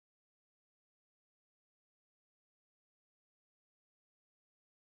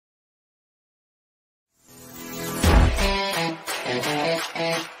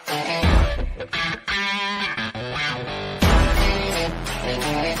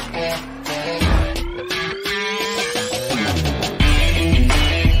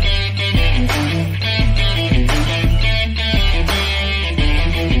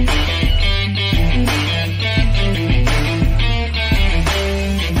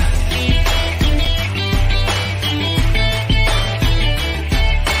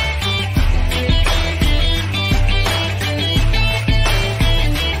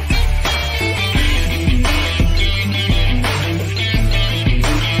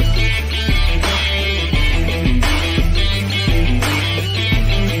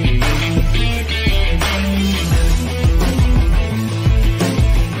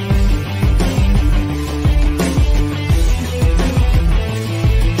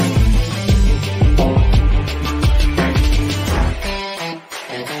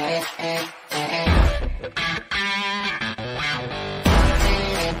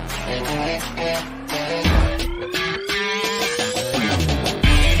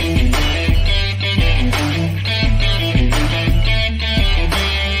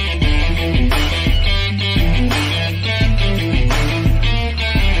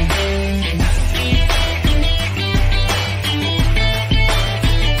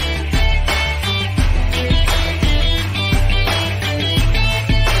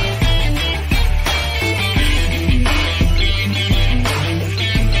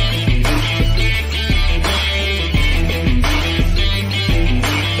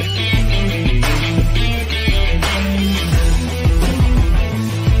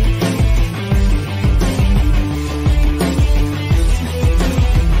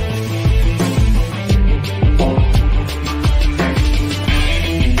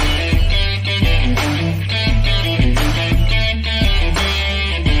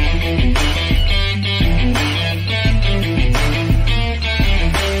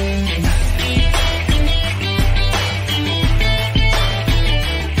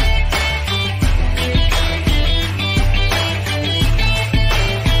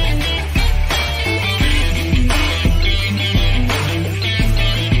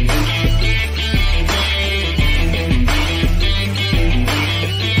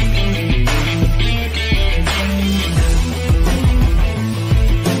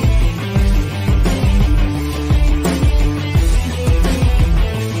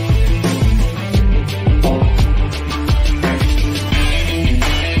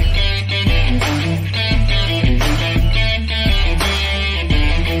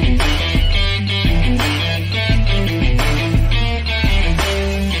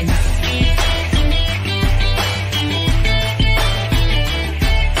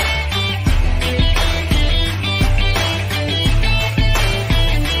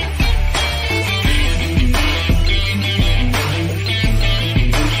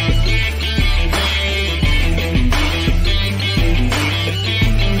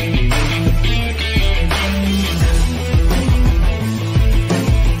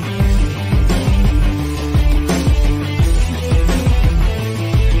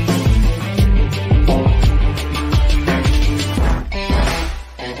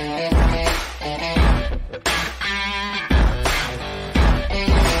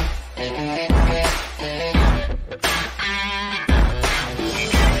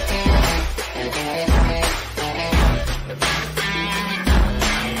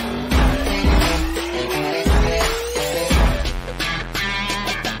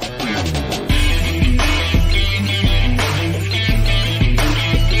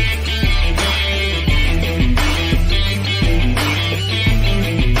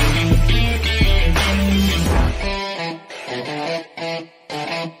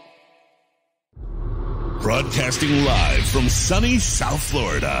Broadcasting live from sunny South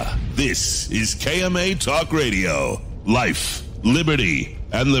Florida, this is KMA Talk Radio. Life, liberty,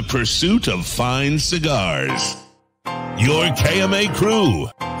 and the pursuit of fine cigars. Your KMA crew,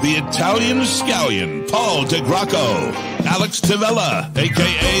 the Italian Scallion, Paul DeGracco, Alex Tavella,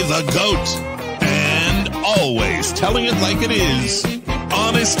 a.k.a. The GOAT, and always telling it like it is,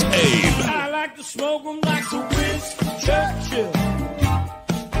 Honest Abe. I like to smoke them like the Winston Churchill,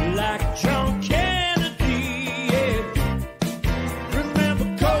 like John Kennedy, yeah.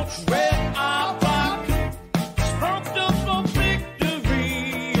 Remember Coach Red Auerbach, smoked up for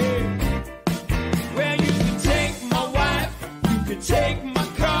victory, yeah. Well, you can take my wife, you can take my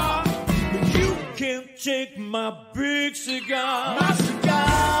car, but you can't take my big cigar. My cigar.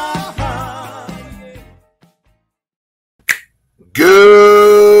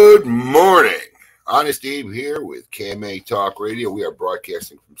 Good morning. Honest Abe here with KMA Talk Radio. We are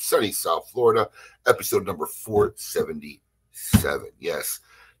broadcasting from sunny South Florida, episode number 472. Yes.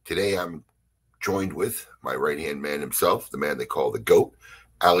 Today I'm joined with my right-hand man himself, the man they call the GOAT,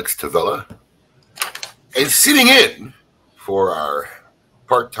 Alex Tavella. And sitting in for our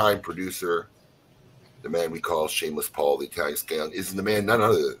part-time producer, the man we call Shameless Paul, the Italian Scale, is the man none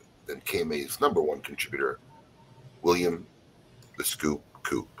other than KMA's #1 contributor, William the Scoop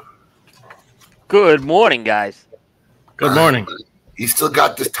Coop. Good morning, guys. Good morning. He's still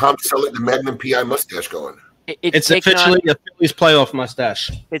got this Tom Selleck, the Magnum PI mustache going. It's officially a Phillies playoff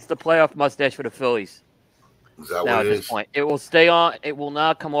mustache. It's the playoff mustache for the Phillies. Is that Now what at it this is? point, it will stay on. It will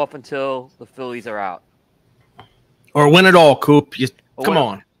not come off until the Phillies are out. Or win it all, Coop. Come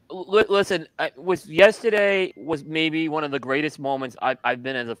on. Listen, yesterday was maybe one of the greatest moments I've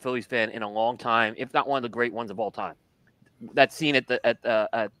been as a Phillies fan in a long time, if not one of the great ones of all time. That scene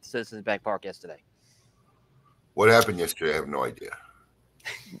at Citizens Bank Park yesterday. What happened yesterday? I have no idea.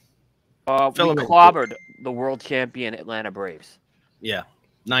 We clobbered the world champion Atlanta Braves. Yeah,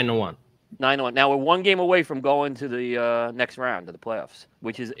 9-1. 9-1. Now we're one game away from going to the next round of the playoffs,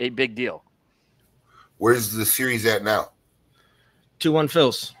 which is a big deal. Where's the series at now? 2-1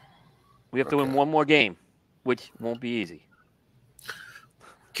 Phils. We have to win one more game, which won't be easy.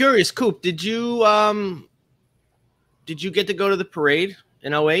 Curious, Coop, did you get to go to the parade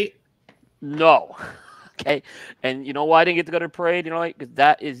in 08? No. Okay. And you know why I didn't get to go to the parade? You know, because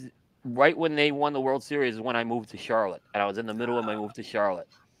that is right when they won the World Series is when I moved to Charlotte. And I was in the middle of my move to Charlotte.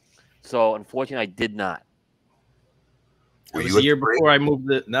 So, unfortunately, I did not. That was the year before I moved.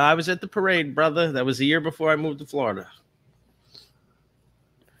 No, I was at the parade, brother. That was the year before I moved to Florida.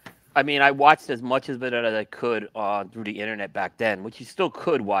 I mean, I watched as much of it as I could through the internet back then, which you still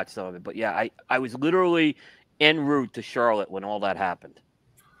could watch some of it. But, yeah, I was literally en route to Charlotte when all that happened.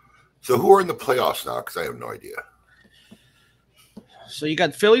 So who are in the playoffs now? Because I have no idea. So you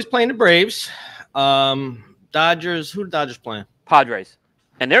got Phillies playing the Braves. Dodgers. Who the Dodgers playing? Padres.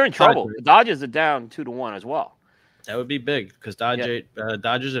 And they're in trouble. Padres. The Dodgers are down 2-1 as well. That would be big because Dodgers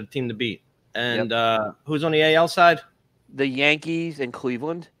are a team to beat. And who's on the AL side? The Yankees and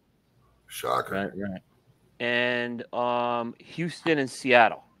Cleveland. Shocker. Right. And Houston and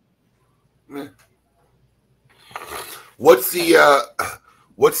Seattle. What's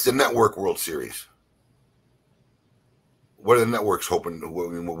the network World Series? What are the networks hoping?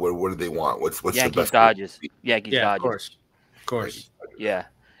 What do they want? What's Yankees, the best? Dodgers. Yankees, Dodgers. Of course. Yeah.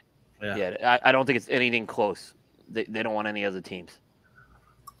 I don't think it's anything close. They don't want any other teams.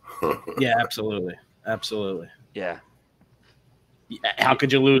 Yeah, absolutely. Yeah. How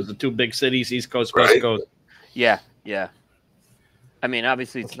could you lose the two big cities, East Coast, West Coast? Yeah. I mean,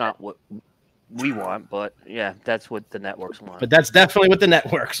 obviously, it's not what we want, but yeah, that's what the networks want. But that's definitely what the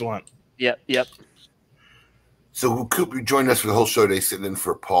networks want. Yep. So, Coop, you joined us for the whole show today, sitting in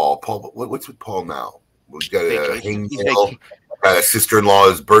for Paul. Paul, what's with Paul now? We've got a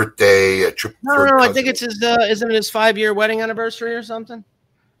sister-in-law's birthday, a trip. No, I think it's his. Isn't it his 5-year wedding anniversary or something?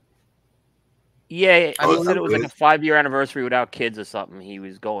 Yeah, he said it was like a 5-year anniversary without kids or something. He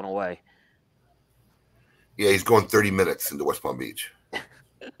was going away. Yeah, he's going 30 minutes into West Palm Beach.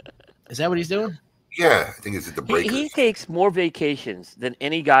 Is that what he's doing? Yeah, I think it's at the Breakers. He takes more vacations than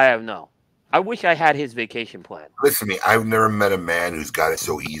any guy I know. I wish I had his vacation plan. Listen to me. I've never met a man who's got it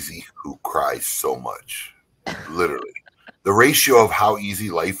so easy who cries so much. Literally. The ratio of how easy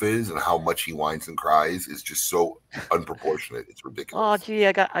life is and how much he whines and cries is just so unproportionate. It's ridiculous. Oh, gee,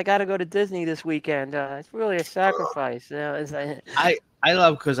 I got to go to Disney this weekend. It's really a sacrifice. I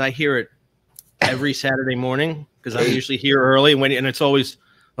love because I hear it every Saturday morning because I usually hear early and it's always,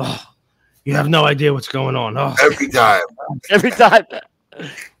 oh, you have no idea what's going on. Oh. Every time. Every time.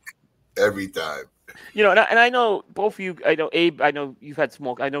 You know, and I know both of you. I know Abe. I know you've had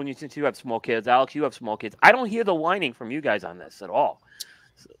small. I know since you have small kids. Alex, you have small kids. I don't hear the whining from you guys on this at all.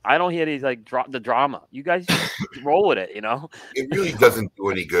 I don't hear these the drama. You guys just roll with it. You know. It really doesn't do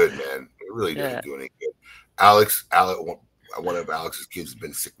any good, man. It really doesn't do any good. Alex, one of Alex's kids has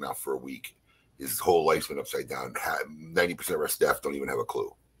been sick now for a week. His whole life's been upside down. 90% of our staff don't even have a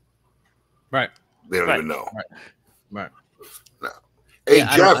clue. Right. They don't even know. Right. No. Hey,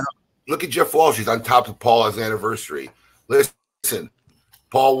 Jeff. Look at Jeff Walsh. He's on top of Paul's anniversary. Listen,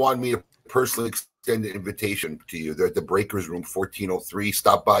 Paul wanted me to personally extend an invitation to you. They're at the Breakers Room, 1403.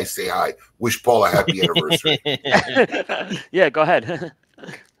 Stop by, say hi. Wish Paul a happy anniversary. Yeah, go ahead.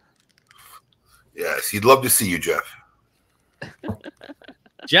 Yes, he'd love to see you, Jeff.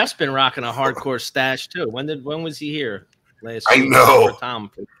 Jeff's been rocking a hardcore stash too. When was he here? Last I week? know.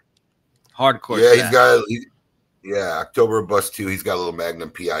 Tom, hardcore. Yeah, stash. October bus too. He's got a little Magnum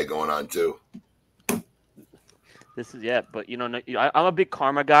PI going on too. This is but I'm a big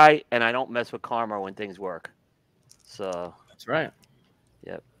karma guy, and I don't mess with karma when things work. So That's right.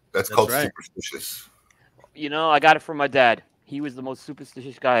 Yep. That's That's called right. superstitious. You know, I got it from my dad. He was the most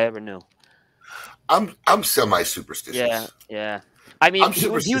superstitious guy I ever knew. I'm semi-superstitious. Yeah, yeah. I mean, I'm he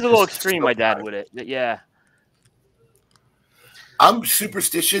was a superstitious little extreme, my dad, sometimes. with it. Yeah. I'm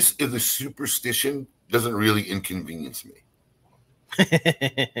superstitious if the superstition doesn't really inconvenience me.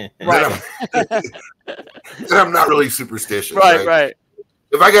 Right. Then I'm not really superstitious. Right.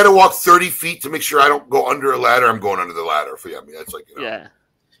 If I got to walk 30 feet to make sure I don't go under a ladder, I'm going under the ladder. I mean, that's like, Yeah.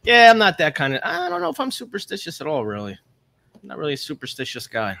 Yeah, I'm not that kind of. I don't know if I'm superstitious at all, really. I'm not really a superstitious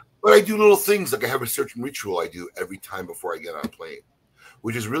guy. But I do little things, like I have a certain ritual I do every time before I get on a plane,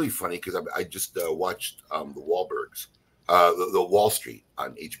 which is really funny because I just watched the Wahlbergs, the Wall Street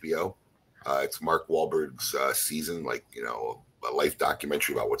on HBO. It's Mark Wahlberg's season, like, you know, a life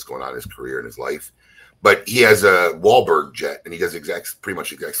documentary about what's going on in his career and his life. But he has a Wahlberg jet, and he does pretty much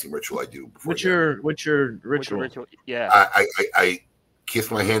the exact same ritual I do. What's your ritual? Yeah. I kiss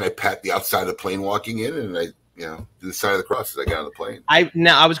my hand, I pat the outside of the plane walking in, and I do the sign of the cross as I get on the plane.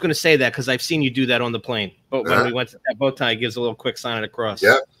 I was going to say that because I've seen you do that on the plane. But when we went to that boat time, he gives a little quick sign of the cross.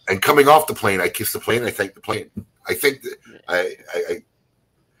 Yeah, and coming off the plane, I kiss the plane. I thank the plane. I think that I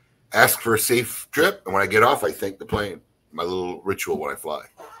ask for a safe trip, and when I get off, I thank the plane. My little ritual when I fly.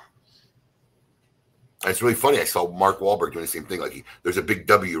 And it's really funny. I saw Mark Wahlberg doing the same thing. Like there's a big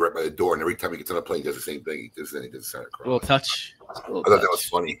W right by the door, and every time he gets on a plane, he does the same thing. He does the sign of the cross. A little touch. I thought that was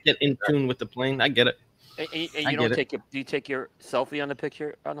funny. Get in tune with the plane. I get it. And you don't take do you take your selfie on the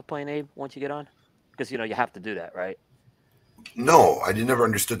picture on the plane, Abe, once you get on? Because, you know, you have to do that, right? No, I never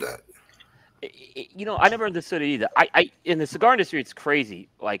understood that. You know, I never understood it either. I in the cigar industry, it's crazy,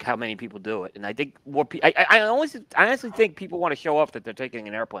 like how many people do it, and I think more people. I honestly think people want to show off that they're taking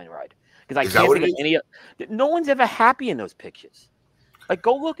an airplane ride because I can't think of any. No one's ever happy in those pictures. Like,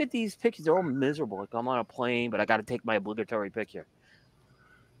 go look at these pictures; they're all miserable. Like, I'm on a plane, but I got to take my obligatory picture.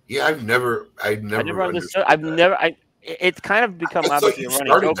 Yeah, I never understood. It's kind of become obviously a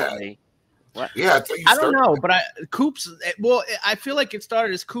running joke for me. What? Yeah, I don't know, but Coop's. Well, I feel like it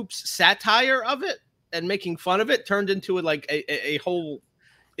started as Coop's satire of it and making fun of it turned into like a whole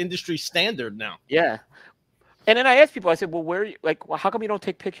industry standard now. Yeah, and then I asked people. I said, "Well, how come you don't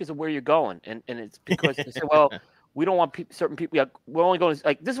take pictures of where you're going?" And it's because they said, "Well, we don't want certain people. We're only going to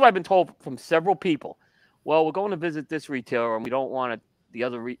like this is what I've been told from several people. Well, we're going to visit this retailer, and we don't want the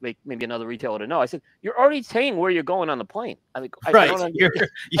other maybe another retailer to know." I said, "You're already saying where you're going on the plane." I mean, I don't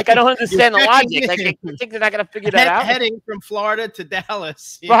understand the logic. Like, I think they're not going to figure that out. Heading from Florida to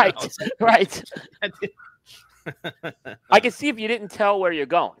Dallas, right? I can see if you didn't tell where you're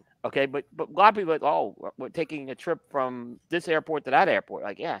going, okay, but a lot of people are like, "Oh, we're taking a trip from this airport to that airport."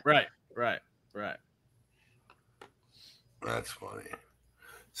 Like, yeah, right. That's funny.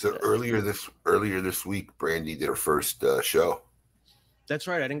 So earlier this week, Brandy did her first show. That's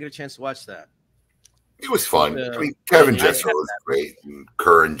right. I didn't get a chance to watch that. It was fun. I mean, Kevin Jessel was great, and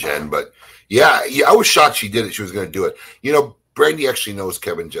Kerr and Jen. But yeah, I was shocked she did it. She was going to do it. You know, Brandy actually knows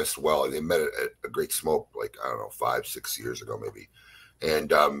Kevin Jessel well. They met at a Great Smoke, like, I don't know, 5-6 years ago maybe.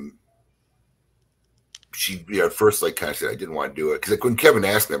 And she at first like kind of said I didn't want to do it because like when Kevin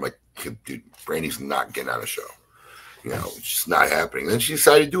asked me, I'm like, dude, Brandy's not getting on a show. You know, it's just not happening. And then she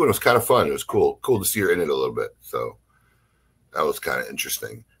decided to do it. It was kind of fun. It was cool to see her in it a little bit. So that was kind of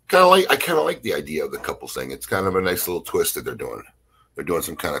interesting. I kind of like the idea of the couples thing. It's kind of a nice little twist that they're doing. They're doing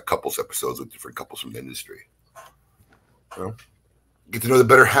some kind of couples episodes with different couples from the industry. You know, get to know the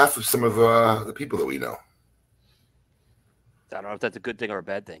better half of some of the people that we know. I don't know if that's a good thing or a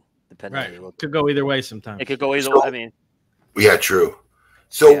bad thing. Depending on how you look. Could go either way sometimes. It could go either way. I mean, yeah, true.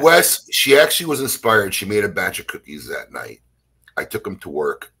 So Wes, she actually was inspired. She made a batch of cookies that night. I took them to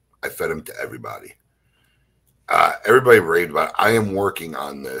work. I fed them to everybody. Everybody raved about it. I am working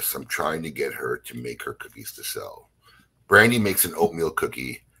on this. I'm trying to get her to make her cookies to sell. Brandy makes an oatmeal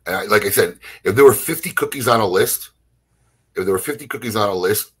cookie. And like I said, if there were 50 cookies on a list,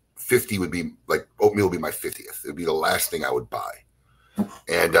 50 would be like oatmeal would be my 50th. It would be the last thing I would buy.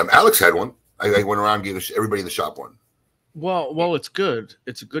 And Alex had one. I went around and gave everybody in the shop one. Well, it's good.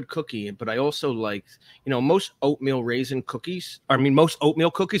 It's a good cookie, but I also like, most oatmeal raisin cookies. I mean, most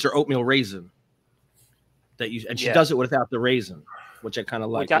oatmeal cookies are oatmeal raisin. She does it without the raisin, which I kind of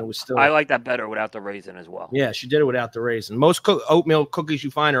like. I like that better without the raisin as well. Yeah, she did it without the raisin. Most oatmeal cookies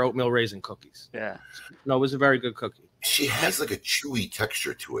you find are oatmeal raisin cookies. Yeah. No, it was a very good cookie. She has like a chewy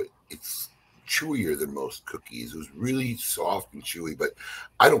texture to it. It's chewier than most cookies. It was really soft and chewy, but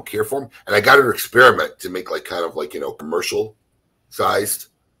I don't care for them. And I got her to experiment to make like kind of like, commercial sized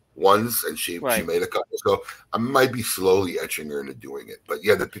ones. And she made a couple. So I might be slowly etching her into doing it. But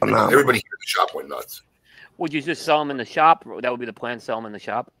yeah, everybody here at the shop went nuts. Would you just sell them in the shop? That would be the plan. Sell them in the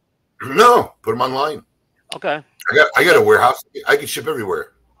shop. No, put them online. Okay. I got a warehouse. I can ship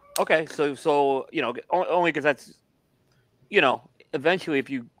everywhere. Okay. So only because that's eventually if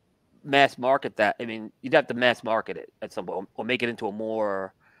you mass market that, I mean, you'd have to mass market it at some point or make it into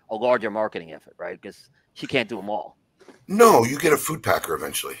a larger marketing effort, right? Because she can't do them all. No, you get a food packer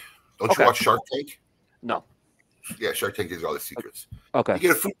eventually. Don't you watch Shark Tank? No. Yeah, Shark Tank gives you all the secrets. Okay. You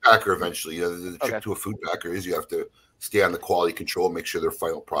get a food packer eventually. The trick to a food packer is you have to stay on the quality control, make sure their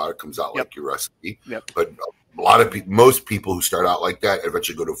final product comes out like your recipe. Yep. But a lot of people, most people who start out like that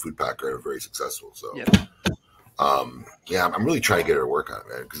eventually go to a food packer and are very successful. So, I'm really trying to get her to work on it,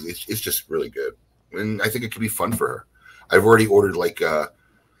 man, because it's just really good. And I think it could be fun for her. I've already ordered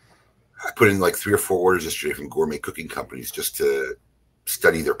I put in 3 or 4 orders yesterday from gourmet cooking companies just to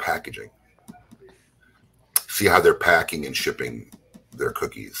study their packaging, see how they're packing and shipping their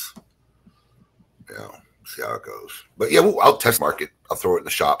cookies. See how it goes. But I'll test market. I'll throw it in the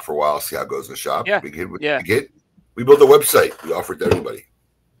shop for a while, see how it goes in the shop. Yeah. We build a website. We offer it to everybody.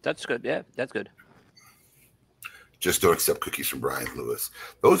 That's good. Yeah, that's good. Just don't accept cookies from Brian Lewis.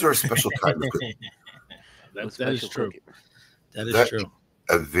 Those are a special kind of cookie. That is true. That is true.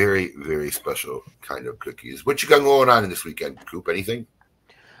 A very, very special kind of cookies. What you got going on in this weekend, Coop? Anything?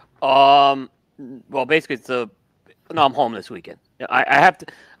 Well, basically, I'm home this weekend. I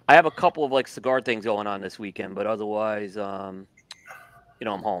have a couple of cigar things going on this weekend, but otherwise, I'm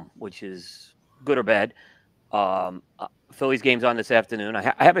home, which is good or bad. Phillies game's on this afternoon.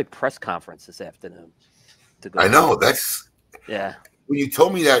 I have a press conference this afternoon to go. I know yeah. When you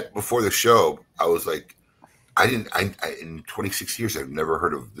told me that before the show, I was like, in 26 years, I've never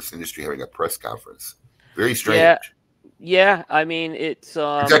heard of this industry having a press conference. Very strange. Yeah. I mean, it's is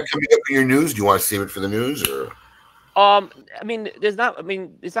that coming up in your news? Do you want to save it for the news or? It's not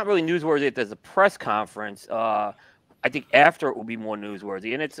really newsworthy if there's a press conference. I think after it will be more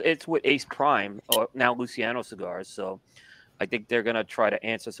newsworthy, and it's with Ace Prime or now Luciano Cigars. So I think they're gonna try to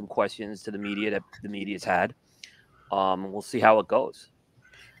answer some questions to the media that the media's had. We'll see how it goes.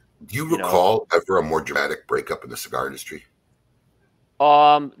 Do you recall ever a more dramatic breakup in the cigar industry?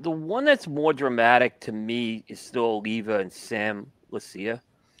 The one that's more dramatic to me is still Oliva and Sam Lucia.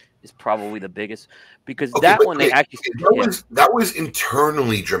 Is probably the biggest because they actually that was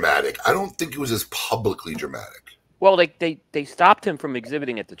internally dramatic. I don't think it was as publicly dramatic. Well, they stopped him from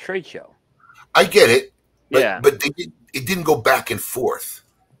exhibiting at the trade show. I get it, but it didn't go back and forth.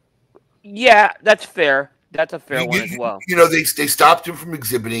 Yeah, that's fair. That's a fair one as well. They stopped him from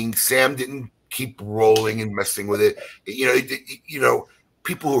exhibiting. Sam didn't keep rolling and messing with it.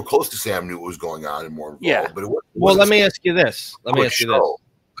 People who were close to Sam knew what was going on and more involved. Yeah. But let me ask you this.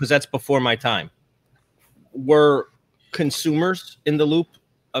 Because that's before my time. Were consumers in the loop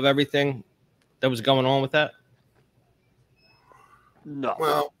of everything that was going on with that? No.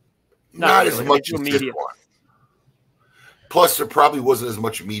 Well, not as much as this one. Plus, there probably wasn't as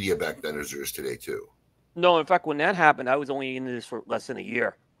much media back then as there is today, too. No, in fact, when that happened, I was only in this for less than a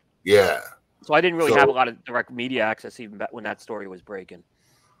year. Yeah. So I didn't really have a lot of direct media access even back when that story was breaking.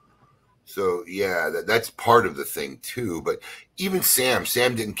 So, that's part of the thing, too. But even Sam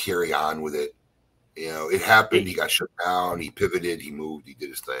didn't carry on with it. It happened. He got shut down. He pivoted. He moved. He did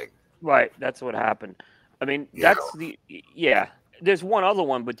his thing. Right. That's what happened. I mean, there's one other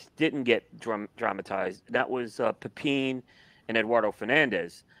one, but didn't get dramatized. That was Pepin and Eduardo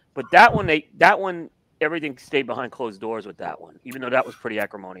Fernandez. But that one, everything stayed behind closed doors with that one, even though that was pretty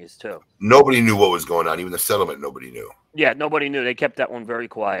acrimonious, too. Nobody knew what was going on. Even the settlement, nobody knew. Yeah, nobody knew. They kept that one very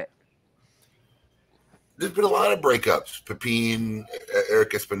quiet. There's been a lot of breakups. Pepin,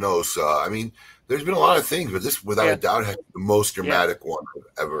 Eric Espinosa. I mean, there's been a lot of things, but this, without a doubt, has the most dramatic one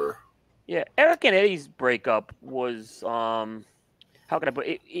ever. Yeah, Eric and Eddie's breakup was, how can I put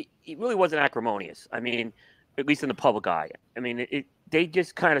it? It really wasn't acrimonious. I mean, at least in the public eye. I mean, they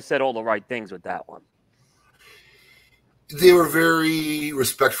just kind of said all the right things with that one. They were very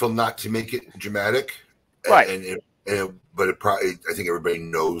respectful not to make it dramatic. Right. But it probably, I think everybody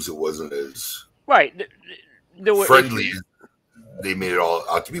knows it wasn't as... Right. There were friendly. Issues. They made it all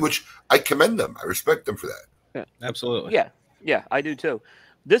out to be, which I commend them. I respect them for that. Yeah, absolutely. Yeah, I do too.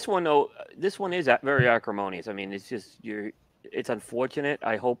 This one, though, is very acrimonious. I mean, it's just it's unfortunate.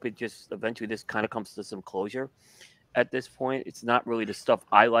 I hope it just eventually this kind of comes to some closure. At this point, it's not really the stuff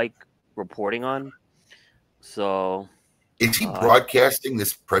I like reporting on. So, is he broadcasting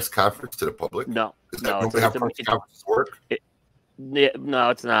this press conference to the public? No, Is that normally how press conferences work? No,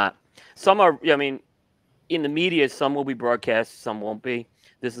 it's not. Some are. I mean, in the media, some will be broadcast, some won't be.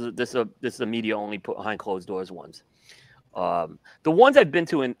 This is a media only put behind closed doors ones. The ones I've been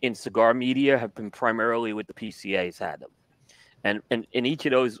to in cigar media have been primarily with the PCA's had them. And in each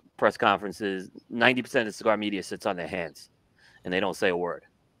of those press conferences, 90% of the cigar media sits on their hands, and they don't say a word.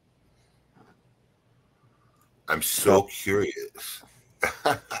 I'm so curious.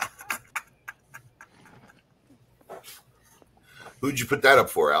 Who'd you put that up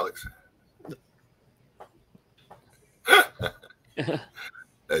for, Alex?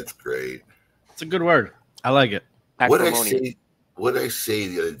 That's great. It's a good word. I like it. What I say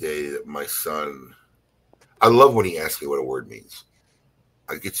the other day that my son, I love when he asks me what a word means.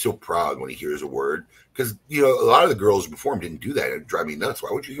 I get so proud when he hears a word because, you know, a lot of the girls before him didn't do that. It'd drive me nuts. Why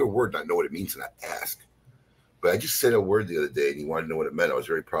would you hear a word, not know what it means, and not ask? But I just said a word the other day and he wanted to know what it meant. I was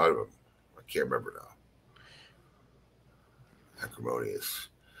very proud of him. I can't remember now. Acrimonious.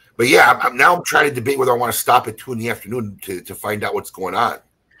 But yeah, I'm trying to debate whether I want to stop at 2 p.m. to find out what's going on.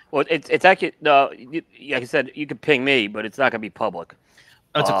 Well, it's actually no. Like I said, you could ping me, but it's not going to be public.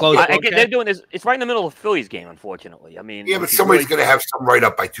 That's a close. They're doing this. It's right in the middle of the Phillies game, unfortunately. I mean, yeah, but somebody's going to have some write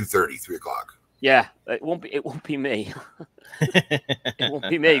up by 2:30, 3 o'clock. Yeah, it won't be me. It won't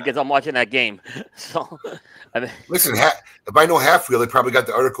be me because I'm watching that game. So, I mean, listen, if I know Halfwheel, they probably got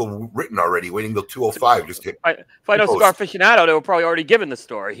the article written already, waiting till 2:05. Just if I know Cigar Aficionado, they were probably already given the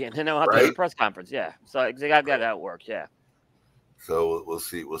story, and then they'll have to have a press conference. Yeah, so exactly how that works. Yeah. So we'll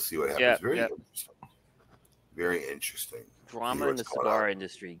see. We'll see what happens. Very interesting. Very interesting. Drama in the cigar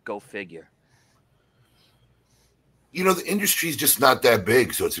industry. Go figure. You know, the industry is just not that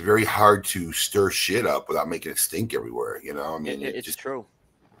big, so it's very hard to stir shit up without making it stink everywhere. You know, I mean, it's just true.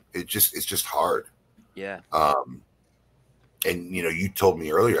 It's just hard. Yeah. And you know, you told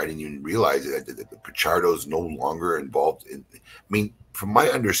me earlier, I didn't even realize that the Pichardo is no longer involved in. I mean, from my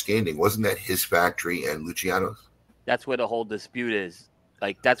understanding, wasn't that his factory and Luciano's? That's where the whole dispute is.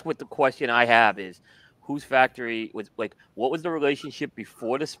 Like, that's what the question I have is, whose factory was, like, what was the relationship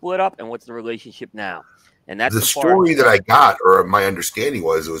before the split up, and what's the relationship now? And that's the story that I got, or my understanding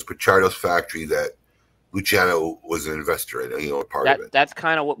was, it was Pichardo's factory that Luciano was an investor in, you know, part of it. That's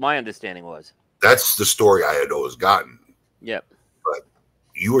kind of what my understanding was. That's the story I had always gotten. Yep. But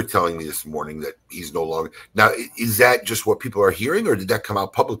you were telling me this morning that he's no longer. Now, is that just what people are hearing, or did that come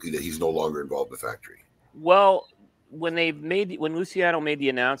out publicly that he's no longer involved in the factory? Well, when Luciano made the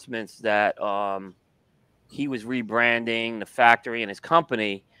announcements that he was rebranding the factory and his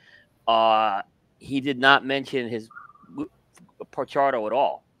company, he did not mention his Pichardo at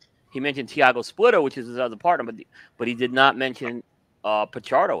all. He mentioned Tiago Splitter, which is his other partner, but he did not mention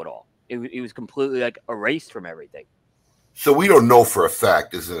Pichardo at all. He was completely like erased from everything. So we don't know for a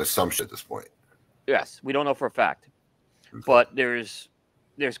fact. This is an assumption at this point. Yes, we don't know for a fact, but there's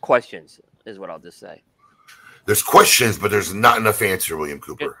questions, is what I'll just say. There's questions, but there's not enough answer, William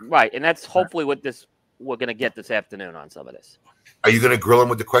Cooper. Right, and that's hopefully what we're going to get this afternoon on some of this. Are you going to grill him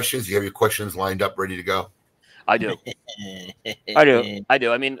with the questions? Do you have your questions lined up, ready to go? I do. I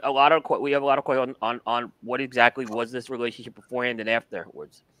do. I mean, we have a lot of questions on what exactly was this relationship beforehand and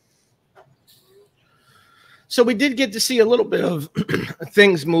afterwards. So we did get to see a little bit of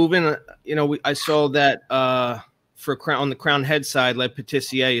things moving. You know, I saw that on the Crown Head side, Le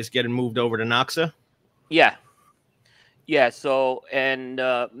Patissier is getting moved over to Noxa. Yeah. Yeah, so, and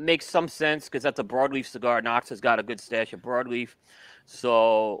makes some sense because that's a broadleaf cigar. Noxa's got a good stash of broadleaf.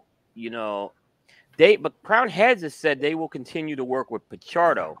 So, you know, but Crown Heads has said they will continue to work with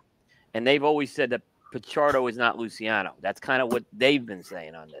Pichardo. And they've always said that Pichardo is not Luciano. That's kind of what they've been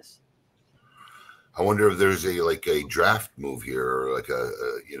saying on this. I wonder if there's a draft move here, or like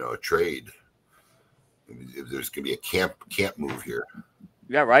a trade. If there's going to be a camp move here.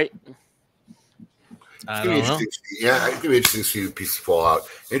 Yeah, right. It's going to be interesting to see the pieces fall out.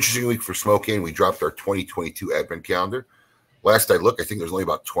 Interesting week for smoking. We dropped our 2022 advent calendar. Last I looked, I think there's only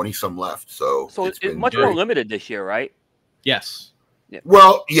about 20-some left. So it's much more limited this year, right? Yes. Yeah.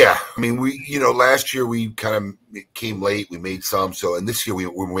 Well, yeah. I mean, last year we kind of came late. We made some. And this year we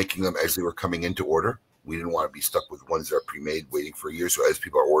were making them as they were coming into order. We didn't want to be stuck with ones that are pre-made waiting for a year. So as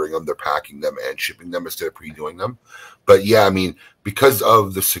people are ordering them, they're packing them and shipping them instead of pre-doing them. But yeah, I mean, because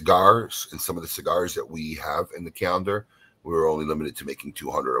of the cigars and some of the cigars that we have in the calendar, we were only limited to making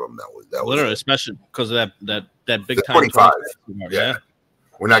 200 of them. That was literally, especially because of that big the time 25. Yeah.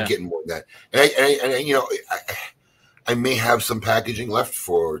 We're not getting more than that. And you know, I may have some packaging left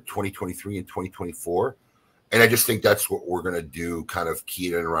for 2023 and 2024. And I just think that's what we're going to do, kind of key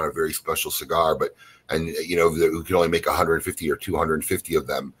it in around a very special cigar. And you know, we can only make 150 or 250 of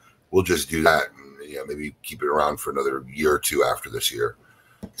them. We'll just do that. And, you know, maybe keep it around for another year or two after this year.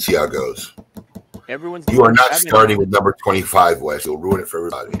 See how it goes. You are not starting with number 25, Wes. You'll ruin it for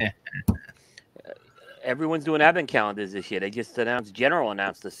everybody. Everyone's doing advent calendars this year. They just announced the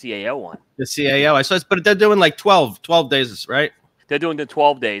CAO one. The CAO. I saw it, but they're doing like 12 days, right? They're doing the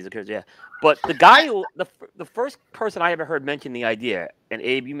 12 days because But the guy who the first person I ever heard mention the idea, and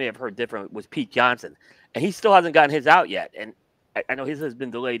Abe, you may have heard different, was Pete Johnson, and he still hasn't gotten his out yet. And I know his has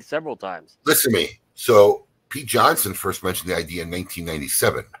been delayed several times. Listen to me. So Pete Johnson first mentioned the idea in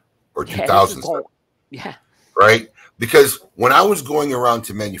 1997 or 2007. Yeah. Right? Because when I was going around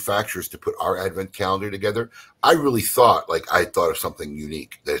to manufacturers to put our advent calendar together, I really thought I thought of something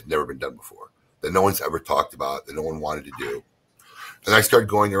unique that has never been done before, that no one's ever talked about, that no one wanted to do. And I started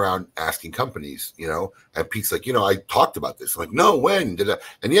going around asking companies, and Pete's like, I talked about this. I'm like, no, when did I?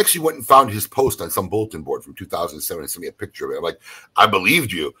 And he actually went and found his post on some bulletin board from 2007 and sent me a picture of it. I'm like, I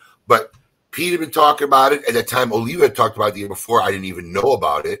believed you. But Pete had been talking about it. At that time, Oliva had talked about it the year before. I didn't even know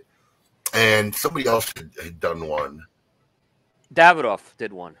about it. And somebody else had done one. Davidoff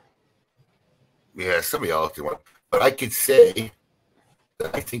did one. Yeah, somebody else did one. But I could say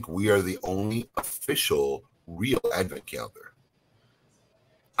that I think we are the only official real advent calendar.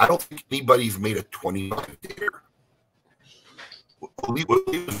 I don't think anybody's made a 25-day.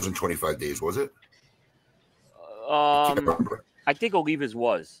 Oliva's in 25 days, was it? I think Oliva's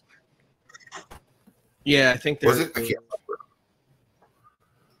was. Yeah, I think was it? I can't remember.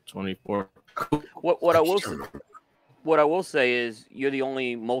 24. What I will say is you're the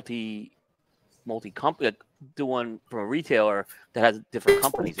only multi company doing from a retailer that has different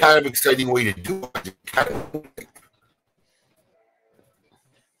companies. Kind of exciting way to do it. Kind of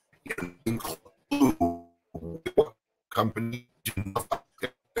include what company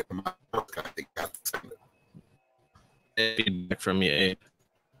feedback from you, Abe.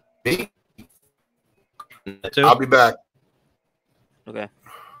 Me? I'll be back. Okay.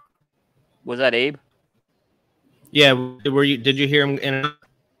 Was that Abe? Yeah. Did you hear him in and out?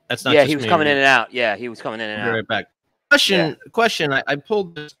 That's not. Yeah, he was coming in and out. Yeah, he was coming in and out. Right back. Question. I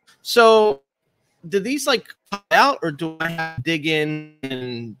pulled this. So, did these pop out, or do I have to dig in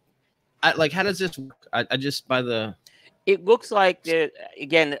and how does this work? I just by the. It looks like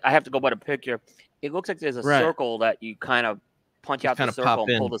again. I have to go by the picture. It looks like there's a circle that you kind of punch out the circle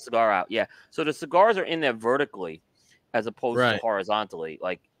and pull the cigar out. Yeah. So the cigars are in there vertically, as opposed to horizontally,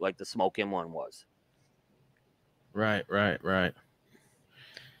 like the smoke-in one was. Right.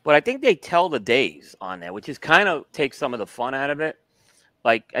 But I think they tell the days on there, which is kind of takes some of the fun out of it.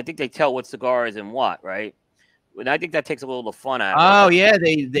 I think they tell what cigar is in what, right? And I think that takes a little of the fun out of it. Oh, yeah,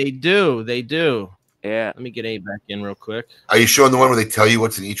 they do. Yeah. Let me get Abe back in real quick. Are you showing the one where they tell you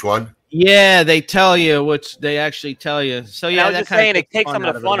what's in each one? Yeah, they tell you, which they actually tell you. So, yeah, I was just saying it takes some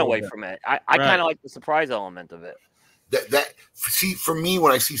of the fun away from it. I kind of like the surprise element of it. See, for me,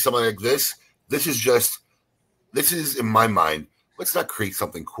 when I see something like this is in my mind, let's not create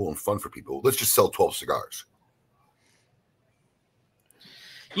something cool and fun for people. Let's just sell 12 cigars.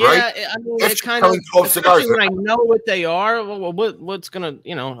 Yeah, right? I mean, it's kind of 12 cigars. When I know what they are, what's gonna,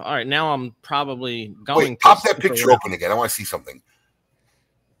 all right, now I'm probably going. Wait, pop that picture open again. I want to see something.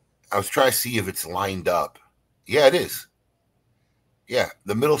 I was trying to see if it's lined up. Yeah, it is. Yeah,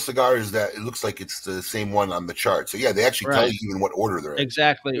 the middle cigar is that. It looks like it's the same one on the chart. So yeah, they actually tell you even what order they're in.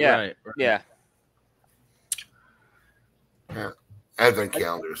 Exactly. Yeah. Right. Yeah. Yeah. Advent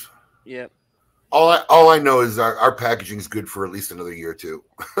calendars. Yeah. All I know is our packaging is good for at least another year or two.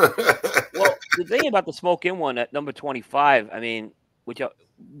 Well, the thing about the smoke-in one at number 25, I mean,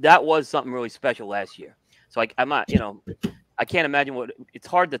 that was something really special last year. So I'm not, I can't imagine it's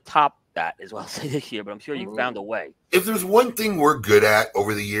hard to top that as well say this year, but I'm sure you found a way. If there's one thing we're good at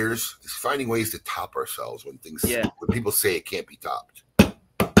over the years, is finding ways to top ourselves when people say it can't be topped.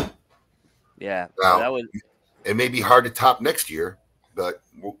 Yeah. Now, it may be hard to top next year, but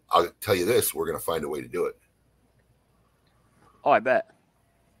I'll tell you this, we're going to find a way to do it. Oh, I bet.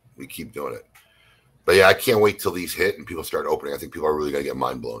 We keep doing it. But yeah, I can't wait till these hit and people start opening. I think people are really going to get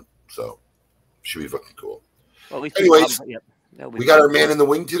mind blown. So should be fucking cool. Well, at least anyways, we got our man in the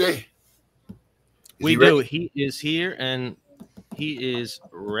wing today. We do. He is here and he is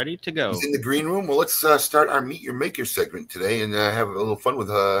ready to go. He's in the green room. Well, let's start our Meet Your Maker segment today and have a little fun with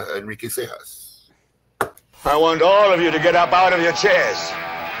Enrique Seijas. I want all of you to get up out of your chairs.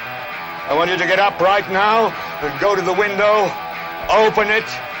 I want you to get up right now and go to the window, open it,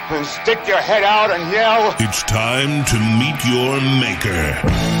 and stick your head out and yell. It's time to meet your maker.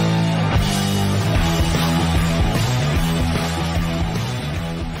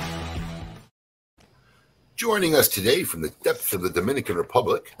 Joining us today from the depths of the Dominican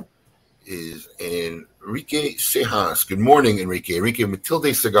Republic is Enrique Seijas. Good morning, Enrique. Enrique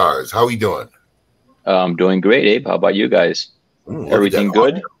Matilde Cigars. How are you doing? I'm doing great, Abe. How about you guys? Everything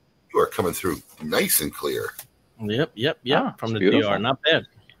good? You are coming through nice and clear. Yep. Ah, From the beautiful. DR, not bad.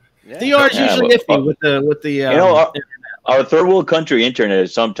 Yeah. DR is usually iffy with the. You know, our third world country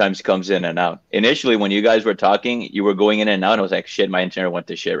internet sometimes comes in and out. Initially, when you guys were talking, you were going in and out. And I was like, shit, my internet went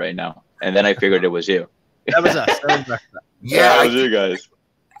to shit right now. And then I figured it was you. That was us. Yeah, it was you guys.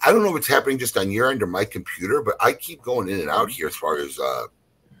 I don't know what's happening just on your end or my computer, but I keep going in and out here as far as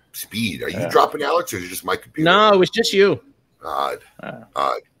speed. Are you dropping, Alex, or is it just my computer? No, it was just you. Odd.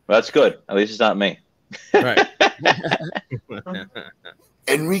 Well, that's good. At least it's not me. Right.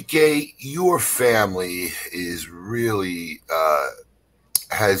 Enrique, your family is really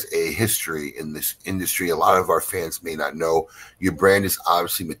has a history in this industry. A lot of our fans may not know. Your brand is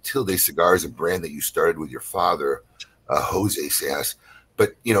obviously Matilde Cigars, a brand that you started with your father, Jose Seijas.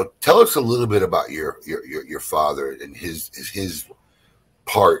 But tell us a little bit about your father and his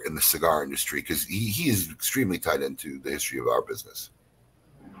part in the cigar industry, because he is extremely tied into the history of our business.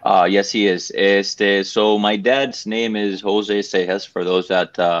 Yes, he is. So my dad's name is Jose Seijas, for those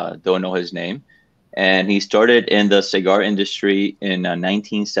that don't know his name. And he started in the cigar industry in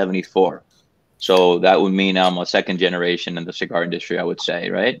 1974. So that would mean I'm a second generation in the cigar industry, I would say,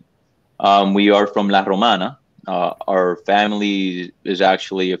 right? We are from La Romana. Our family is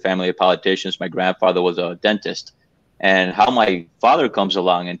actually a family of politicians. My grandfather was a dentist. And how my father comes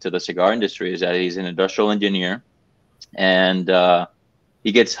along into the cigar industry is that he's an industrial engineer. And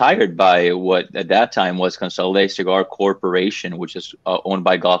he gets hired by what at that time was Consolidated Cigar Corporation, which is owned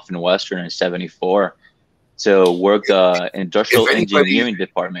by Gulf and Western in '74, to work the industrial engineering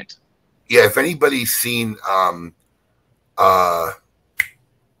department. Yeah, if anybody's seen the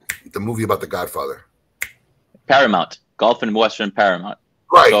movie about the Godfather, Paramount, Gulf and Western Paramount.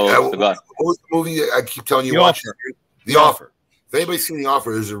 Right. So, what was the movie I keep telling you watch? The Offer. If anybody's seen The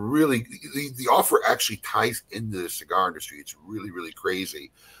Offer, there's a really the Offer actually ties into the cigar industry. It's really, really crazy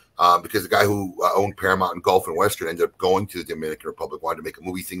because the guy who owned Paramount and Gulf and Western ended up going to the Dominican Republic, wanted to make a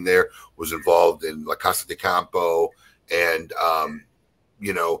movie thing there, was involved in La Casa de Campo, and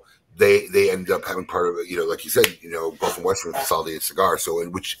they ended up having part of it. Like you said, Gulf and Western Consolidated Cigar. So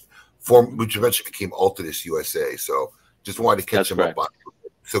which eventually became Altadis USA. So just wanted to catch them up on.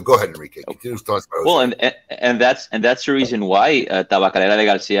 So go ahead, Enrique. Continue to talk about. Well, and that's the reason why Tabacalera de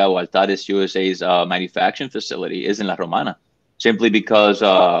Garcia o Altadis USA's manufacturing facility is in La Romana, simply because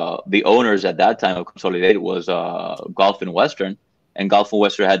the owners at that time of Consolidated was Gulf and Western, and Gulf and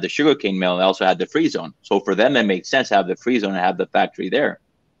Western had the sugarcane mill and also had the free zone. So for them, it made sense to have the free zone and have the factory there.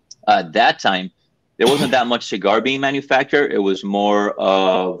 At that time, there wasn't that much cigar being manufactured. It was more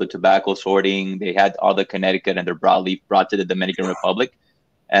of the tobacco sorting. They had all the Connecticut and their broadleaf brought to the Dominican Republic.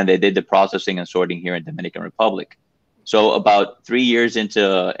 And they did the processing and sorting here in Dominican Republic. So about 3 years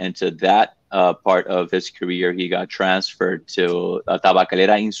into that part of his career, he got transferred to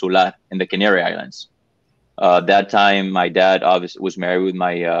Tabacalera Insular in the Canary Islands. That time, my dad obviously was married with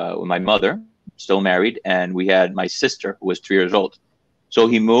my mother, still married, and we had my sister who was 3 years old. So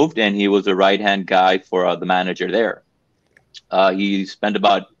he moved, and he was the right-hand guy for the manager there. He spent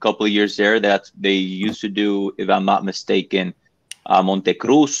about a couple of years there. That they used to do, if I'm not mistaken,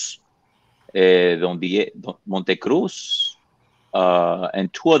 Montecruz, Montecruz,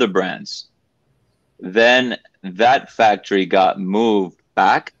 and 2 other brands. Then that factory got moved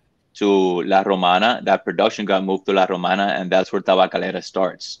back to La Romana. That production got moved to La Romana, and that's where Tabacalera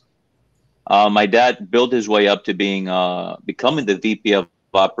starts. My dad built his way up to becoming the VP of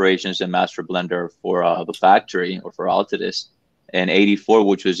operations and master blender for the factory, or for Altadis, in '84,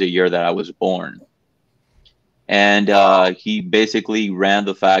 which was the year that I was born. And he basically ran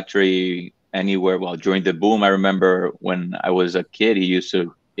the factory anywhere. Well, during the boom, I remember when I was a kid, it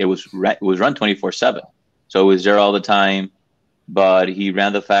was run 24/7. So it was there all the time. But he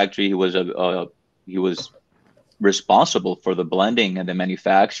ran the factory. He was responsible for the blending and the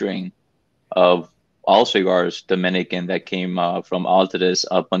manufacturing of all cigars Dominican that came from Altadis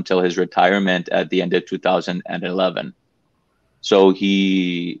up until his retirement at the end of 2011. So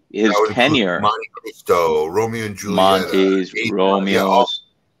his tenure, Monte Cristo, Romeo and Juliet, Montes, Romeos,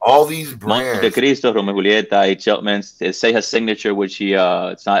 all these brands. Monte Cristo, Romeo and Julieta, H. Cheltman's, Seijas signature, which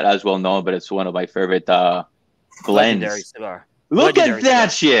it's not as well known, but it's one of my favorite blends. Legendary cigar. Look Legendary at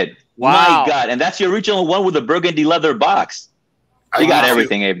that cigar. shit! Wow. My God, and that's the original one with the burgundy leather box. You got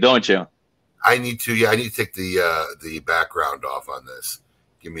everything, Abe, don't you? I need to take the background off on this.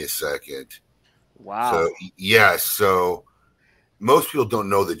 Give me a second. Wow. So most people don't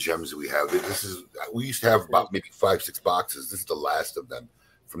know the gems that we have. We used to have about maybe 5-6 boxes. This is the last of them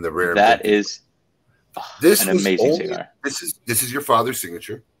from the rare. That is an amazing cigar. This is your father's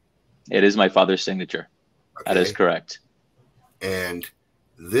signature. It is my father's signature. Okay. That is correct. And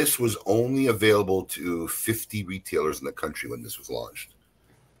this was only available to 50 retailers in the country when this was launched.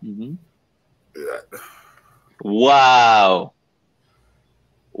 Mm-hmm. Yeah. Wow.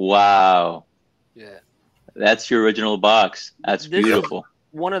 Wow. Yeah. That's your original box. That's This is beautiful.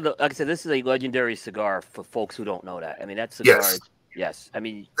 one of the, like I said, this is a legendary cigar for folks who don't know that. I mean, that cigar. Yes. Yes. I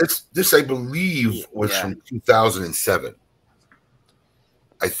mean, This I believe was from 2007.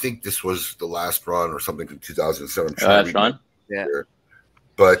 I think this was the last run or something from 2007. Last run? Yeah.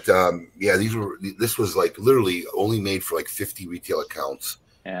 But yeah, this was like literally only made for like 50 retail accounts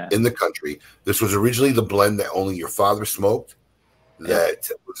in the country. This was originally the blend that only your father smoked, that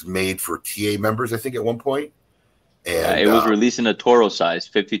was made for TA members, I think, at one point. And it was released in a Toro size,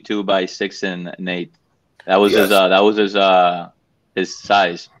 52 by 6 and 8. That was his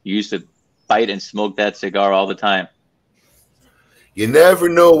size. You used to bite and smoke that cigar all the time. You never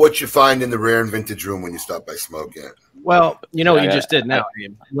know what you find in the rare and vintage room when you stop by smoking it. Well, you know what you just did now.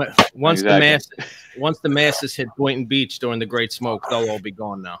 Once Exactly. the masses hit Boynton Beach during the Great Smoke, they'll all be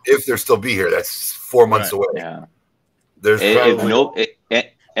gone now. If they'll still be here, that's 4 months away. Yeah. There's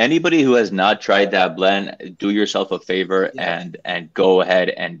anybody who has not tried that blend, do yourself a favor and go ahead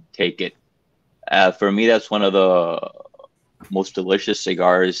and take it. For me, that's one of the most delicious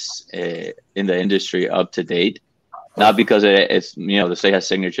cigars in the industry up to date. Not because it's, the Seijas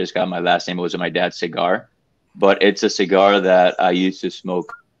signature has got my last name. It was my dad's cigar, but it's a cigar that I used to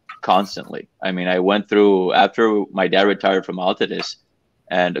smoke constantly. I mean, I went through after my dad retired from Altadis,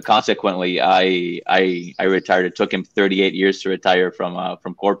 and consequently, I retired. It took him 38 years to retire from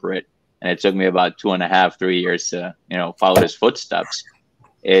corporate, and it took me about 2.5, 3 years to follow his footsteps.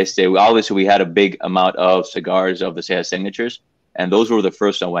 Obviously, we had a big amount of cigars of the Seijas signatures, and those were the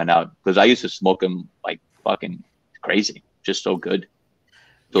first that went out because I used to smoke them like fucking crazy, just so good.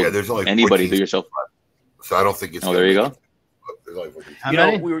 So yeah, there's only anybody do yourself. So I don't think it's. Oh, there you go. There's only 14. How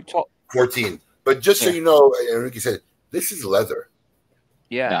many? we were talking 14. But just so you know, Enrique said this is leather.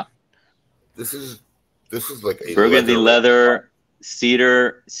 Yeah. This is like a Burgundy leather,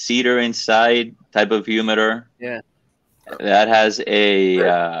 cedar inside type of humidor. Yeah. That has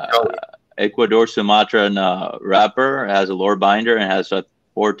a Ecuador Sumatran wrapper. It has a lower binder and has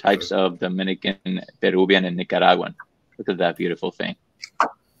 4 types of Dominican, Peruvian, and Nicaraguan. Look at that beautiful thing.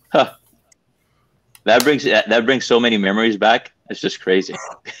 Huh. That brings so many memories back. It's just crazy.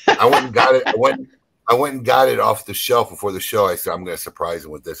 I went and got it. I went and got it off the shelf before the show. I said I'm going to surprise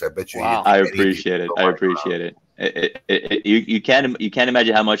him with this. I bet you. Wow. I appreciate it. I appreciate it. You can't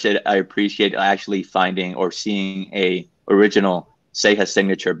imagine how much I appreciate actually finding or seeing a original Seijas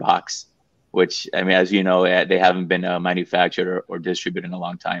signature box, which, I mean, as you know, they haven't been manufactured or distributed in a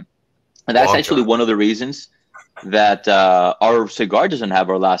long time. And that's actually one of the reasons that our cigar doesn't have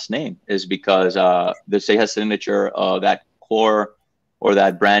our last name, is because the Seijas signature, that core or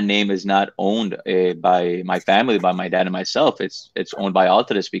that brand name, is not owned by my family, by my dad and myself. It's owned by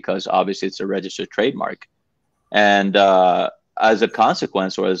Altadis because obviously it's a registered trademark. And as a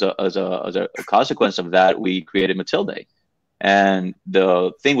consequence, or as a consequence of that, we created Matilde. And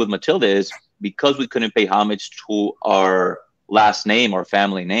the thing with Matilde is, because we couldn't pay homage to our last name or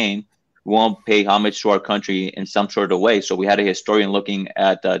family name, we won't pay homage to our country in some sort of way. So we had a historian looking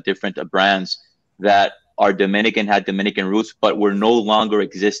at different brands that are Dominican, had Dominican roots, but were no longer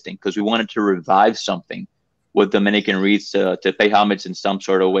existing, because we wanted to revive something with Dominican roots to pay homage in some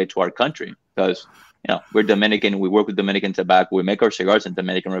sort of way to our country. Because, we're Dominican, we work with Dominican tobacco, we make our cigars in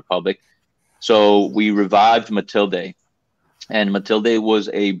Dominican Republic. So we revived Matilde. And Matilde was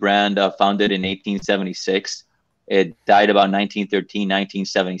a brand founded in 1876. It died about 1913,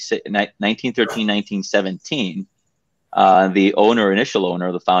 1917. The initial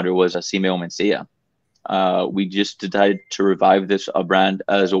owner, the founder, was Simeon Mencia. We just decided to revive this brand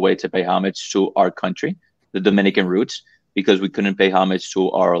as a way to pay homage to our country, the Dominican roots, because we couldn't pay homage to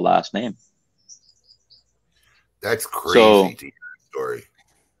our last name. That's crazy to hear that story.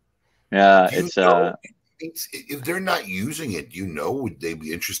 Yeah, if they're not using it, would they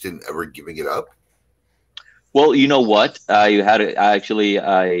be interested in ever giving it up? Well, you know what? I had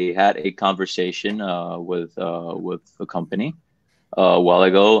a conversation with a company a while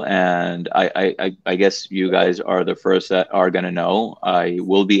ago, and I guess you guys are the first that are going to know. I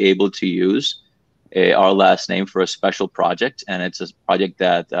will be able to use our last name for a special project, and it's a project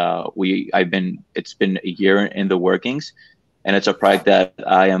that it's been a year in the workings. And it's a project that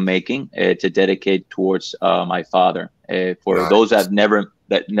I am making to dedicate towards my father. For those that never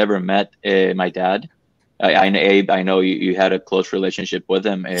met my dad, I know you had a close relationship with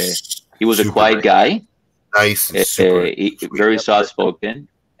him. He was a quiet guy, nice, very soft-spoken,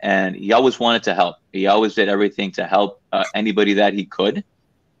 and he always wanted to help. He always did everything to help anybody that he could.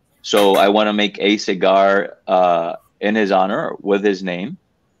 So I want to make a cigar in his honor with his name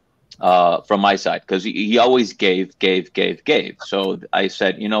from my side, because he always gave. So I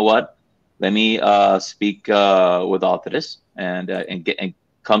said, you know what? Let me speak with Alteris and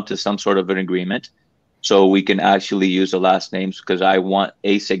come to some sort of an agreement, so we can actually use the last names, because I want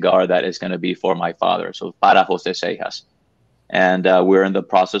a cigar that is going to be for my father. So para Jose Seijas. And we're in the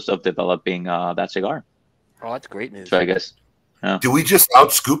process of developing that cigar. Oh, that's great news. So I guess. Yeah. Do we just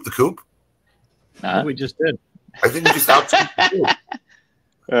outscoop the coop? We just did. I think we just outscoop the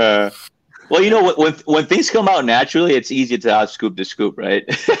coop. Well, you know, when things come out naturally, it's easy to outscoop the scoop, right?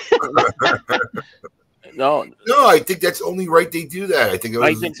 No, I think that's only right. They do that. I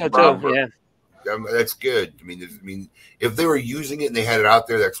think so too. Yeah. That's good. I mean, if they were using it and they had it out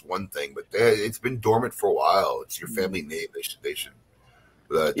there, that's one thing. But it's been dormant for a while. It's your family name. They should.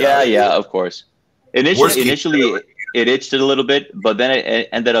 Yeah, of course. Initially, it itched it a little bit, but then it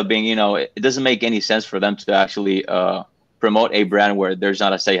ended up being, it doesn't make any sense for them to actually promote a brand where there's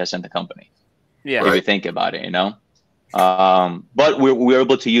not a Seijas in the company. Yeah. If you think about it, But we're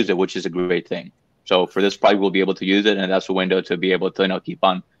able to use it, which is a great thing. So for this project, we'll be able to use it, and that's a window to be able to, keep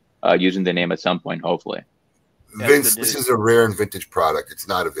on using the name at some point, hopefully. Vince, this is a rare and vintage product. It's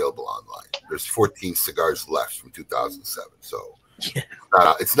not available online. There's 14 cigars left from 2007, so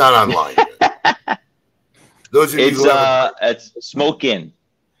it's not online yet. Those of you it's smoking.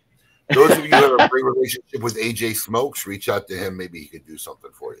 Those of you who have a great relationship with AJ Smokes, reach out to him. Maybe he could do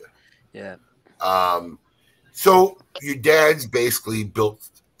something for you. Yeah. So your dad's basically built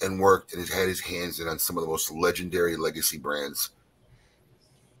and worked and has had his hands in on some of the most legendary legacy brands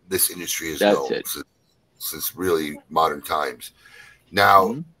this industry has known since really modern times.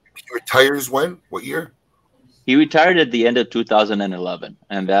 Now, he retires when? What year? He retired at the end of 2011,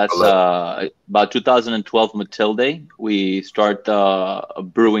 and that's about 2012 Matilde. We start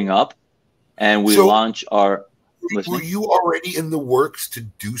brewing up, and we launch our. Were you already in the works to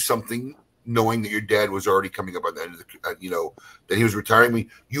do something, knowing that your dad was already coming up on the end of the, that he was retiring? I mean,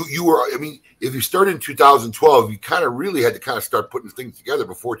 you were. I mean, if you started in 2012, you kind of really had to start putting things together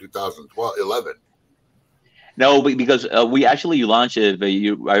before 2011. No, because we actually launched it.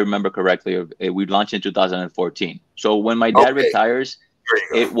 I remember correctly. We launched in 2014. So when my dad retires,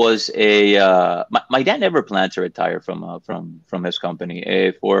 it was my dad never planned to retire from his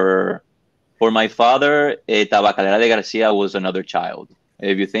company. For my father, Tabacalera de Garcia was another child.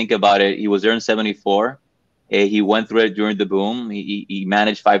 If you think about it, he was there in '74. He went through it during the boom. He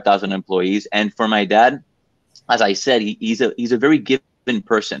managed 5,000 employees. And for my dad, as I said, he's a very given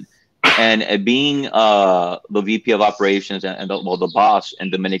person. And being the VP of operations and the boss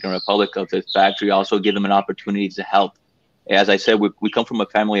in Dominican Republic of his factory also give him an opportunity to help. As I said, we come from a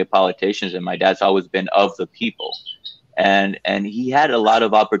family of politicians, and my dad's always been of the people. And he had a lot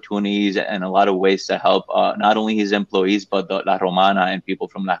of opportunities and a lot of ways to help not only his employees, but the La Romana and people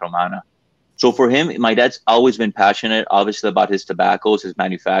from La Romana. So for him, my dad's always been passionate, obviously, about his tobaccos, his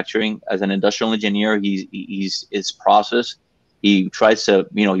manufacturing. As an industrial engineer, he's his process. He tries to,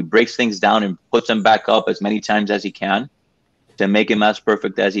 he breaks things down and puts them back up as many times as he can to make him as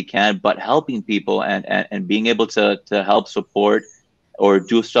perfect as he can. But helping people and being able to help support or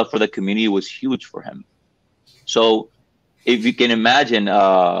do stuff for the community was huge for him. So if you can imagine,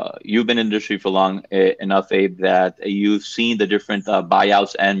 you've been in the industry for long enough, Abe, that you've seen the different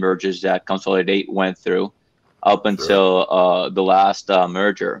buyouts and mergers that Consolidate went through up until the last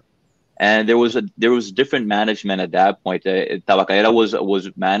merger. And there was different management at that point. Tabacalera was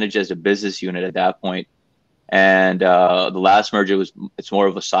managed as a business unit at that point, and the last merger it's more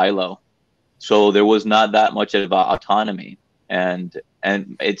of a silo. So there was not that much of autonomy, and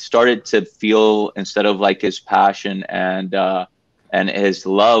it started to feel, instead of like his passion and his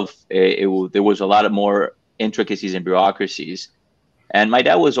love, there was a lot of more intricacies and bureaucracies. And my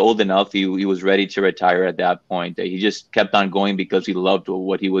dad was old enough; he was ready to retire at that point. He just kept on going because he loved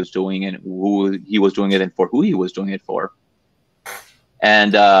what he was doing and who he was doing it and for who he was doing it for.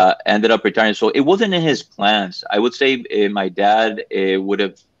 And ended up retiring. So it wasn't in his plans. I would say my dad would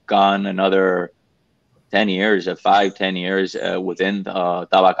have gone another 10 years, 5-10 years within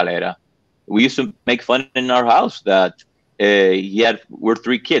Tabacalera. We used to make fun in our house that we're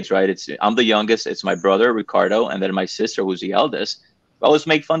 3 kids, right? I'm the youngest. It's my brother Ricardo, and then my sister, who's the eldest. I always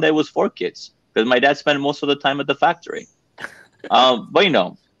make fun that it was 4 kids because my dad spent most of the time at the factory.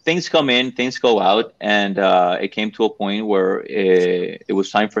 But things come in, things go out, and it came to a point where it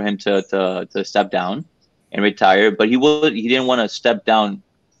was time for him to step down and retire. But he didn't want to step down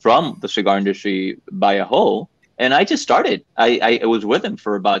from the cigar industry by a whole. And I just started. I was with him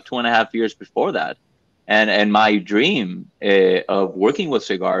for about 2.5 years before that. And my dream of working with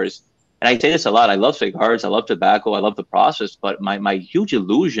cigars, and I say this a lot, I love cigars, I love tobacco, I love the process, but my huge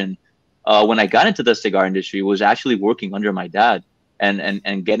illusion when I got into the cigar industry was actually working under my dad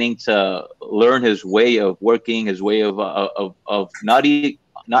and getting to learn his way of working, his way of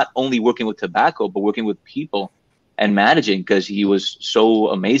not only working with tobacco, but working with people and managing, because he was so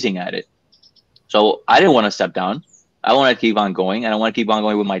amazing at it. So I didn't want to step down. I wanted to keep on going, and I want to keep on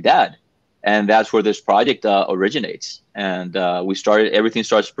going with my dad. And that's where this project originates. And everything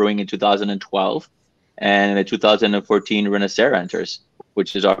starts brewing in 2012. And in 2014, Renacer enters,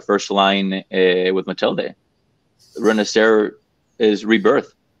 which is our first line with Matilde. Renacer is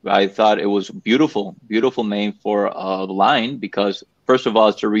rebirth. I thought it was beautiful name for a line, because first of all,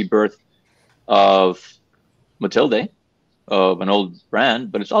 it's a rebirth of Matilde, of an old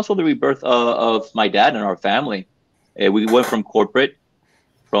brand, but it's also the rebirth of my dad and our family. We went from corporate,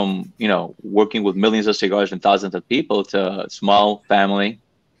 from working with millions of cigars and thousands of people, to small family,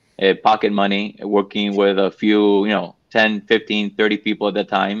 pocket money, working with a few 10, 15, 30 people at that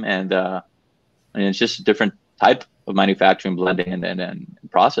time, and it's just a different type of manufacturing, blending, and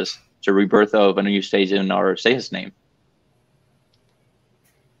process. It's a rebirth of a new stage in our Seijas name.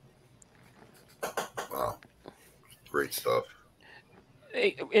 Wow, great stuff.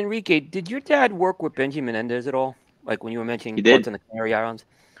 Hey, Enrique, did your dad work with Benji Menendez at all? Like when you were mentioning He did. parts in the Canary Islands?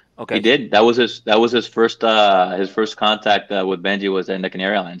 Okay. He did. That was his first contact with Benji was in the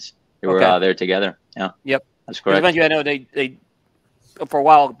Canary Islands. They were there together. Yeah. Yep. That's correct. Benji, I know they for a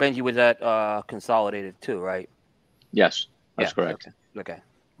while Benji was at Consolidated too, right? Yes, that's correct. Okay.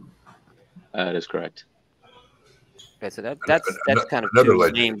 That is correct. Okay, so that's kind of another two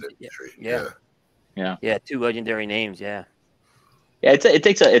legend names. in the industry. Yeah, two legendary names. Yeah. Yeah,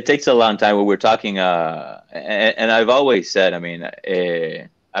 it takes a long time. When we're talking, and I've always said, I mean,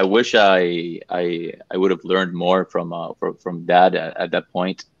 I wish I would have learned more from Dad at that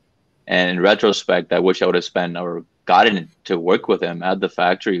point. And in retrospect, I wish I would have spent or gotten to work with him at the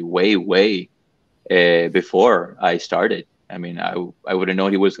factory way before I started. I mean, I would have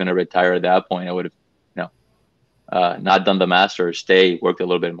known he was going to retire at that point. I would have, not done the master, worked a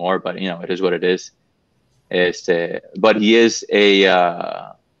little bit more. But it is what it is. But he is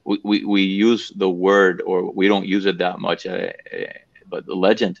we use the word, or we don't use it that much, but the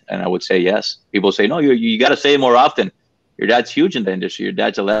legend. And I would say yes. People say, no, you got to say it more often. Your dad's huge in the industry. Your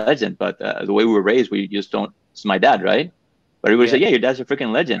dad's a legend. But the way we were raised, we just don't. It's my dad, right? But everybody say, yeah, your dad's a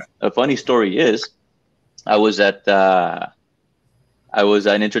freaking legend. A funny story is, I was in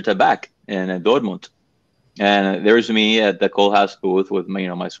Intertabac in Dortmund, and there's me at the Kohlhaas booth with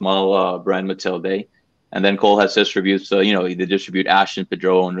my small brand Matilde. And then Kohlhaas distributes, they distribute Ashton,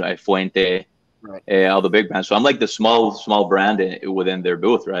 Padron, Fuente, all the big brands. So I'm like the small brand within their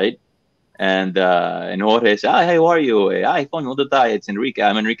booth, right? And Jorge said, "Hi, how are you? Hi, it's Enrique.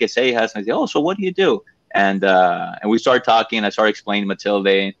 I'm Enrique Seijas." And I say, "Oh, so what do you do?" And we started talking. I started explaining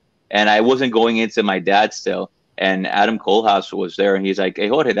Matilde, and I wasn't going into my dad still. And Adam Kohlhaas was there, and he's like, "Hey,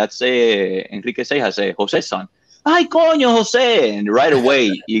 Jorge, that's Enrique Seijas, Jose's son." Ay, coño, Jose! And right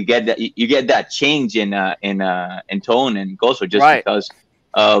away you get that change in tone and also just because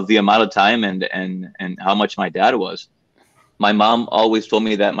of the amount of time and how much my dad was. My mom always told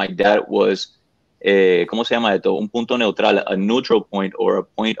me that my dad was ¿cómo se llama esto? Un punto neutral, a neutral point, or a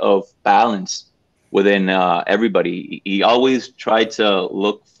point of balance within everybody. He always tried to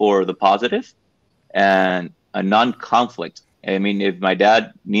look for the positive and a non-conflict. I mean, if my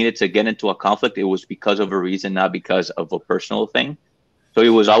dad needed to get into a conflict, it was because of a reason, not because of a personal thing. So he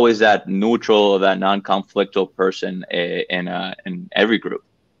was always that neutral, that non-conflictual person in every group.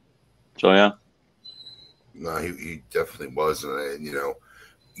 So, yeah. No, he definitely was. And,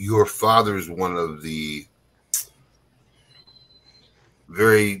 your father is one of the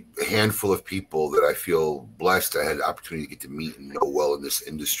very handful of people that I feel blessed I had the opportunity to get to meet and know well in this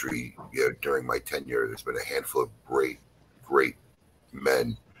industry during my tenure. There's been a handful of great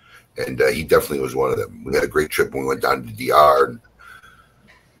men, and he definitely was one of them. We had a great trip when we went down to DR and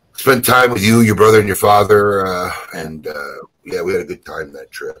spent time with you, your brother, and your father, and we had a good time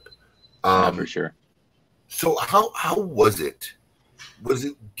that trip. For sure. So how was it? Was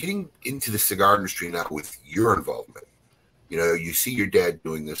it getting into the cigar industry now with your involvement? You see your dad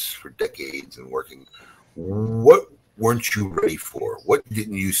doing this for decades and working. What weren't you ready for? What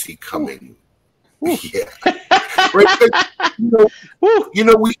didn't you see coming? Ooh. Yeah.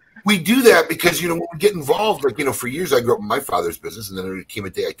 We do that because when we get involved, for years I grew up in my father's business, and then there came a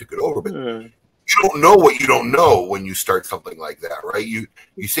day I took it over. But you don't know what you don't know when you start something like that, right? You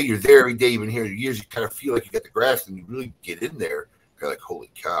say you're there every day, you've been here years, you kind of feel like you got the grasp, and you really get in there You're like, holy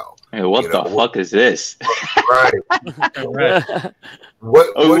cow! Hey, what the fuck is this? Right. Right.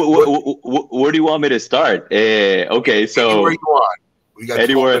 Where do you want me to start? Okay, so anywhere you want. We got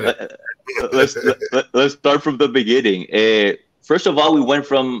anywhere. Let's start from the beginning. First of all,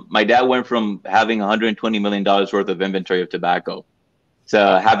 my dad went from having $120 million worth of inventory of tobacco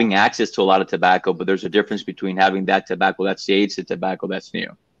to having access to a lot of tobacco, but there's a difference between having that tobacco that's aged and tobacco that's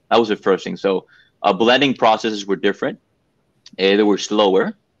new. That was the first thing. So blending processes were different. They were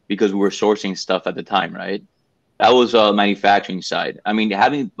slower because we were sourcing stuff at the time, right? That was manufacturing side. I mean,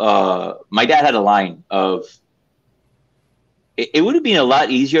 my dad had a line of, it would have been a lot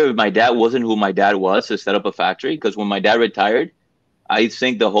easier if my dad wasn't who my dad was to set up a factory, because when my dad retired, I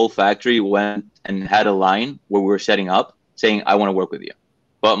think the whole factory went and had a line where we were setting up saying, I want to work with you.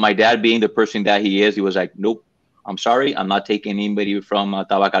 But my dad, being the person that he is, he was like, nope, I'm sorry. I'm not taking anybody from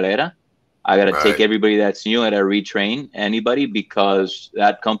Tabacalera. I got to take everybody that's new. I got to retrain anybody, because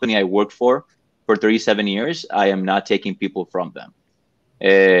that company I worked for 37 years, I am not taking people from them.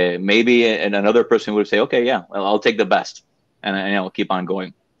 Maybe another person would say, okay, yeah, well, I'll take the best, and I'll keep on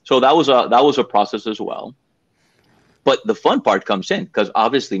going. So that was a process as well. But the fun part comes in, because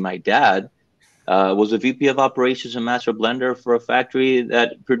obviously my dad was a VP of operations and master blender for a factory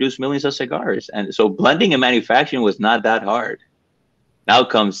that produced millions of cigars. And so blending and manufacturing was not that hard. Now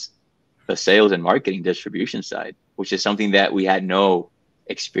comes the sales and marketing distribution side, which is something that we had no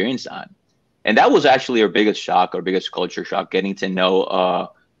experience on. And that was actually our biggest shock, our biggest culture shock, getting to know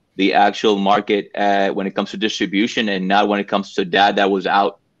the actual market when it comes to distribution, and not when it comes to dad that was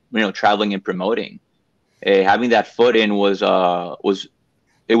out, traveling and promoting. Having that foot in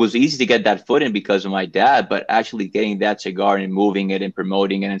it was easy to get that foot in because of my dad, but actually getting that cigar and moving it and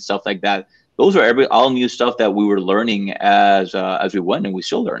promoting it and stuff like that, those are all new stuff that we were learning as we went, and we're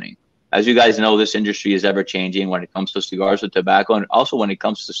still learning. As you guys know, this industry is ever changing when it comes to cigars and tobacco, and also when it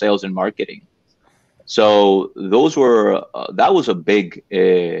comes to sales and marketing. So that was a big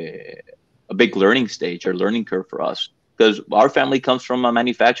learning stage or learning curve for us, because our family comes from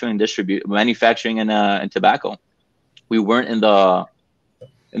manufacturing and tobacco. We weren't in the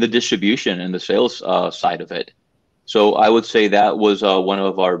distribution and the sales side of it. So I would say that was one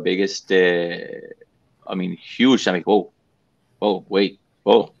of our biggest, huge. Whoa, wait,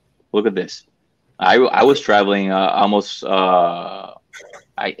 look at this. I was traveling almost,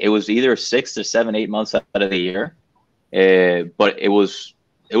 it was either 6 to 7, 8 months out of the year. But it was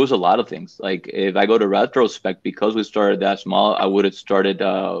a lot of things. Like, if I go to retrospect, because we started that small, I would have started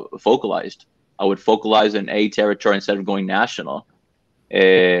focalized. I would focalize in a territory instead of going national.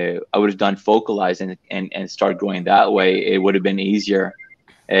 I would have done focalized and start going that way. It would have been easier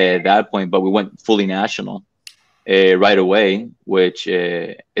at that point, but we went fully national right away, which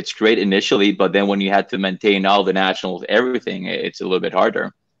it's great initially, but then when you had to maintain all the nationals, everything, it's a little bit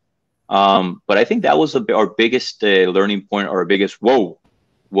harder. But I think that was our biggest learning point, or our biggest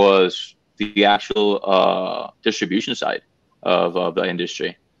was the actual distribution side of the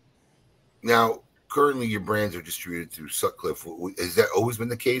industry. Now, currently your brands are distributed through Sutcliffe. Has that always been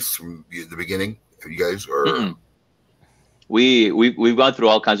the case from the beginning of you guys, or? We've gone through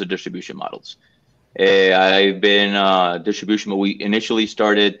all kinds of distribution models. I've been distribution, but we initially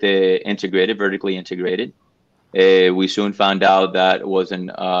started vertically integrated. We soon found out that it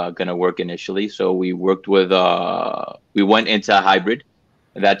wasn't going to work initially, so we worked with we went into hybrid.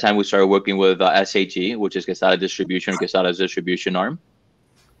 At that time, we started working with SHE, which is Quesada Distribution, Quesada's distribution arm.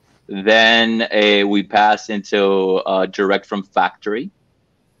 Then we passed into direct from factory.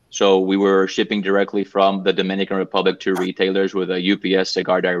 So we were shipping directly from the Dominican Republic to retailers with a UPS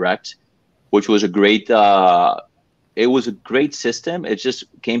Cigar Direct, which was a great system. It just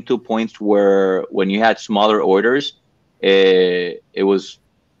came to points where when you had smaller orders, it was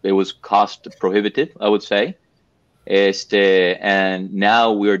cost prohibitive, I would say. And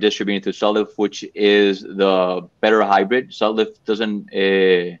now we are distributing through Sutcliffe, which is the better hybrid. Sutcliffe doesn't,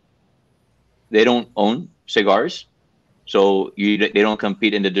 they don't own cigars, so they don't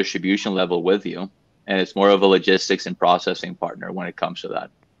compete in the distribution level with you. And it's more of a logistics and processing partner when it comes to that.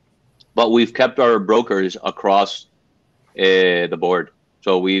 But we've kept our brokers across the board.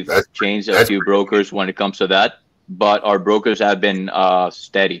 So we've changed a few brokers when it comes to that, but our brokers have been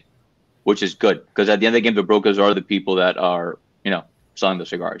steady, which is good, because at the end of the game, the brokers are the people that are, selling the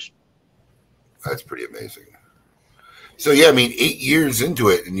cigars. That's pretty amazing. So yeah, 8 years into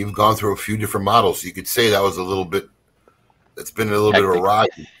it, and you've gone through a few different models. You could say that was that's been a little bit of a ride.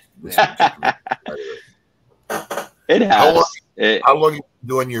 It has. How long have you been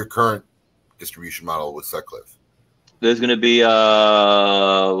doing your current distribution model with Sutcliffe? There's going to be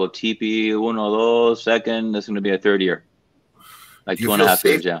TP 1 or 2 second. There's going to be a third year. like Do you 2.5 feel years.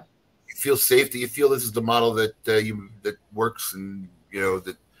 safe? Yeah. You feel safe? Do you feel this is the model that that works, and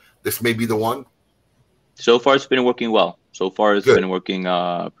that this may be the one? So far, it's been working well. So far, it's Good. been working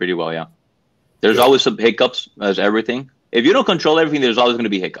pretty well. Yeah. There's Good. always some hiccups, as everything. If you don't control everything, there's always going to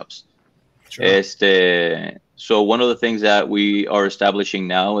be hiccups. Sure. So one of the things that we are establishing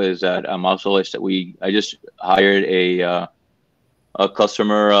now is that I just hired a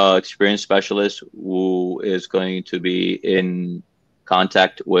customer experience specialist who is going to be in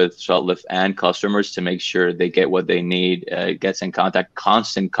contact with Saltlift and customers to make sure they get what they need, gets in contact,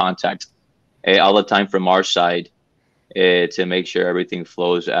 constant contact all the time from our side to make sure everything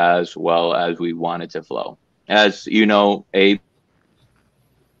flows as well as we want it to flow. As you know,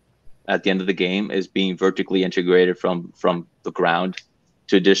 at the end of the game is being vertically integrated from the ground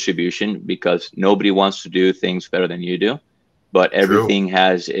to distribution, because nobody wants to do things better than you do, but everything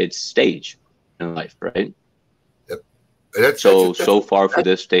has its stage in life, right? Yep. So far for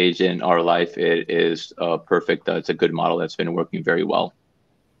this stage in our life, it is perfect. It's a good model that's been working very well.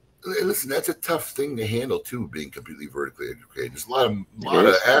 Listen, that's a tough thing to handle too, being completely vertically integrated. There's a lot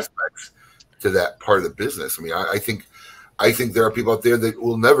of aspects to that part of the business. I mean, I think there are people out there that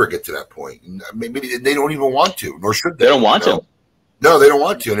will never get to that point. And maybe they don't even want to, nor should they. They don't want to. No, they don't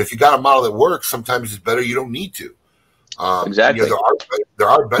want to. And if you got a model that works, sometimes it's better you don't need to. Exactly. There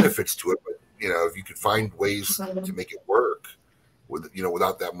are benefits to it, but if you could find ways to make it work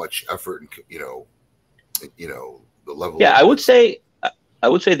without that much effort and the level. Yeah, I would say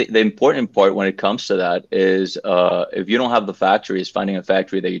the important part when it comes to that is if you don't have the factory, is finding a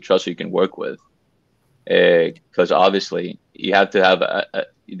factory that you trust you can work with. Because obviously you have to have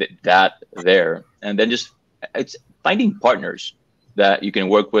that there, and then it's finding partners that you can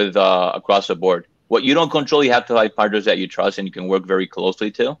work with across the board. What you don't control, you have to find partners that you trust and you can work very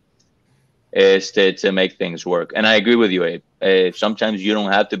closely to, is to make things work. And I agree with you, Abe. Sometimes you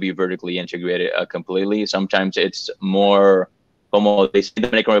don't have to be vertically integrated completely. Sometimes it's more, como they say in the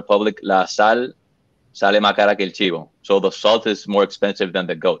Dominican Republic, la sal sale más cara que el chivo. So the salt is more expensive than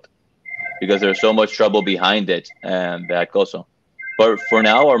the goat, because there's so much trouble behind it and that also. But for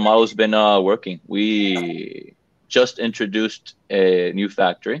now, our model's been working. We just introduced a new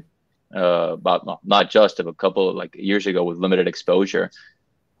factory not just a couple of years ago with limited exposure,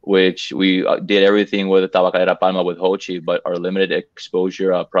 which we did everything with Tabacalera Palma with Hochi, but our limited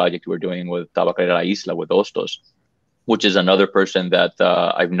exposure project we're doing with Tabacalera Isla with Ostos, which is another person that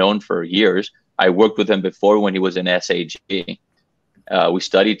I've known for years. I worked with him before when he was in SAG. We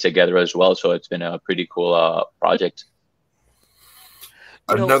studied together as well, so it's been a pretty cool project.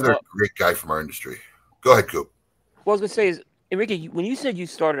 Another great guy from our industry. Go ahead, Coop. What I was going to say is, Enrique, when you said you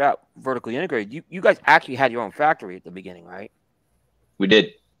started out vertically integrated, you guys actually had your own factory at the beginning, right? We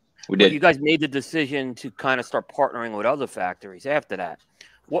did. But you guys made the decision to kind of start partnering with other factories after that.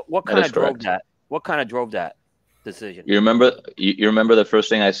 What kind of drove that? What kind of drove that decision? You remember the first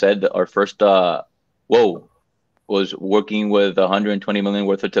thing I said? Our first was working with 120 million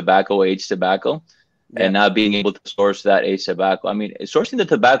worth of tobacco, aged tobacco, and not being able to source that aged tobacco. I mean, sourcing the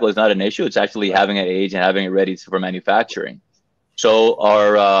tobacco is not an issue. It's actually having it aged and having it ready for manufacturing. So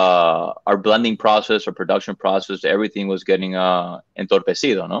our blending process, our production process, everything was getting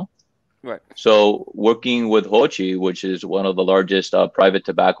entorpecido, no? Right. So working with Hochi, which is one of the largest private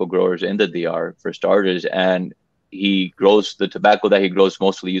tobacco growers in the DR, for starters, and he grows the tobacco that he grows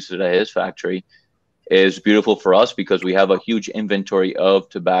mostly uses at his factory, is beautiful for us because we have a huge inventory of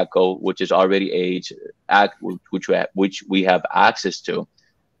tobacco which is already aged, which we have access to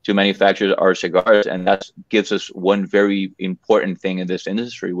manufacture our cigars, and that gives us one very important thing in this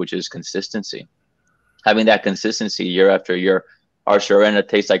industry, which is consistency. Having that consistency year after year. Our Serena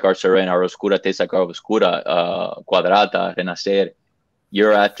tastes like our Serena, our Oscura tastes like our Oscura, Cuadrata, Renacer.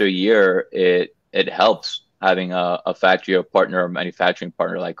 Year after year, it helps having a factory, a partner, a manufacturing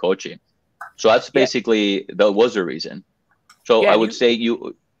partner like Kochi. So that's basically, that was the reason. So I would say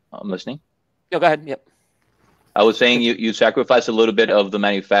I'm listening. No, go ahead. Yep. I was saying you sacrifice a little bit of the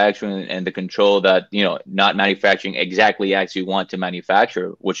manufacturing and the control that, not manufacturing exactly as you want to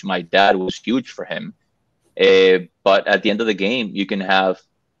manufacture, which my dad was huge for him. But at the end of the game, you can have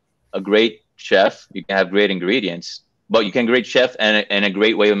a great chef, you can have great ingredients, but you can great chef and a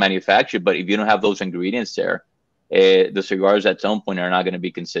great way of manufacture. But if you don't have those ingredients there, the cigars at some point are not going to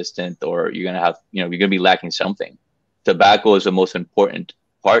be consistent, or you're going to have, you're going to be lacking something. Tobacco is the most important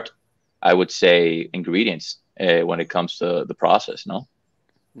part, I would say, ingredients when it comes to the process. No,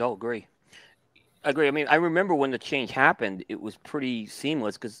 agree. agree. I mean, I remember when the change happened, it was pretty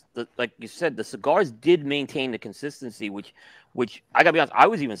seamless because, like you said, the cigars did maintain the consistency, which I gotta be honest, I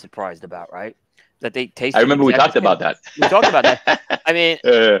was even surprised about, right? That they tasted. I remember we talked about that. We talked about that. I mean,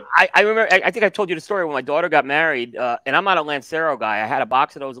 I remember. I think I told you the story when my daughter got married, and I'm not a Lancero guy. I had a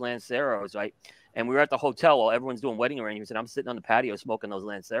box of those Lanceros, right? And we were at the hotel while everyone's doing wedding arrangements, and I'm sitting on the patio smoking those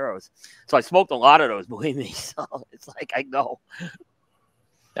Lanceros. So I smoked a lot of those, believe me. So it's like I know.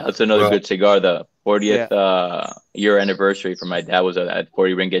 That's another good cigar. The 40th year anniversary for my dad was at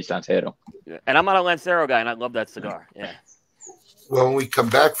 40 Ring Gauge Lancero. And I'm not a Lancero guy, and I love that cigar. Yeah. Well, when we come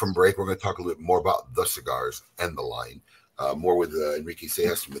back from break, we're going to talk a little bit more about the cigars and the line. More with Enrique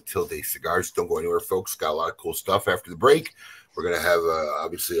Seijas from Matilde Cigars. Don't go anywhere, folks. Got a lot of cool stuff after the break. We're going to have,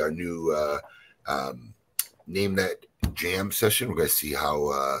 obviously, our new Name That Jam session. We're going to see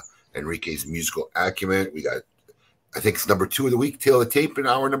how Enrique's musical acumen. We got, I think it's number 2 of the week, Tail of the Tape in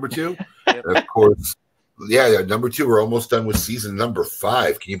hour number 2. Yep. And of course, number 2. We're almost done with season number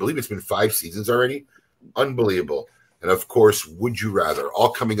 5. Can you believe it's been 5 seasons already? Unbelievable. And of course, Would You Rather, all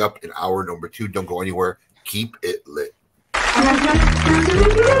coming up in hour number 2. Don't go anywhere. Keep it lit.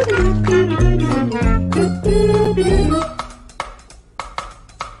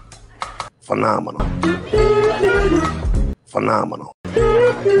 Phenomenal. Phenomenal.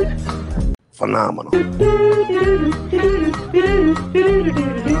 Phenomenal.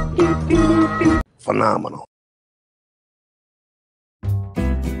 Phenomenal.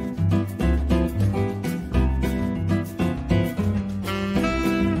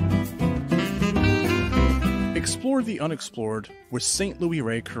 Explore the unexplored with St. Louis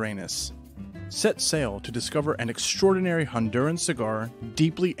Rey Carrenas. Set sail to discover an extraordinary Honduran cigar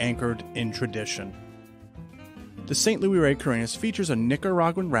deeply anchored in tradition. The St. Louis Rey Carrenas features a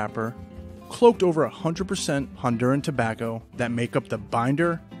Nicaraguan wrapper cloaked over 100% Honduran tobacco that make up the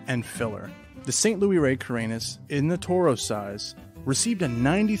binder and filler. The St. Louis Rey Carrenas, in the Toro size, received a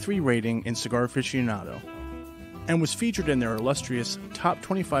 93 rating in Cigar Aficionado and was featured in their illustrious Top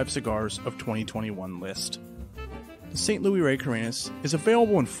 25 Cigars of 2021 list. The St. Louis Rey Carrenas is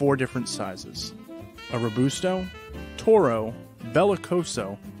available in 4 different sizes: a Robusto, Toro,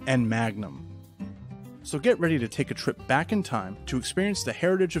 Bellicoso, and Magnum. So get ready to take a trip back in time to experience the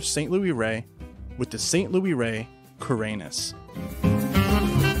heritage of St. Louis Rey with the St. Louis Rey Carrenas.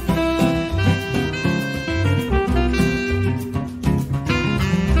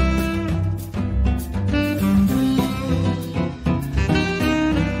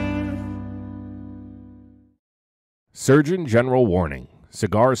 Surgeon General warning: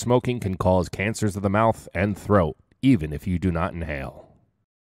 cigar smoking can cause cancers of the mouth and throat, even if you do not inhale.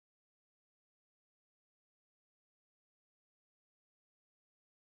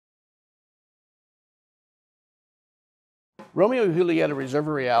 Romeo y Julieta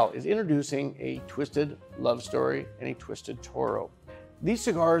Reserva Real is introducing a Twisted Love Story and a Twisted Toro. These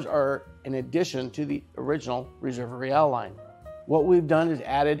cigars are an addition to the original Reserva Real line. What we've done is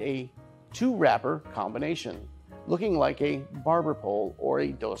added a 2-wrapper combination, looking like a barber pole or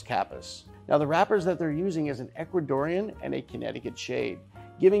a Dos Capas. Now the wrappers that they're using is an Ecuadorian and a Connecticut shade,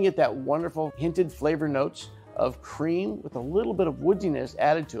 giving it that wonderful hinted flavor notes of cream with a little bit of woodiness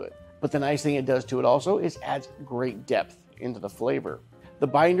added to it. But the nice thing it does to it also is adds great depth into the flavor. The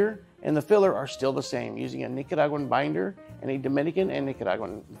binder and the filler are still the same, using a Nicaraguan binder and a Dominican and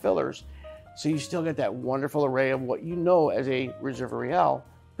Nicaraguan fillers. So you still get that wonderful array of what you know as a Reserva Real,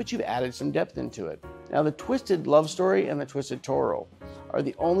 but you've added some depth into it. Now the Twisted Love Story and the Twisted Toro are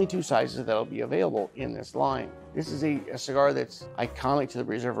the only 2 sizes that'll be available in this line. This is a cigar that's iconic to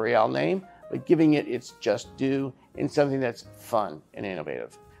the Reserva Real name, but giving it its just due in something that's fun and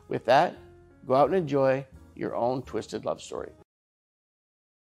innovative. With that, go out and enjoy your own Twisted Love Story.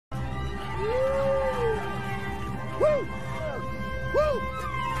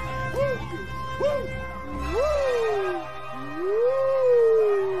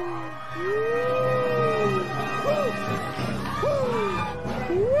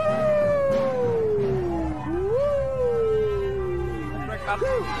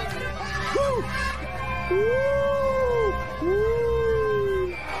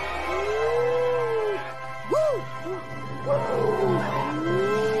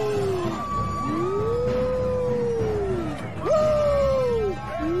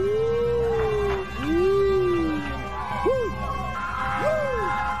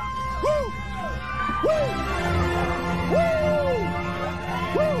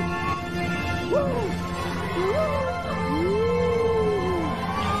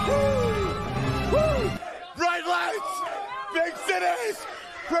 Bright lights, big cities,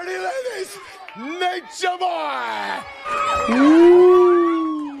 pretty ladies, nature boy.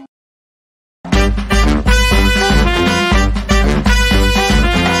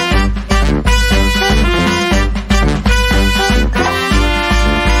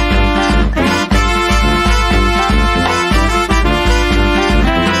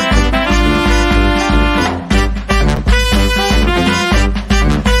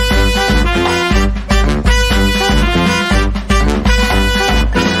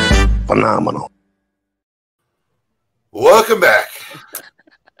 Phenomenal. Welcome back.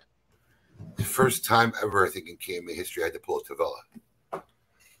 The first time ever, I think, in KMA history, I had to pull a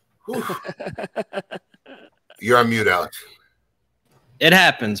Tavella. You're on mute, Alex. It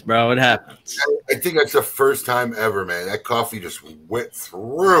happens, bro. It happens. I think that's the first time ever, man. That coffee just went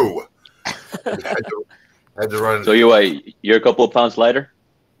through. Had to run. So you're a couple of pounds lighter?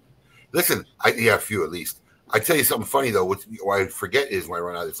 Listen, a few at least. I tell you something funny though. What I forget is when I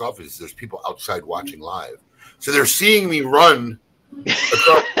run out of this office, there's people outside watching live, so they're seeing me run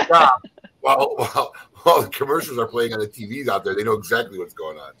across the shop while the commercials are playing on the TVs out there. They know exactly what's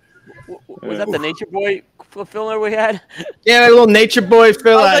going on. Was that the Nature Boy filler we had? Yeah, a little Nature Boy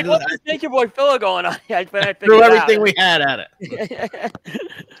filler. I was like, what's this Nature Boy filler going on? I threw everything we had at it.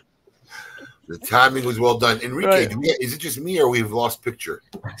 The timing was well done. Enrique, Right. is it just me or we've lost picture?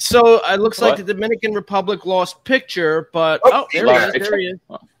 So it looks like the Dominican Republic lost picture, but there he is.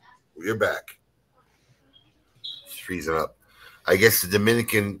 You're back. It's freezing up. I guess the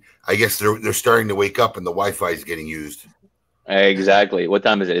Dominican. I guess they're starting to wake up and the Wi-Fi is getting used. Exactly. What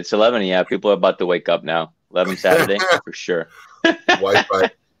time is it? It's 11. Yeah, people are about to wake up now. 11 Saturday for sure.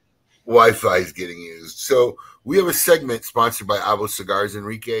 Wi-Fi is getting used. So we have a segment sponsored by Avo Cigars,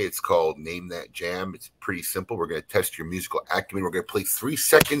 Enrique. It's called Name That Jam. It's pretty simple. We're going to test your musical acumen. We're going to play 3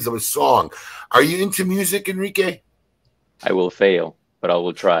 seconds of a song. Are you into music, Enrique? I will fail, but I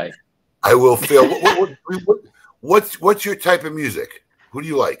will try. I will fail. What's your type of music? Who do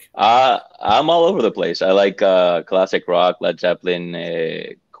you like? I'm all over the place. I like classic rock, Led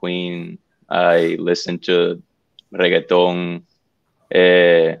Zeppelin, Queen. I listen to reggaeton.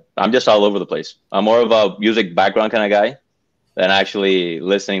 I'm just all over the place. I'm more of a music background kind of guy than actually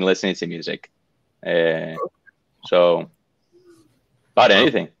listening to music. So about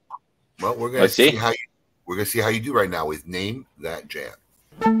anything. Well, we're gonna see how you do right now with Name That Jam.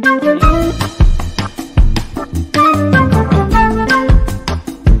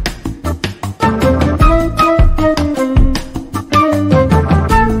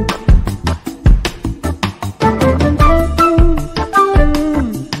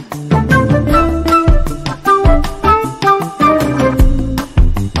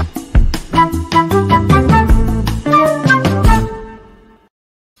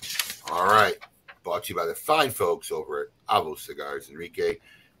 By the fine folks over at Avo Cigars, Enrique.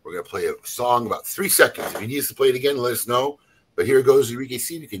 We're going to play a song about 3 seconds. If you need us to play it again, let us know. But here goes, Enrique.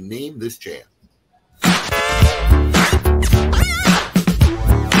 See if you can name this jam.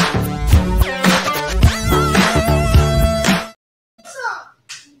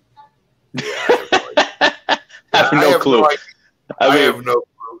 I have no clue. I have no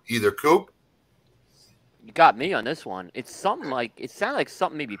clue either. Coop? You got me on this one. It's something like, it sounded like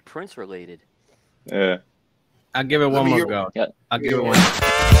something maybe Prince related. Yeah. I'll give it one more go. Yeah. I'll give it one.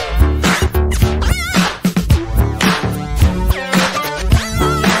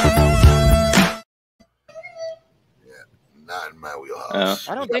 Not in my wheelhouse.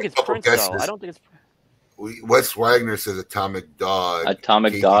 I don't think it's Prince, though. I don't think it's. Wes Wagner says Atomic Dog.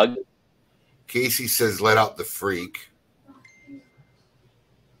 Atomic Dog. Casey says Let Out the Freak.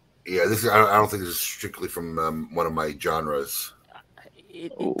 Yeah, this is. I don't think this is strictly from one of my genres.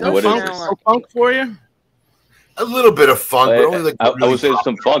 What is funk for you? A little bit of funk, but only like. I would say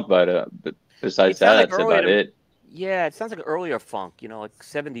some funk, but besides that, that's about it. Yeah, it sounds like earlier funk, like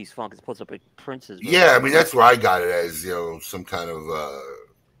 70s funk as opposed to like Prince's. Yeah, I mean that's where I got it as, some kind of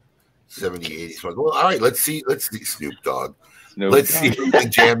 70s, 80s funk. Well, all right, let's see Snoop Dogg. Let's see who the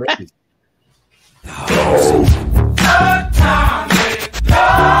jam is.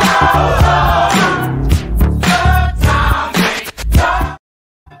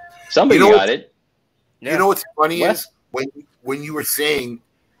 Somebody got it. You know what's funny is when you were saying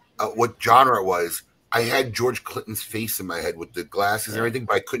what genre it was, I had George Clinton's face in my head with the glasses and everything,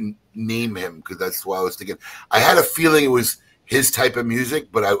 but I couldn't name him because that's what I was thinking. I had a feeling it was his type of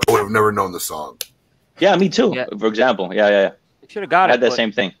music, but I would have never known the song. Yeah, me too. Yeah. For example, yeah. Should have got it. I had that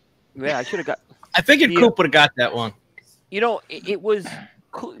same thing. Yeah, I should have got. I figured Coop would have got that one. It was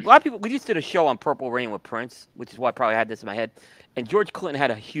cool. A lot of people. We just did a show on Purple Rain with Prince, which is why I probably had this in my head. And George Clinton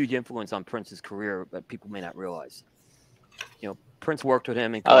had a huge influence on Prince's career that people may not realize. Prince worked with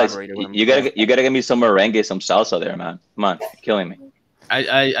him and collaborated with him. You gotta get me some merengue, some salsa there, man. Come on, you're killing me.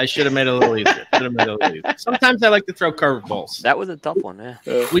 I should have made it a little easier. Sometimes I like to throw curveballs. That was a tough one, yeah.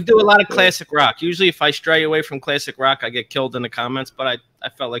 We do a lot of classic rock. Usually if I stray away from classic rock, I get killed in the comments, but I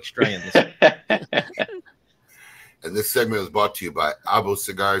felt like straying this And this segment was brought to you by Avo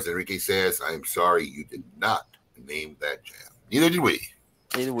Cigars. Enrique says, I am sorry you did not name that jam. Neither did we.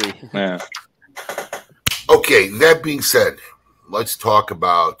 Yeah. Okay, that being said, let's talk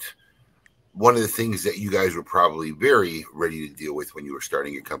about one of the things that you guys were probably very ready to deal with when you were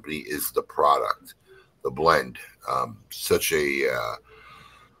starting your company is the product, the blend. Such a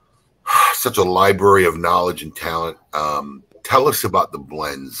library of knowledge and talent. Tell us about the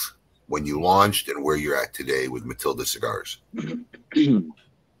blends when you launched and where you're at today with Matilde Cigars.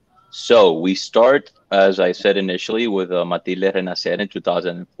 So we start, as I said initially, with Matilde Renacer in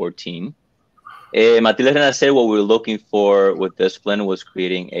 2014. Matilde Renacer, what we were looking for with this blend was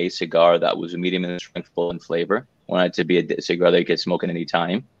creating a cigar that was medium in strength, full in flavor. Wanted it to be a cigar that you could smoke at any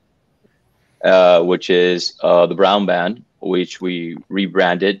time, which is the brown band, which we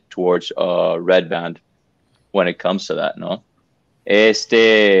rebranded towards red band when it comes to that, no?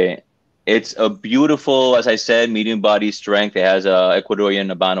 It's a beautiful, as I said, medium body strength. It has a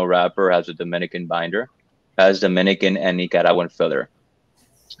Ecuadorian Habano wrapper, has a Dominican binder, has Dominican and Nicaraguan filler.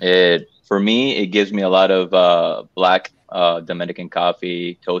 For me, it gives me a lot of black Dominican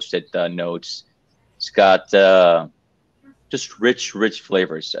coffee, toasted notes. It's got just rich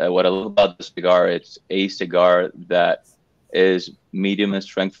flavors. What I love about the cigar, it's a cigar that is medium in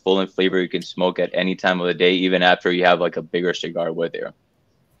strength, full in flavor. You can smoke at any time of the day, even after you have like a bigger cigar with you.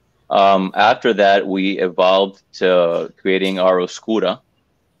 After that, we evolved to creating our Oscura,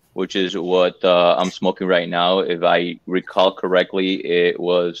 which is what I'm smoking right now. If I recall correctly, it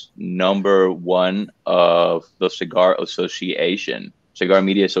was #1 of the Cigar Association, Cigar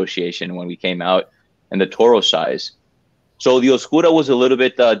Media Association, when we came out in the Toro size. So the Oscura was a little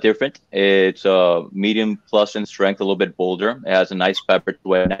bit different. It's medium plus in strength, a little bit bolder. It has a nice pepper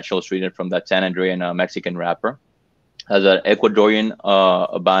to it, natural sweetener from that San Andrean Mexican wrapper. Has an Ecuadorian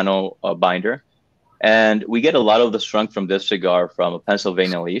Habano binder. And we get a lot of the strength from this cigar from a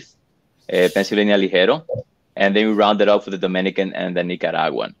Pennsylvania leaf, Pennsylvania Ligero. And then we round it up with the Dominican and the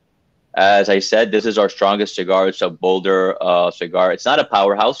Nicaraguan. As I said, this is our strongest cigar. It's a bolder cigar. It's not a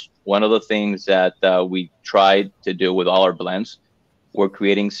powerhouse. One of the things that we tried to do with all our blends, we're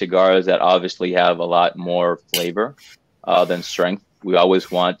creating cigars that obviously have a lot more flavor than strength. We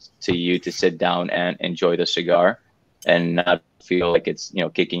always want you to sit down and enjoy the cigar and not feel like it's,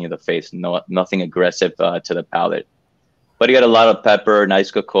 kicking you in the face. No, nothing aggressive to the palate. But you got a lot of pepper,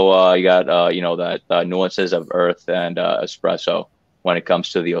 nice cocoa. You got, that nuances of earth and espresso when it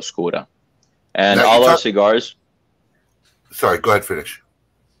comes to the Oscura. And now, all our cigars. Sorry, go ahead, finish.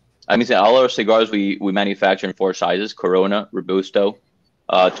 I mean, all our cigars we manufacture in 4 sizes: Corona, Robusto,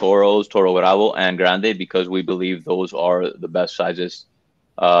 Toros, Toro Bravo, and Grande, because we believe those are the best sizes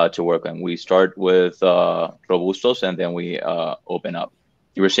to work on. We start with Robustos and then we open up.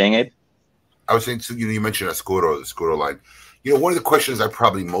 You were saying, Abe? I was saying, so, you mentioned the Oscuro line. One of the questions I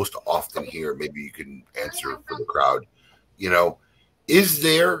probably most often hear, maybe you can answer for the crowd, is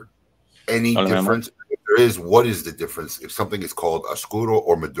there any difference? If there is, what is the difference if something is called Oscuro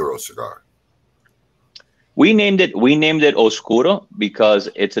or Maduro cigar? We named it Oscuro because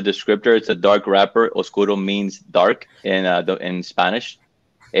it's a descriptor. It's a dark wrapper. Oscuro means dark in Spanish.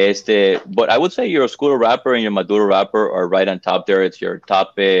 But I would say your Oscuro wrapper and your Maduro wrapper are right on top there. It's your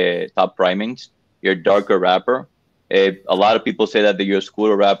top primings, your darker wrapper. A lot of people say that the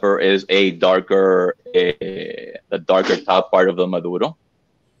Oscuro wrapper is the darker top part of the Maduro.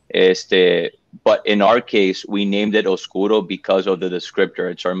 But in our case, we named it Oscuro because of the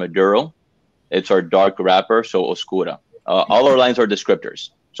descriptor. It's our Maduro, it's our dark wrapper, so Oscura. All our lines are descriptors.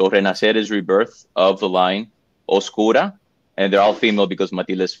 So Renacer is rebirth of the line. Oscura, and they're all female because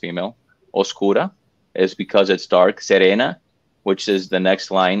Matilde is female. Oscura is because it's dark. Serena, which is the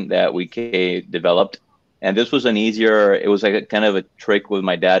next line that we developed. And this was it was like a kind of a trick with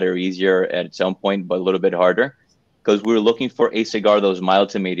my dad, or easier at some point, but a little bit harder, because we were looking for a cigar that was mild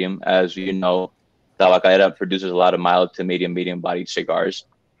to medium. As you know, Tabacalera produces a lot of mild to medium-bodied cigars.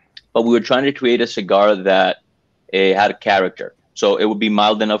 But we were trying to create a cigar that had character. So it would be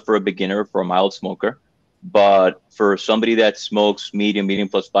mild enough for a beginner, for a mild smoker. But for somebody that smokes medium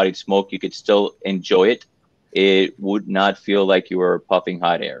plus bodied smoke, you could still enjoy it. It would not feel like you were puffing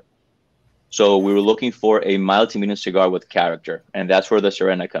hot air. So we were looking for a mild to medium cigar with character, and that's where the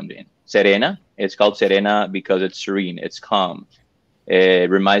Serena comes in. Serena, it's called Serena because it's serene, it's calm. It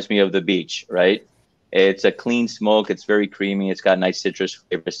reminds me of the beach, right? It's a clean smoke, it's very creamy, it's got nice citrus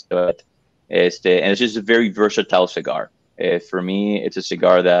flavors to it. And it's just a very versatile cigar. For me, it's a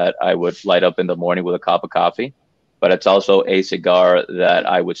cigar that I would light up in the morning with a cup of coffee, but it's also a cigar that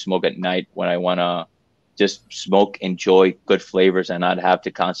I would smoke at night when I want to just smoke, enjoy good flavors, and not have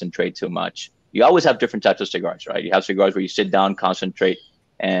to concentrate too much. You always have different types of cigars, right? You have cigars where you sit down, concentrate,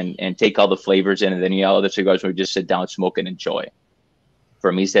 and take all the flavors in, and then you have other cigars where you just sit down, smoke, and enjoy.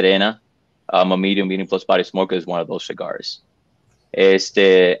 For me, Serena, a medium plus body smoker, is one of those cigars.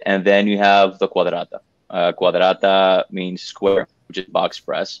 And then you have the Quadrata. Quadrata means square, which is box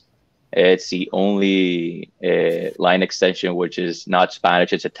press. It's the only line extension which is not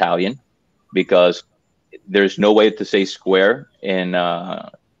Spanish, it's Italian, because there's no way to say square in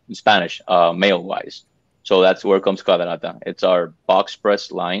Spanish, male-wise. So that's where comes Quadrata. It's our box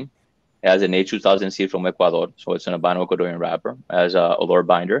press line. It has an A2000 seed from Ecuador, so it's an Habano Ecuadorian wrapper, as a olor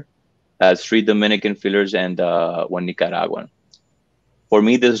binder. Has 3 Dominican fillers and 1 Nicaraguan. For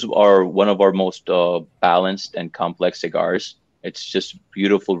me, this is one of our most balanced and complex cigars. It's just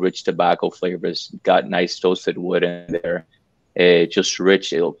beautiful, rich tobacco flavors. Got nice toasted wood in there. Just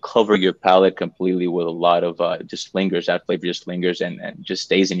rich. It'll cover your palate completely with a lot of just lingers. That flavor just lingers and just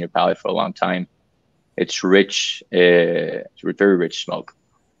stays in your palate for a long time. It's rich. It's very rich smoke.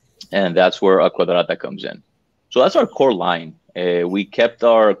 And that's where Quadrata comes in. So that's our core line. We kept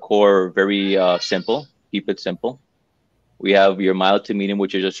our core very simple. Keep it simple. We have your mild to medium,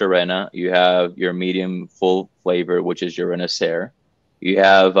 which is a Serena. You have your medium full flavor, which is your Renacer. You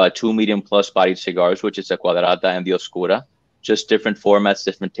have 2 medium plus bodied cigars, which is the Quadrata and the Oscura. Just different formats,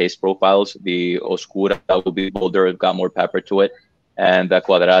 different taste profiles. The Oscura will be bolder, it's got more pepper to it. And the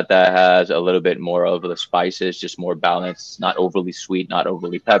Quadrata has a little bit more of the spices, just more balanced, not overly sweet, not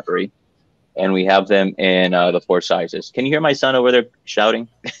overly peppery. And we have them in the 4 sizes. Can you hear my son over there shouting?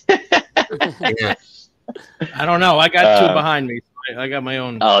 Yeah. I don't know. I got 2 behind me. I got my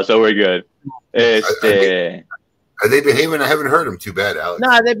own. Oh, so we're good. Are they behaving? I haven't heard them too bad, Alex.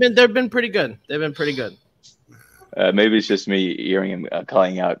 No, they've been pretty good. They've been pretty good. Maybe it's just me hearing him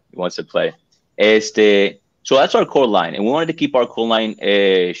calling out. He wants to play. So that's our core line, and we wanted to keep our core line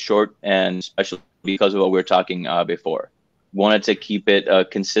short and special because of what we were talking before. We wanted to keep it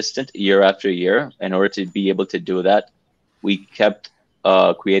consistent year after year. In order to be able to do that, we kept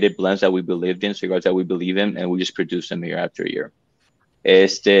created blends that we believed in, cigars that we believe in, and we just produced them year after year.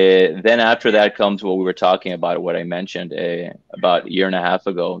 Then after that comes what we were talking about, what I mentioned about a year and a half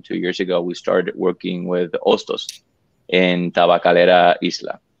ago, 2 years ago, we started working with Hostos in Tabacalera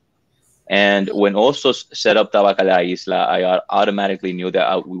Isla. And when Hostos set up Tabacalera Isla, I automatically knew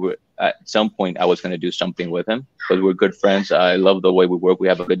that we were at some point I was going to do something with him because we're good friends. I love the way we work. We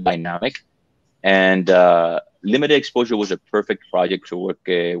have a good dynamic. And limited exposure was a perfect project to work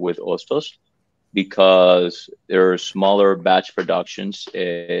with Hostos because there are smaller batch productions.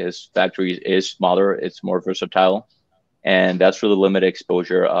 His factory is smaller. It's more versatile. And that's where the limited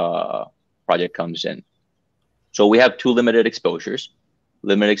exposure project comes in. So we have 2 limited exposures.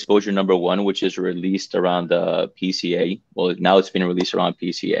 Limited exposure number 1, which is released around the PCA. Well, now it's been released around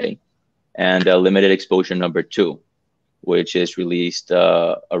PCA. And limited exposure number 2, which is released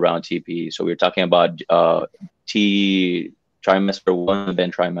around TPE. So we're talking about trimester 1 and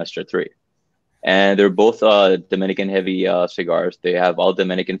then trimester 3. And they're both Dominican heavy cigars. They have all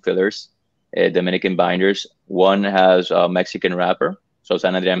Dominican fillers, Dominican binders. One has a Mexican wrapper, so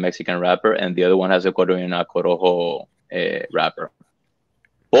San Adrian Mexican wrapper, and the other one has a Ecuadorian Corojo wrapper.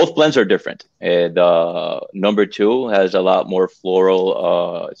 Both blends are different. The number 2 has a lot more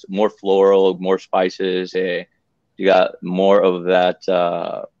floral, more spices. You got more of that,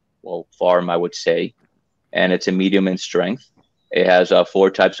 farm, I would say, and it's a medium in strength. It has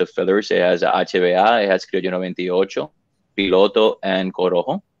 4 types of fillers. It has HBA, it has Criollo 98, Piloto, and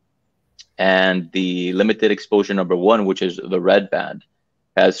Corojo. And the limited exposure number 1, which is the red band,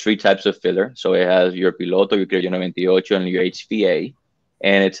 has 3 types of filler. So it has your Piloto, your Criollo 98, and your HBA.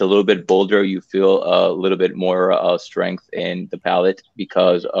 And it's a little bit bolder. You feel a little bit more strength in the palate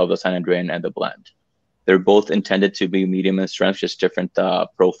because of the San Andrean and the blend. They're both intended to be medium in strength, just different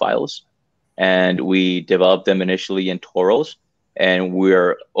profiles. And we developed them initially in Toros. And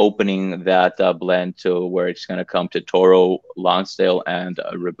we're opening that blend to where it's going to come to Toro, Lonsdale, and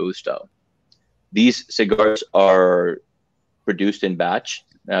Robusto. These cigars are produced in batch.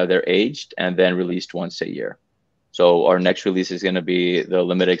 They're aged and then released once a year. So our next release is going to be the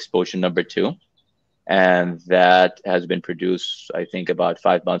limited exposure number 2. And that has been produced, I think, about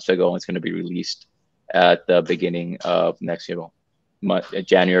 5 months ago. And it's going to be released at the beginning of next year,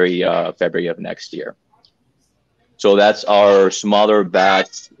 January, February of next year. So that's our smaller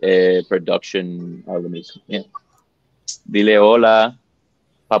batch production. Yeah. Dile hola.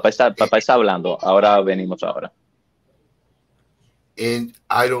 Papá está hablando. Ahora venimos ahora. And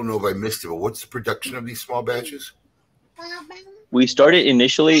I don't know if I missed it, but what's the production of these small batches? We started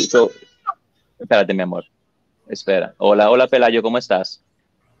initially, so espérate, mi amor. Espera. Hola, Pelayo, ¿cómo estás?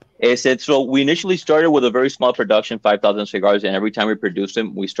 So we initially started with a very small production, 5,000 cigars, and every time we produce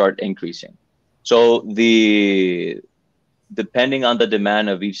them, we start increasing. So the depending on the demand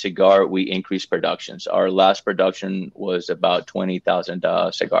of each cigar, we increase productions. Our last production was about 20,000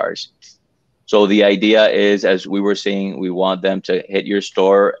 cigars. So the idea is, as we were saying, we want them to hit your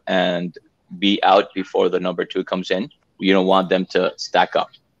store and be out before the number 2 comes in. You don't want them to stack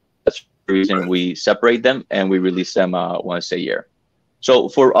up. That's the reason we separate them and we release them once a year. So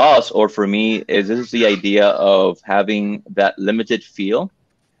for us, or for me, this is the idea of having that limited feel,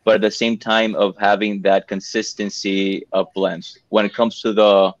 but at the same time of having that consistency of blends. When it comes to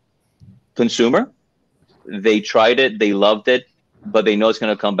the consumer, they tried it, they loved it, but they know it's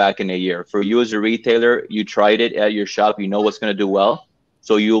going to come back in a year. For you as a retailer, you tried it at your shop, you know what's going to do well.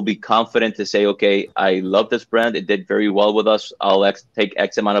 So you'll be confident to say, okay, I love this brand. It did very well with us. I'll take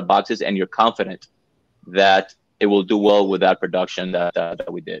X amount of boxes, and you're confident that it will do well with that production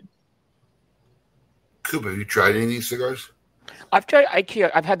that we did. Coop, have you tried any of these cigars? I've tried.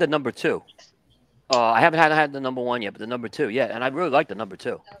 I've had the number 2. I haven't had the number 1 yet, but the number 2, yeah, and I really like the number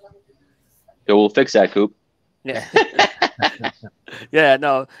 2. So we'll fix that, Coop. Yeah. Yeah.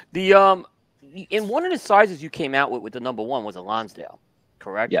 No. The in one of the sizes you came out with the number 1 was a Lonsdale,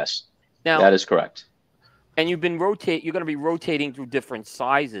 correct? Yes. Now that is correct. And you've been you're going to be rotating through different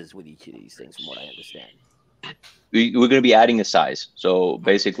sizes with each of these things, from what I understand. We're going to be adding a size. So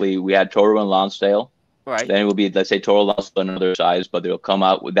basically, we had Toro and Lonsdale. Right. Then it will be, let's say, Toro Lonsdale, another size, but they'll come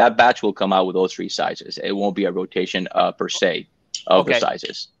out with that batch. Will come out with those 3 sizes. It won't be a rotation per se of the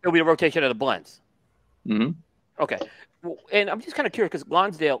sizes. It'll be a rotation of the blends. Mm-hmm. Okay. Well, and I'm just kind of curious because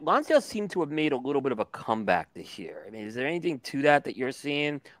Lonsdale seemed to have made a little bit of a comeback this year. I mean, is there anything to that you're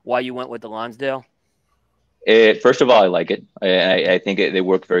seeing why you went with the Lonsdale? First of all, I like it. I think they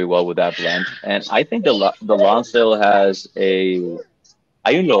work very well with that blend, and I think the Lonsdale has hay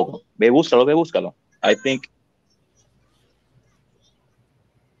un logo. Ve búscalo. I think.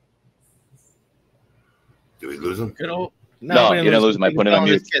 Do we lose him? No, you didn't lose him. I put him on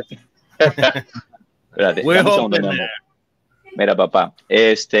mute. We're hoping there. Mira, papá.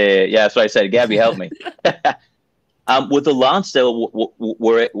 Yeah, that's what I said. Gabby, help me. With the Lonsdale,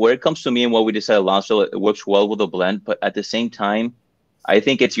 where it comes to me and what we decided, Lonsdale, it works well with the blend, but at the same time, I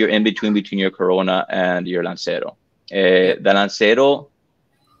think it's your in-between between your Corona and your Lancero. The Lancero,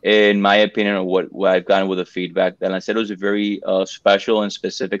 in my opinion, what I've gotten with the feedback, the Lancero is a very special and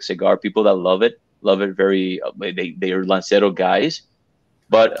specific cigar. People that love it very, they are Lancero guys.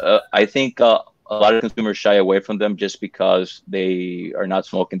 But I think a lot of consumers shy away from them just because they are not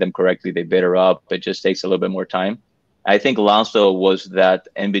smoking them correctly. They bitter up. It just takes a little bit more time. I think Lancero was that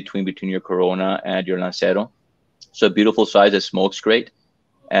in between your Corona and your Lancero. So beautiful size, it smokes great,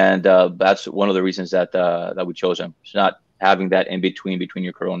 and that's one of the reasons that we chose him. It's not having that in between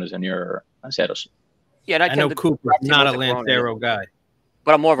your Coronas and your Lanceros. Yeah, and I know Cooper's not a Lancero guy,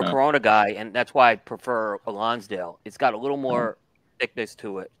 but I'm more of a Corona guy, and that's why I prefer a Lonsdale. It's got a little more thickness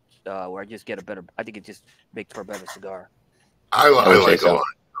to it, where I just get a better. I think it just makes for a better cigar. I like a Lonsdale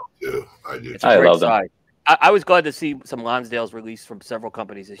too. I do. It's a great size. I was glad to see some Lonsdales released from several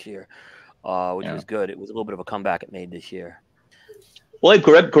companies this year, which was good. It was a little bit of a comeback it made this year. Well,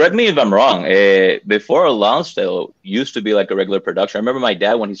 correct me if I'm wrong. Before a Lonsdale used to be like a regular production. I remember my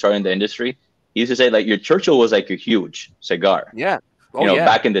dad, when he started in the industry, he used to say like your Churchill was like a huge cigar. Yeah.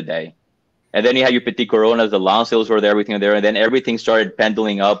 Back in the day. And then you had your Petit Coronas, the Lonsdales were there, everything there, and then everything started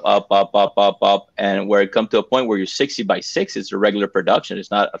pendling up, and where it come to a point where your 60 by 6 is a regular production. It's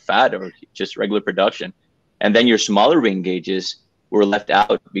not a fad or just regular production. And then your smaller ring gauges were left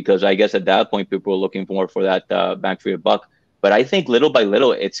out because I guess at that point people were looking more for that bang for your buck. But I think little by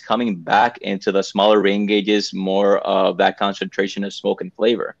little it's coming back into the smaller ring gauges, more of that concentration of smoke and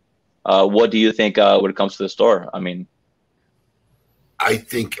flavor. What do you think when it comes to the store? I mean, I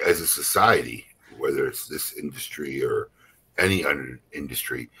think as a society, whether it's this industry or any other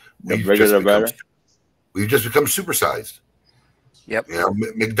industry, we've just become supersized. Yep.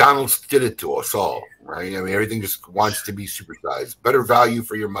 McDonald's did it to us all, right? I mean, everything just wants to be supersized, better value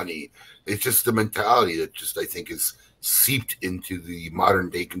for your money. It's just the mentality that I think is seeped into the modern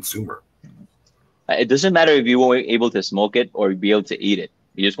day consumer. It doesn't matter if you were able to smoke it or be able to eat it.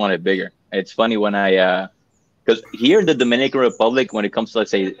 You just want it bigger. It's funny when because here in the Dominican Republic, when it comes to,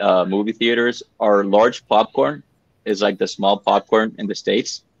 let's say, movie theaters, our large popcorn is like the small popcorn in the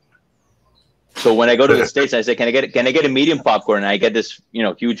States. So when I go to the States, I say, can I get a medium popcorn? And I get this,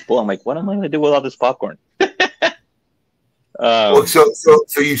 huge bowl. I'm like, what am I going to do with all this popcorn? So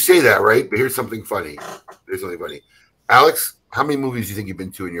you say that, right? But here's something funny. Alex, how many movies do you think you've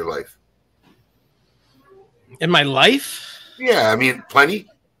been to in your life? In my life? Yeah, I mean, plenty?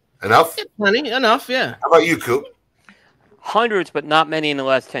 Enough? Yeah, plenty, enough, yeah. How about you, Coop? Hundreds, but not many in the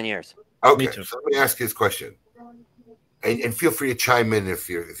last 10 years. Okay, so let me ask you this question. and feel free to chime in if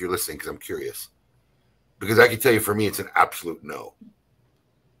you're listening, because I'm curious. Because I can tell you, for me, it's an absolute no.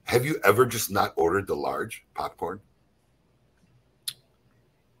 Have you ever just not ordered the large popcorn?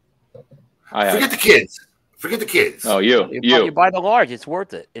 Forget the kids. Forget the kids. Oh, you buy the large. It's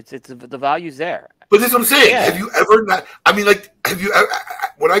worth it. It's the value's there. But that's what I'm saying. Yeah. Have you ever not? I mean, like, have you ever?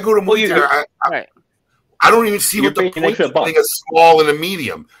 When I go to movie theater, I don't even see what the point of getting a small and a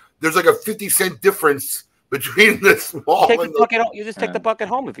medium. There's like a 50-cent difference between the small and the bucket. You just take the bucket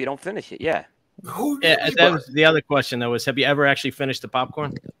home if you don't finish it. Yeah. That was the other question. Though, was have you ever actually finished the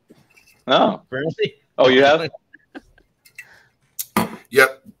popcorn? No. Really? Oh, you have?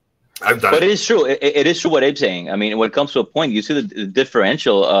 Yep. I've done but it is true. It is true what Abe's saying. I mean, when it comes to a point, you see the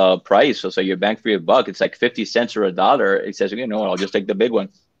differential price. So your bang for your buck, it's like 50 cents or $1. It says, you know, I'll just take the big one.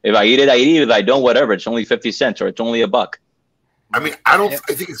 If I eat it, I eat it. If I don't, whatever. It's only 50 cents or it's only $1. I mean, I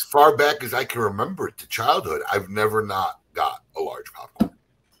think as far back as I can remember to childhood, I've never not got a large popcorn.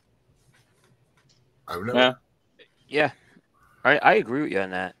 I've never. Yeah. I agree with you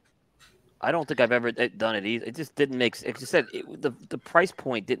on that. I don't think I've ever done it either. It just didn't make sense. It just said the price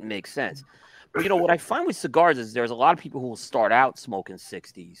point didn't make sense. But, you know, what I find with cigars is there's a lot of people who will start out smoking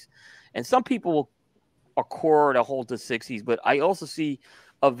 60s. And some people are core to hold the 60s. But I also see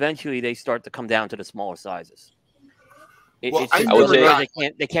eventually they start to come down to the smaller sizes. They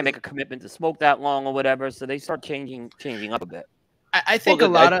can't make a commitment to smoke that long or whatever. So they start changing up a bit. I think a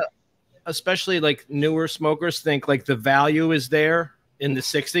lot of, especially like newer smokers, think like the value is there in the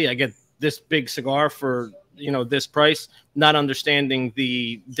 60. I get this big cigar for, you know, this price, not understanding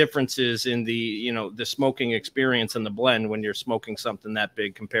the differences in the, you know, the smoking experience and the blend when you're smoking something that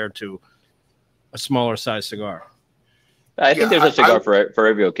big compared to a smaller size cigar. I think there's a cigar for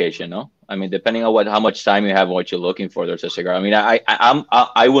every occasion, no? I mean, depending on how much time you have and what you're looking for, there's a cigar. I mean,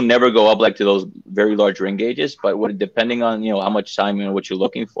 I will never go up like to those very large ring gauges, but depending on, you know, how much time and what you're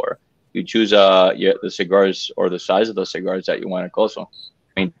looking for, you choose the cigars or the size of the cigars that you want to also.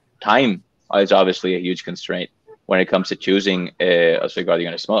 I mean, time is obviously a huge constraint when it comes to choosing a cigar you're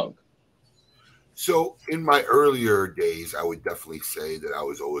going to smoke. So in my earlier days, I would definitely say that I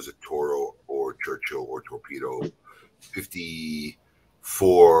was always a Toro or Churchill or Torpedo,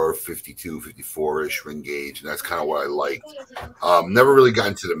 54, 52, 54-ish ring gauge, and that's kind of what I liked. Never really got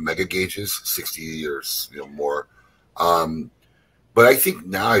into the mega gauges, 60 or more. But I think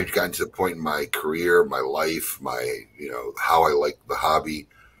now I've gotten to the point in my career, my life, how I like the hobby.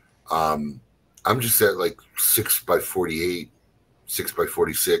 I'm just at like 6x48,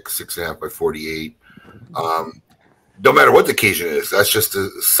 6x46, 6.5x48. No matter what the occasion is, that's just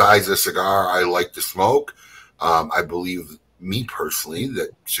the size of cigar I like to smoke. I believe, me personally, that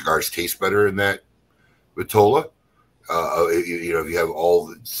cigars taste better in that Vitola. If you have all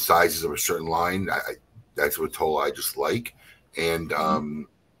the sizes of a certain line, that's Vitola I just like. And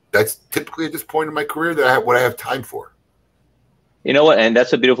that's typically at this point in my career what I have time for. You know what? And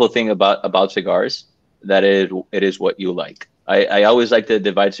that's a beautiful thing about cigars, that it is what you like. I always like to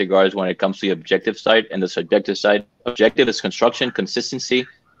divide cigars when it comes to the objective side and the subjective side. Objective is construction, consistency,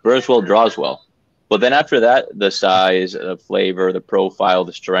 burns well, draws well. But then after that, the size, the flavor, the profile,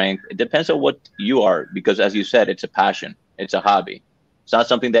 the strength, it depends on what you are. Because as you said, it's a passion. It's a hobby. It's not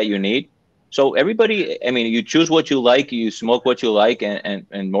something that you need. So everybody, I mean, you choose what you like, you smoke what you like,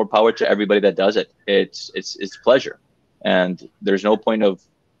 and more power to everybody that does it. It's pleasure. And there's no point of,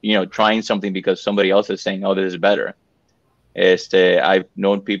 trying something because somebody else is saying, oh, this is better. I've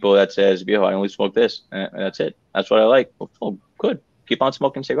known people that says, I only smoke this. And that's it. That's what I like. Oh, good. Keep on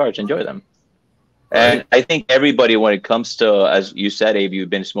smoking cigars. Enjoy them. And I think everybody, when it comes to, as you said, Abe, you've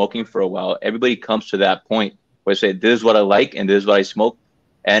been smoking for a while, everybody comes to that point where they say, this is what I like and this is what I smoke.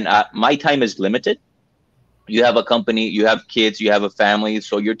 And my time is limited. You have a company, you have kids, you have a family,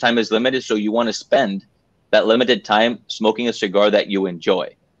 so your time is limited. So you want to spend that limited time smoking a cigar that you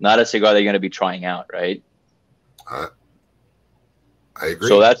enjoy, not a cigar that you're going to be trying out, right? I agree.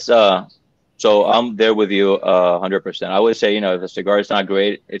 So that's so I'm there with you 100%. I would say, if a cigar is not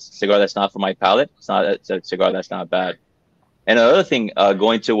great, it's a cigar that's not for my palate. It's a cigar that's not bad. And another thing,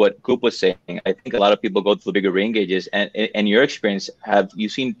 going to what Coop was saying, I think a lot of people go to the bigger ring gauges. And in your experience, have you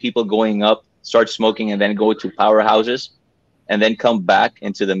seen people going up, start smoking, and then go to powerhouses, and then come back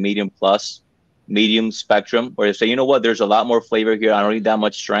into the medium plus, medium spectrum, where they say, you know what, there's a lot more flavor here. I don't need that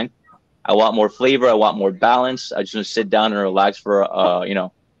much strength. I want more flavor. I want more balance. I just want to sit down and relax for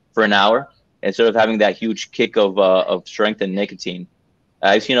for an hour instead of having that huge kick of strength and nicotine.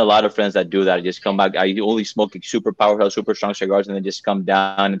 I've seen a lot of friends that do that. I just come back. I only smoke super powerhouse, super strong cigars, and then just come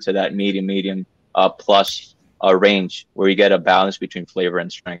down into that medium plus range where you get a balance between flavor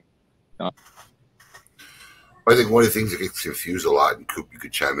and strength. I think one of the things that gets confused a lot, and Coop, you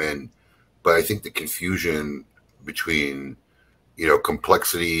could chime in, but I think the confusion between,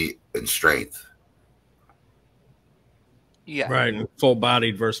 complexity and strength. Yeah. Right. Full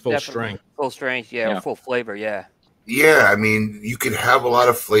bodied versus full Definitely. strength. Full strength, yeah, or full flavor, yeah. Yeah, I mean, you can have a lot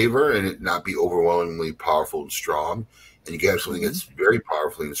of flavor and it not be overwhelmingly powerful and strong, and you can have something that's very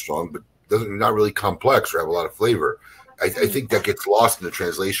powerful and strong, but not really complex or have a lot of flavor. I think that gets lost in the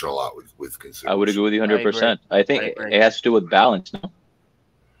translation a lot with consumers. I would agree with you 100%. I think it has to do with balance. No?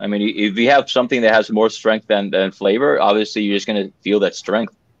 I mean, if you have something that has more strength than flavor, obviously you're just going to feel that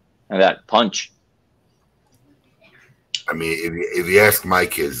strength and that punch. I mean, if you ask my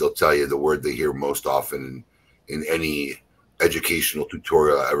kids, they'll tell you the word they hear most often in any educational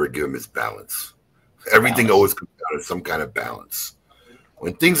tutorial I ever give them is balance. Everything always comes down to some kind of balance.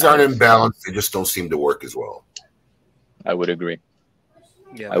 When things aren't in balance, they just don't seem to work as well. I would agree.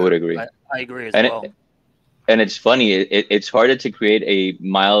 Yeah, I would agree. I agree as well. And it's funny. It's harder to create a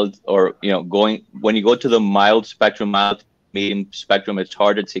mild, or when you go to the mild spectrum, mild medium spectrum, it's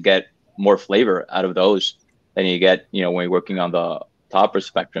harder to get more flavor out of those than you get when you're working on the topper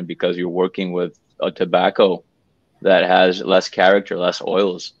spectrum, because you're working with a tobacco that has less character, less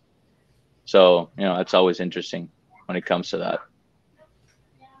oils. So it's always interesting when it comes to that.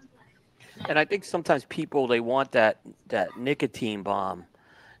 And I think sometimes people, they want that nicotine bomb,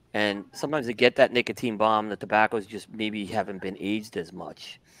 and sometimes they get that nicotine bomb. The tobaccos just maybe haven't been aged as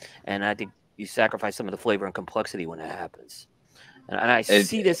much, and I think you sacrifice some of the flavor and complexity when that happens. And I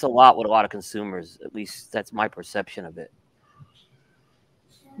see this a lot with a lot of consumers. At least that's my perception of it.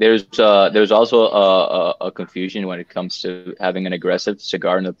 There's also a confusion when it comes to having an aggressive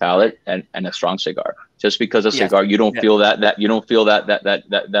cigar in the palate and a strong cigar. Just because a cigar, you don't feel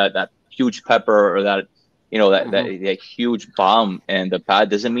that huge pepper or that that huge bomb and the pad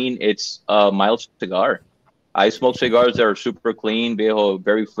doesn't mean it's a mild cigar. I smoke cigars that are super clean,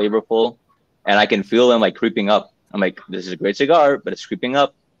 very flavorful, and I can feel them like creeping up. I'm like, this is a great cigar, but it's creeping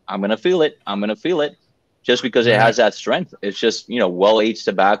up. I'm gonna feel it. Just because it has that strength. It's just well-aged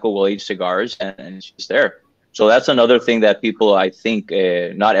tobacco, well-aged cigars, and it's just there. So that's another thing that people, I think,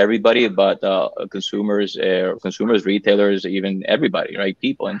 not everybody, but consumers, retailers, even everybody, right?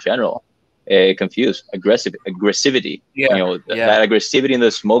 People in general, confuse aggressivity. Yeah. That aggressivity in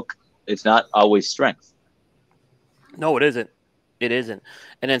the smoke, it's not always strength. No, it isn't. It isn't.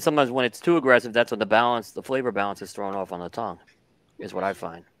 And then sometimes when it's too aggressive, that's when the flavor balance is thrown off on the tongue, is what I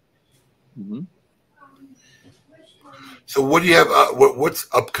find. Mm-hmm. So what do you have? What's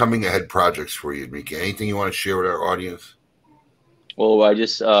upcoming ahead projects for you, Enrique? Anything you want to share with our audience? Well, I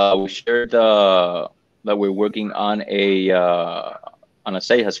just we shared that we're working on a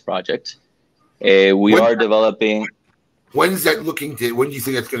Seijas project. We are developing. When's that looking to? When do you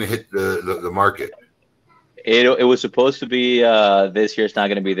think that's going to hit the market? It was supposed to be this year. It's not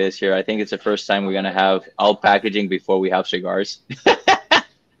going to be this year. I think it's the first time we're going to have all packaging before we have cigars.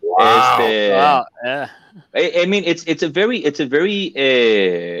 Wow. Wow. Yeah. I mean, it's a very if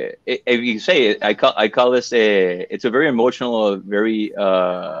you say it, I call this it's a very emotional, very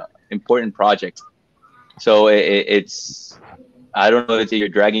important project. So it's, I don't know if you're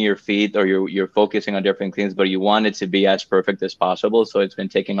dragging your feet or you're focusing on different things, but you want it to be as perfect as possible. So it's been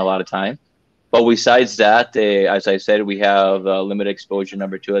taking a lot of time. But besides that, as I said, we have limited exposure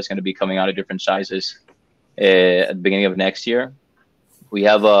number 2 that's going to be coming out of different sizes at the beginning of next year. We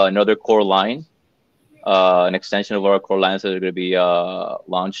have another core line, an extension of our core lines that are going to be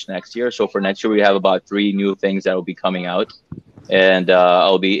launched next year. So for next year, we have about 3 new things that will be coming out, and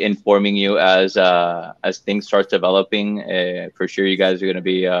I'll be informing you as things start developing. For sure, you guys are going to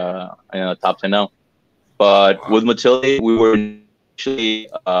be top to know. But with Matilde, we were initially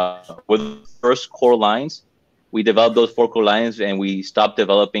with the first core lines. We developed those 4 core lines, and we stopped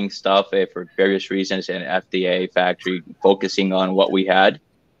developing stuff for various reasons, and FDA, factory, focusing on what we had.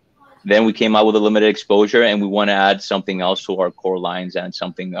 Then we came out with a limited exposure, and we want to add something else to our core lines and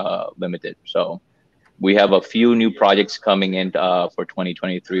something limited. So we have a few new projects coming in for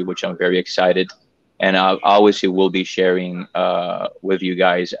 2023, which I'm very excited. And obviously we'll be sharing with you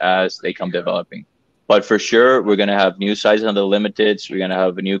guys as they come developing. But for sure, we're going to have new sizes on the limiteds. We're going to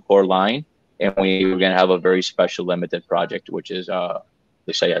have a new core line. And we're going to have a very special limited project, which is the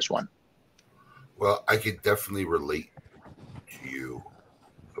Seijas one. Well, I could definitely relate to you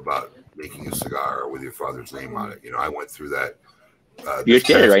about making a cigar with your father's name on it. I went through that. You're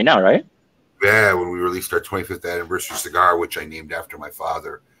getting it right now, right? Yeah, when we released our 25th anniversary cigar, which I named after my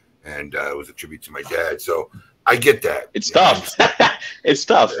father, and it was a tribute to my dad. So I get that. It's tough. It's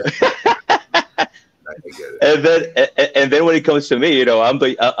tough. get it. And then when it comes to me, you know, I'm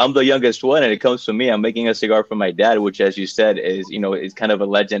the youngest one, and it comes to me, I'm making a cigar for my dad, which, as you said, is, you know, is kind of a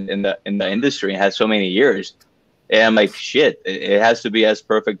legend in the industry and has so many years. And I'm like, shit, it has to be as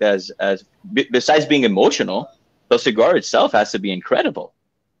perfect as besides being emotional, the cigar itself has to be incredible.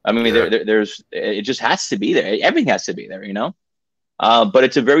 I mean, there's it just has to be there. Everything has to be there, you know. But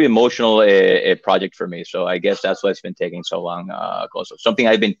it's a very emotional project for me, so I guess that's why it's been taking so long. Also, something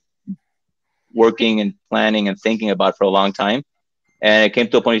I've been working and planning and thinking about for a long time, and it came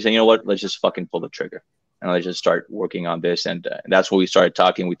to a point. He said, "You know what? Let's just fucking pull the trigger and let's just start working on this." And that's when we started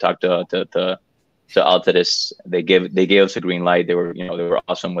talking. We talked to Altadis. They gave us a green light. They were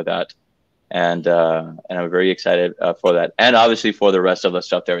awesome with that, and I'm very excited for that, and obviously for the rest of the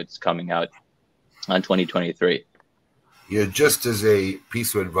stuff that's coming out on 2023. Yeah, just as a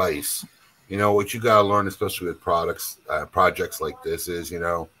piece of advice, you know, what you got to learn, especially with projects like this, is, you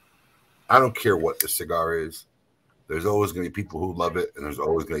know, I don't care what the cigar is. There's always going to be people who love it, and there's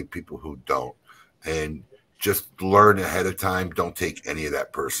always going to be people who don't. And just learn ahead of time. Don't take any of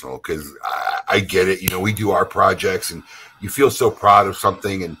that personal, because I get it. You know, we do our projects, and you feel so proud of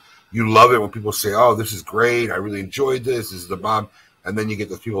something, and you love it when people say, "Oh, this is great. I really enjoyed this. This is the bomb." And then you get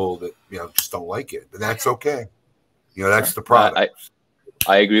those people that, you know, just don't like it, and that's okay. You know, that's the problem.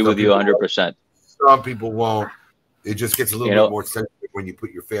 I agree with you 100%. Some people won't. It just gets a little bit more sensitive when you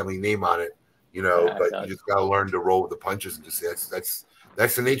put your family name on it, you know, but you just got to learn to roll with the punches and just say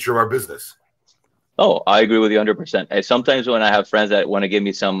that's the nature of our business. Oh, I agree with you 100%. And sometimes when I have friends that want to give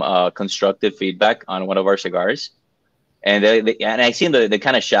me some constructive feedback on one of our cigars, and and I see them, they're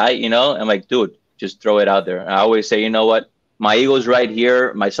kind of shy, you know, I'm like, dude, just throw it out there. And I always say, you know what? My ego's right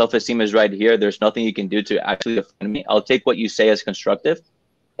here. My self-esteem is right here. There's nothing you can do to actually offend me. I'll take what you say as constructive.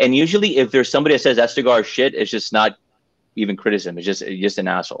 And usually if there's somebody that says that cigar is shit, it's just not even criticism. It's just an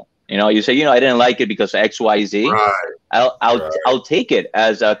asshole. You know, you say, you know, I didn't like it because of X, Y, Z. Right. I'll take it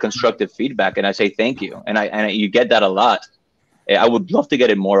as a constructive feedback, and I say thank you. And you get that a lot. I would love to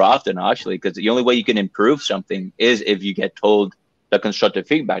get it more often, actually, because the only way you can improve something is if you get told the constructive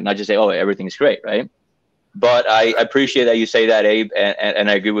feedback, not just say, oh, everything's great, right? But I appreciate that you say that, Abe, and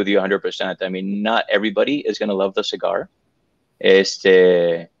I agree with you 100%. I mean, not everybody is going to love the cigar.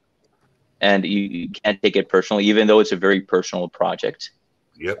 And you can't take it personally, even though it's a very personal project.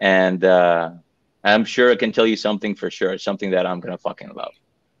 Yep. And I'm sure I can tell you something for sure. It's something that I'm going to fucking love.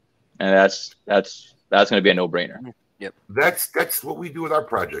 And that's going to be a no-brainer. Yep. That's what we do with our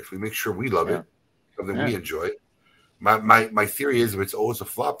projects. We make sure we love it, something we enjoy. My theory is, if it's always a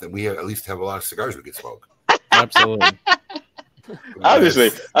flop, then we at least have a lot of cigars we can smoke. Absolutely.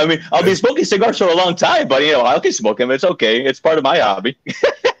 Obviously. I mean, I'll be smoking cigars for a long time, but, you know, I can smoke them. It's okay. It's part of my hobby.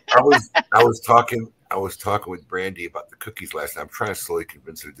 I was talking with Brandy about the cookies last night. I'm trying to slowly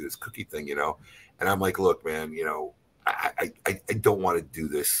convince her to do this cookie thing, you know. And I'm like, look, man, you know, I don't want to do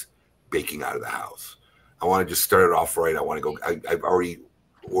this baking out of the house. I want to just start it off right. I want to go. I've already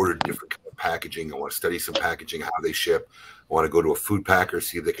ordered different kind of packaging. I want to study some packaging, how they ship. I want to go to a food packer,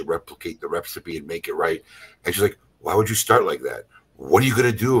 see if they can replicate the recipe and make it right. And she's like, why would you start like that? What are you going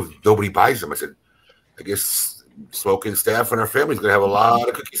to do if nobody buys them? I said, I guess smoking staff and our family's going to have a lot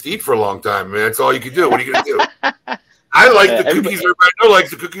of cookies to eat for a long time. I mean, that's all you can do. What are you going to do? I like the cookies. Everybody else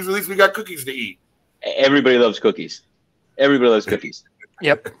likes the cookies. At least we got cookies to eat. Everybody loves cookies. Everybody loves cookies.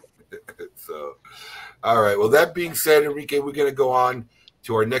 Yep. So, all right. Well, that being said, Enrique, we're going to go on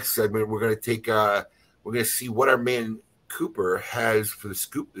to our next segment. We're going to take, we're going to see what our man Cooper has for the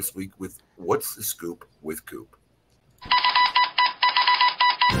scoop this week with What's the Scoop with Coop.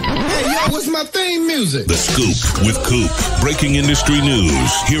 Hey, yo, what's my theme music? The Scoop with Coop. Breaking industry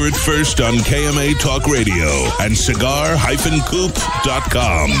news. Hear it first on KMA Talk Radio and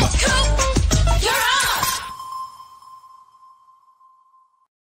cigar-coop.com.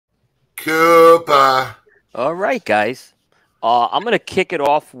 Cooper. All right, guys. I'm going to kick it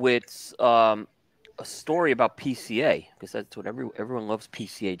off with a story about PCA, because that's what everyone loves,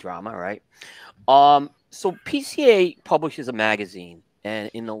 PCA drama, right? So PCA publishes a magazine, and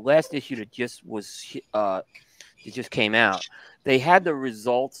in the last issue that just came out, they had the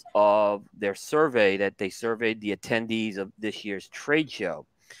results of their survey that they surveyed the attendees of this year's trade show.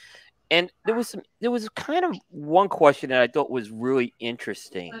 And there was kind of one question that I thought was really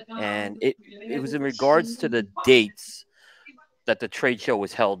interesting, and it was in regards to the dates that the trade show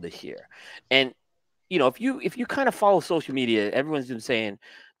was held this year. And you know, if you kind of follow social media, everyone's been saying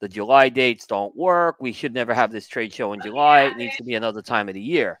the July dates don't work. We should never have this trade show in July. It needs to be another time of the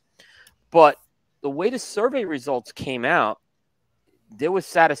year. But the way the survey results came out, there was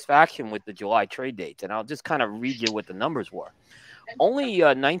satisfaction with the July trade dates, and I'll just kind of read you what the numbers were. only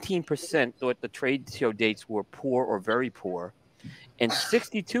 19% thought the trade show dates were poor or very poor, and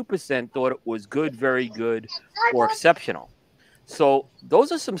 62% thought it was good, very good, or exceptional. So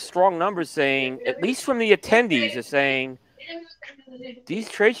those are some strong numbers saying, at least from the attendees, are saying, these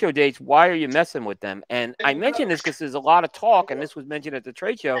trade show dates, why are you messing with them? And I mention this because there's a lot of talk, and this was mentioned at the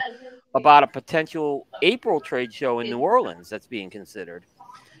trade show, about a potential April trade show in New Orleans that's being considered.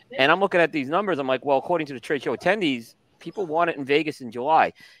 And I'm looking at these numbers. I'm like, well, according to the trade show attendees, people want it in Vegas in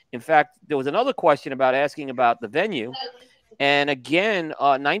July. In fact, there was another question about asking about the venue. And again,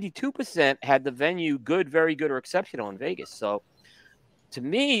 92% had the venue good, very good, or exceptional in Vegas. So to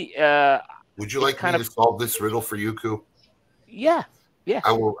me, would you like me to solve this riddle for you, Koo? Yeah.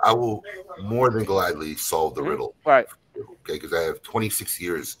 I will more than gladly solve the riddle. Right. Okay, because I have 26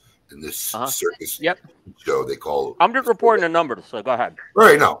 years in this circus show. They call. I'm just reporting the numbers, so go ahead.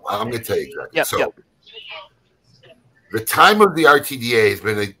 Right. No, I'm going to tell you exactly. The time of the RTDA has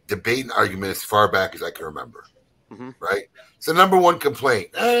been a debate and argument as far back as I can remember. Right. It's the number one complaint.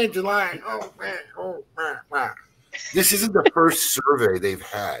 Hey, July. Oh man. This isn't the first survey they've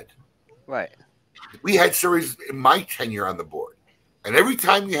had. Right. We had surveys in my tenure on the board. And every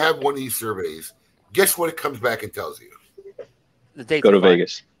time you have one of these surveys, guess what it comes back and tells you? The dates go to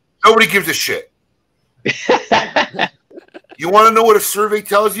Vegas. Nobody gives a shit. You want to know what a survey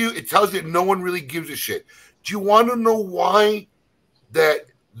tells you? It tells you no one really gives a shit. Do you want to know why that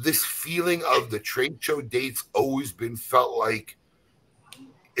this feeling of the trade show dates always been felt like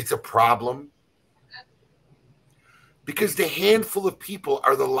it's a problem? Because the handful of people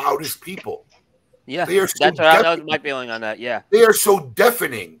are the loudest people. Yeah, they are that was my feeling on that. Yeah, they are so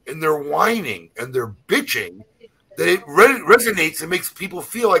deafening and they're whining and they're bitching that it resonates and makes people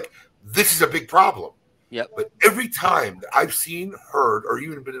feel like this is a big problem. Yep. But every time that I've seen, heard, or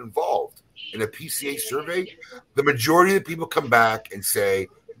even been involved in a PCA survey, the majority of the people come back and say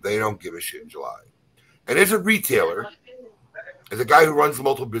they don't give a shit in July. And as a retailer, as a guy who runs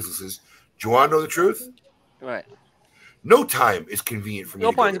multiple businesses, do you want to know the truth? Right. No time is convenient for me.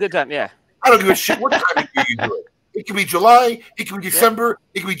 No time is a good time. Yeah. I don't give a shit what time of year you do it. It can be July, it can be December,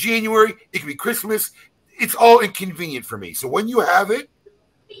 it can be January, it can be Christmas. It's all inconvenient for me. So when you have it,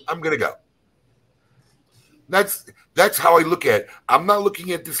 I'm gonna go. That's how I look at it. I'm not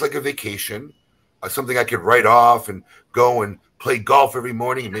looking at this like a vacation, something I could write off and go and play golf every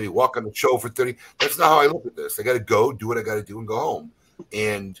morning and maybe walk on the show for 30. That's not how I look at this. I got to go, do what I got to do, and go home.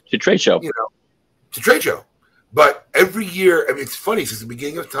 And it's a trade show. You know, it's a trade show. But every year, I mean, it's funny since the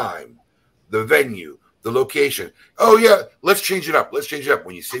beginning of time. The venue, the location. Oh, yeah, let's change it up. Let's change it up.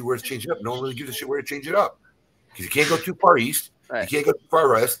 When you say where to change it up, no one really gives a shit where to change it up. Because you can't go too far east. Right. You can't go too far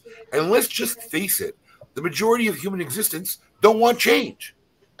west. And let's just face it. The majority of human existence don't want change.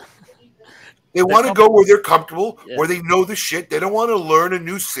 They want to go where they're comfortable, where they know the shit. They don't want to learn a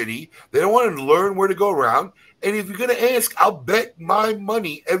new city. They don't want to learn where to go around. And if you're going to ask, I'll bet my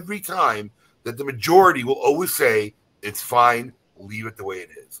money every time that the majority will always say, it's fine, leave it the way it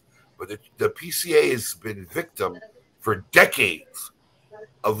is. But the PCA has been victim for decades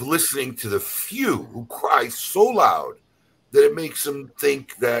of listening to the few who cry so loud that it makes them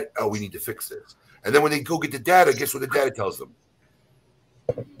think that, oh, we need to fix this. And then when they go get the data, guess what the data tells them?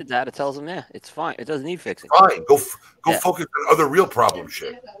 The data tells them, yeah, it's fine. It doesn't need fixing. Fine. Go focus on other real problem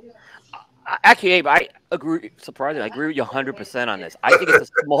shit. Actually, Abe, I agree. Surprisingly, I agree with you 100% on this. I think it's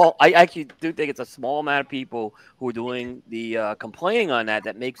a small. I actually do think it's a small amount of people who are doing the complaining on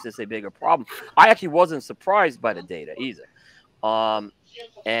that makes this a bigger problem. I actually wasn't surprised by the data either.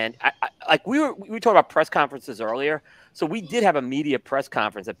 And I like we were talking about press conferences earlier. So we did have a media press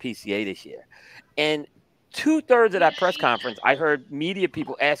conference at PCA this year, and 2/3 of that press conference, I heard media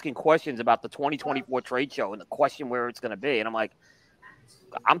people asking questions about the 2024 trade show and the question where it's going to be. And I'm like,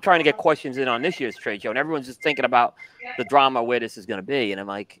 I'm trying to get questions in on this year's trade show, and everyone's just thinking about the drama where this is going to be. And I'm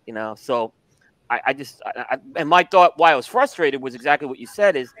like, you know, so and my thought why I was frustrated was exactly what you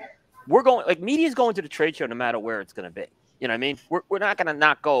said is we're going, like, media's going to the trade show no matter where it's going to be. You know what I mean? We're not going to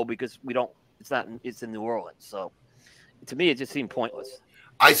not go because it's in New Orleans. So to me, it just seemed pointless.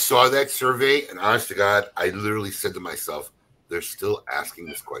 I saw that survey, and honest to God, I literally said to myself, they're still asking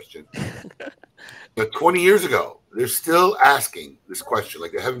this question. But 20 years ago, they're still asking this question.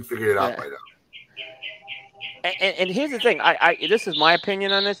 Like they haven't figured it out by now. And here's the thing. This is my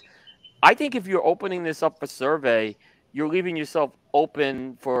opinion on this. I think if you're opening this up for survey, you're leaving yourself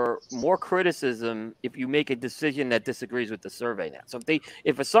open for more criticism if you make a decision that disagrees with the survey now. So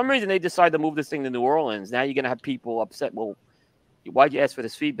if for some reason they decide to move this thing to New Orleans, now you're going to have people upset. Well, why'd you ask for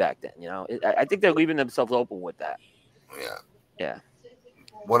this feedback then? You know, I think they're leaving themselves open with that. Yeah. Yeah.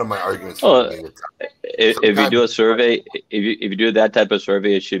 one of my arguments. Well, For being if you do a survey, if you do that type of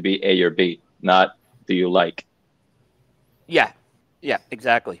survey, it should be A or B, not do you like. Yeah, yeah,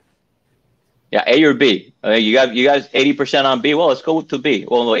 exactly. Yeah, A or B. You guys 80% on B. Well, let's go to B.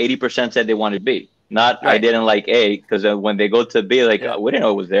 Well, no, 80% said they wanted B. Not Right. I didn't like A, because when they go to B, like, Yeah. we didn't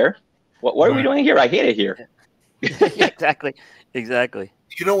know it was there. What are we doing here? I hate it here. Yeah, exactly. Exactly.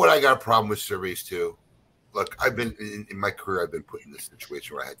 You know what? I got a problem with surveys too. Look, I've been in my career, I've been put in this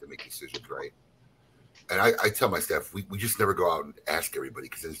situation where I had to make decisions, right? And I tell my staff, we just never go out and ask everybody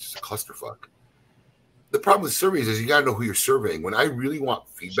because it's just a clusterfuck. The problem with surveys is you got to know who you're surveying. When I really want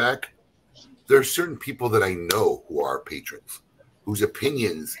feedback, there are certain people that I know who are patrons, whose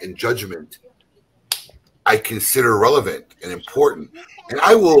opinions and judgment I consider relevant and important. And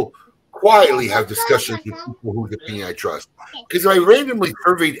I will quietly have discussions with people whose opinion I trust. Because if I randomly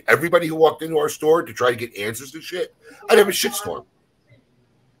surveyed everybody who walked into our store to try to get answers to shit, I'd have a shitstorm.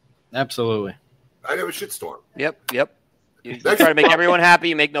 Absolutely. I'd have a shitstorm. Yep. You try to make everyone happy,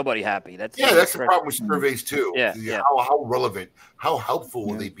 you make nobody happy. That's the problem with surveys too. Yeah. How relevant, how helpful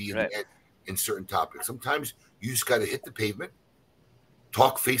will they be in certain topics? Sometimes you just got to hit the pavement,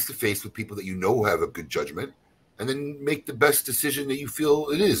 talk face to face with people that you know have a good judgment, and then make the best decision that you feel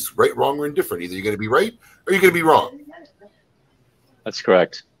it is, right, wrong, or indifferent. Either you're going to be right or you're going to be wrong. That's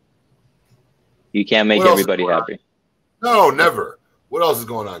correct. You can't make everybody happy. No, never. What else is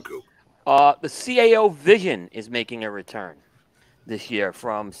going on, Coop? The CAO Vision is making a return this year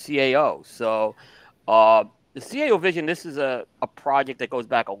from CAO. So the CAO Vision, this is a project that goes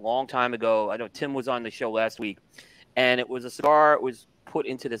back a long time ago. I know Tim was on the show last week, and it was a cigar. It was put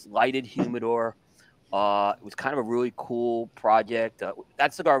into this lighted humidor. It was kind of a really cool project.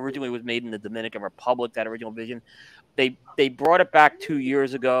 That cigar originally was made in the Dominican Republic, that original Vision. They brought it back 2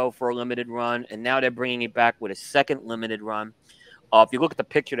 years ago for a limited run, and now they're bringing it back with a second limited run. If you look at the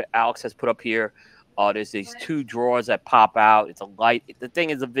picture that Alex has put up here, there's these two drawers that pop out. It's a light. The thing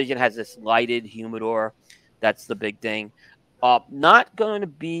is, the Vision has this lighted humidor. That's the big thing. Not going to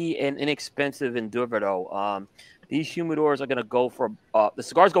be an inexpensive endeavor, though. These humidors are going to go for the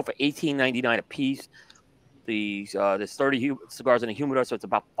cigars go for $18.99 a piece. There's 30 cigars in a humidor, so it's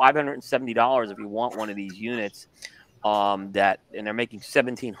about $570 if you want one of these units. And they're making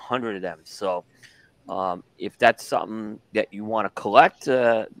 1,700 of them. So if that's something that you want to collect,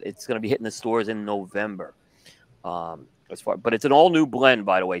 it's going to be hitting the stores in November. But it's an all new blend,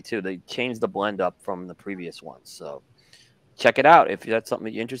 by the way, too. They changed the blend up from the previous one. So check it out if that's something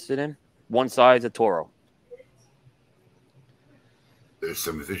that you're interested in. One size, a Toro. There's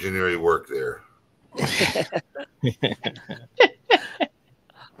some visionary work there.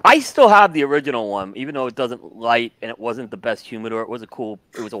 I still have the original one, even though it doesn't light and it wasn't the best humidor. It was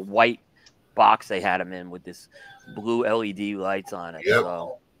a white box they had them in with this blue LED lights on it. Yep.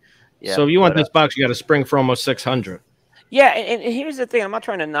 So if you want this box, you got to spring for almost 600. Yeah, and here's the thing. I'm not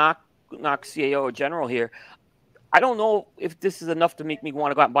trying to knock CAO or General here. I don't know if this is enough to make me want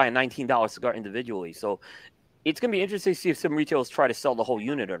to go out and buy a $19 cigar individually. So it's going to be interesting to see if some retailers try to sell the whole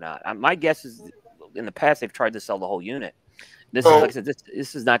unit or not. My guess is in the past they've tried to sell the whole unit. This is, like I said,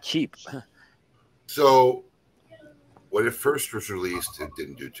 this is not cheap. So when it first was released, it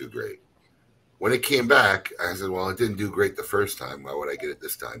didn't do too great. When it came back, I said, well, it didn't do great the first time. Why would I get it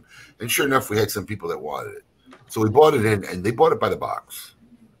this time? And sure enough, we had some people that wanted it. So we bought it in, and they bought it by the box.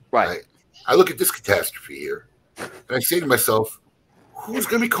 Right. I look at this catastrophe here, and I say to myself, who's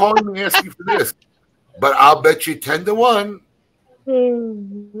going to be calling me asking for this? But I'll bet you 10 to 1.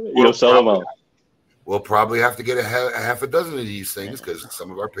 You'll sell them out. We'll probably have to get a half a dozen of these things because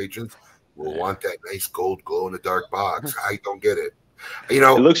some of our patrons will want that nice gold glow-in-the-dark box. I don't get it. You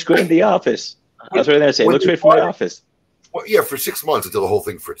know, it looks good in the office. That's what I'm going to say. It looks great from my office. Well, yeah, for 6 months until the whole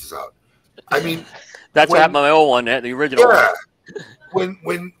thing fritzes out. I mean, that's what happened to my old one, the original one.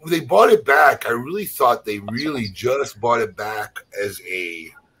 When they bought it back, I really thought they really just bought it back as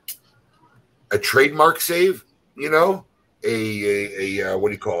a trademark save. You know, a what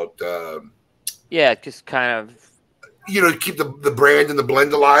do you call it? Yeah, just kind of, you know, keep the brand and the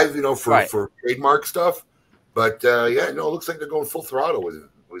blend alive, you know, for trademark stuff. But yeah, no, it looks like they're going full throttle with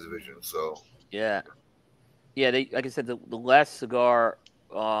Vision. So yeah, they, like I said, the last cigar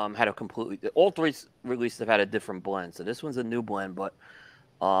had a completely, all three releases have had a different blend. So this one's a new blend, but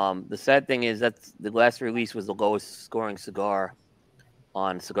the sad thing is that the last release was the lowest scoring cigar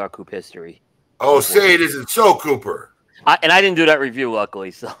on Cigar Coop history. Oh, say it isn't so, Cooper. And I didn't do that review,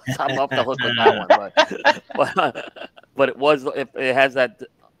 luckily, so I'm off the hook with that one. But it has that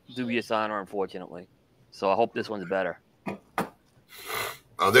dubious honor, unfortunately. So I hope this one's better.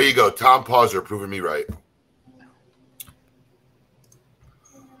 Oh, there you go. Tom Pauser proving me right.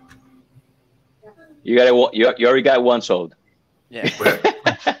 You got you already got one sold. Yeah.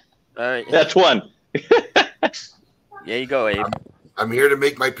 All right. That's one. There you go, Abe. I'm here to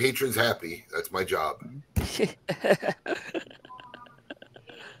make my patrons happy. That's my job.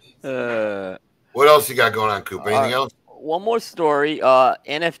 What else you got going on, Coop? Anything else? One more story.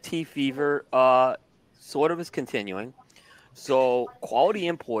 NFT fever sort of is continuing. So Quality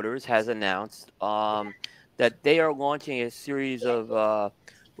Importers has announced that they are launching a series of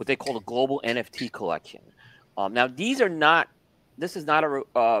what they call the Global NFT Collection. Now, this is not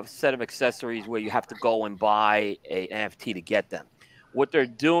a set of accessories where you have to go and buy an NFT to get them. What they're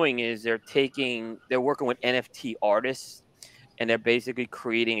doing is they're working with NFT artists, and they're basically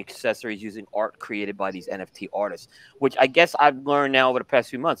creating accessories using art created by these NFT artists, which I guess I've learned now over the past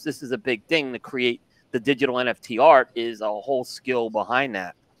few months. This is a big thing to create the digital NFT art is a whole skill behind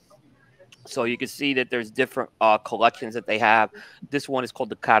that. So you can see that there's different collections that they have. This one is called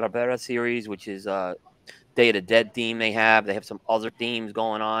the Calavera series, which is Day of the Dead theme they have. They have some other themes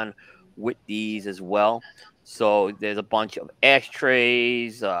going on with these as well. So there's a bunch of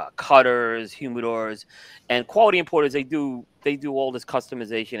ashtrays, cutters, humidors, and Quality Importers. They do all this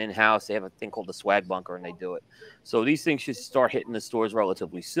customization in-house. They have a thing called the Swag Bunker, and they do it. So these things should start hitting the stores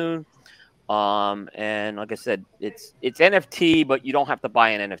relatively soon. And like I said, it's NFT, but you don't have to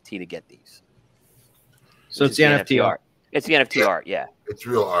buy an NFT to get these. So it's the NFT art. It's the NFT art, yeah. It's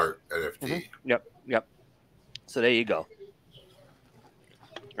real art, NFT. Yep. So there you go.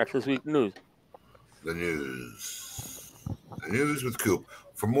 That's this week's news. The news with Coop.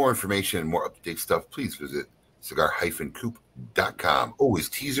 For more information and more up-to-date stuff, please visit cigar-coop.com. Always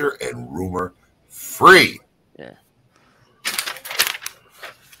teaser and rumor free. Yeah.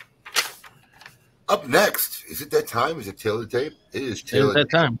 Up next, is it that time? Is it Taylor Tape? It is Taylor that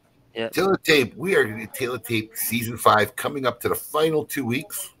time. Yeah. Taylor Tape. We are going to do Taylor Tape Season 5 coming up to the final 2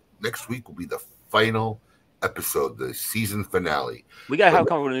 weeks. Next week will be the final episode, the season finale. We got to have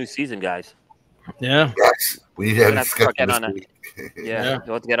come with a new season, guys. Yeah. Yes. We need to have a schedule this week. Yeah.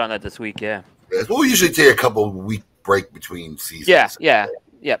 We'll have to get on that this week, yeah. Yes, we'll usually take a couple week break between seasons. Yeah.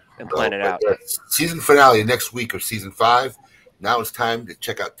 And plan it out. Season finale next week of Season 5. Now it's time to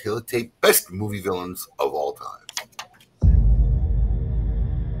check out Taylor Tape Best Movie Villains of All Time.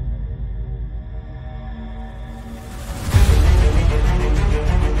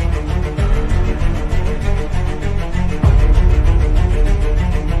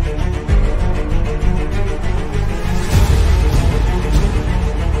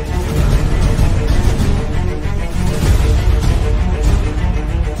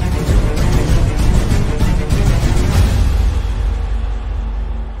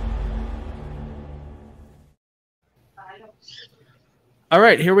 All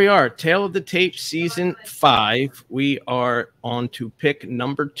right, here we are. Tale of the Tape Season 5. We are on to pick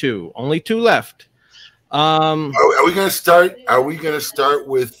number 2. Only 2 left. Are we going to start? Are we going to start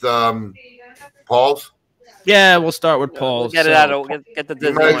with Paul's? Yeah, we'll start with Paul's. Get it out of get the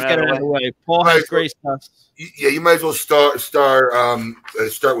Disney one out of the way. Paul has graced us. Yeah, you might as well start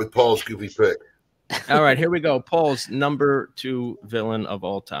with Paul's goofy pick. All right, here we go. Paul's number 2 villain of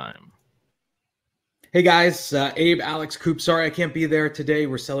all time. Hey guys, Abe, Alex, Coop. Sorry I can't be there today.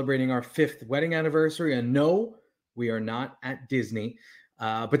 We're celebrating our 5th wedding anniversary, and no, we are not at Disney.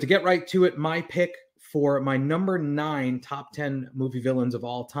 But to get right to it, my pick for my number 9 top 10 movie villains of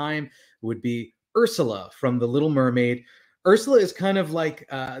all time would be Ursula from The Little Mermaid. Ursula is kind of like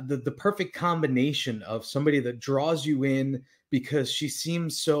the perfect combination of somebody that draws you in because she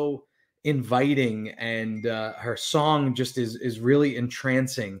seems so inviting, and her song just is really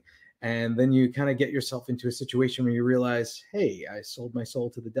entrancing. And then you kind of get yourself into a situation where you realize, hey, I sold my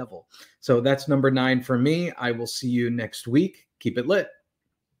soul to the devil. So that's number 9 for me. I will see you next week. Keep it lit.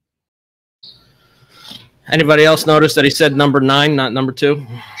 Anybody else notice that he said number 9, not number 2?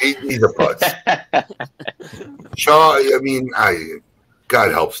 He's a putz. Shaw, I mean,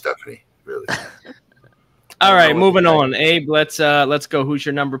 God help Stephanie, really. All right, moving on. Abe, let's go. Who's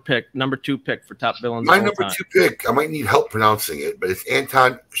your number 2 pick for top villains? My number 2 pick, I might need help pronouncing it, but it's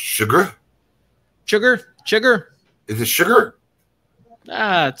Anton Chigurh. Chigurh. Is it Sugar?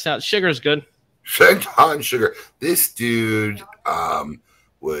 It sounds Sugar's good. Anton Chigurh. This dude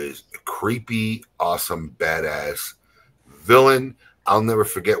was a creepy, awesome, badass villain. I'll never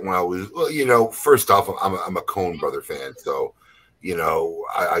forget when I was, well, first off, I'm a Coen Brother fan, so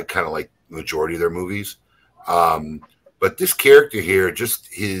I kind of like the majority of their movies. But this character here,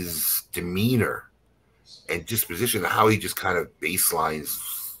 just his demeanor and disposition, how he just kind of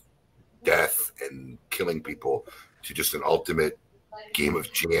baselines death and killing people to just an ultimate game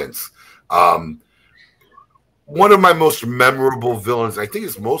of chance. one of my most memorable villains. I think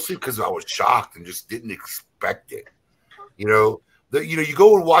it's mostly because I was shocked and just didn't expect it. You know, you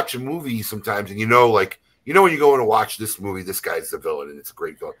go and watch a movie sometimes, and when you go and watch this movie, this guy's the villain, and it's a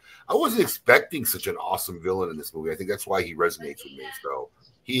great villain. I wasn't expecting such an awesome villain in this movie. I think that's why he resonates with me. So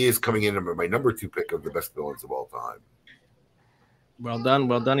he is coming in at my number 2 pick of the best villains of all time. Well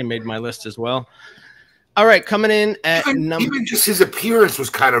done. He made my list as well. All right, coming in at even just his appearance was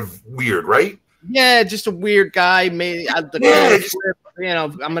kind of weird, right? Yeah, just a weird guy. Maybe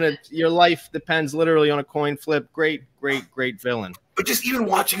your life depends literally on a coin flip. Great villain. But just even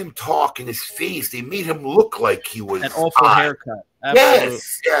watching him talk in his face, they made him look like he was that awful haircut. Absolutely.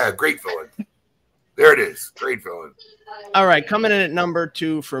 Yes, yeah, great villain. There it is, great villain. All right, coming in at number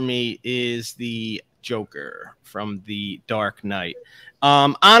 2 for me is the Joker from The Dark Knight.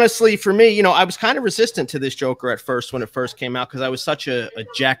 Honestly, for me, I was kind of resistant to this Joker at first when it first came out because I was such a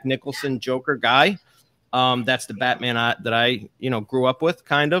Jack Nicholson Joker guy. That's the Batman that I grew up with,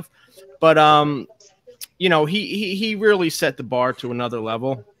 kind of. But he really set the bar to another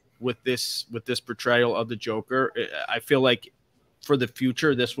level with this portrayal of the Joker. I feel like for the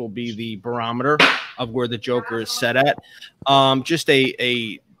future, this will be the barometer of where the Joker is set at. Just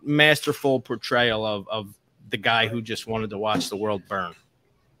a masterful portrayal of the guy who just wanted to watch the world burn.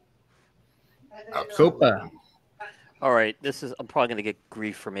 Cooper. All right, I'm probably going to get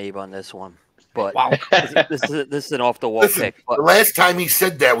grief from Abe on this one, but wow. this is an off the wall pick. But the last time he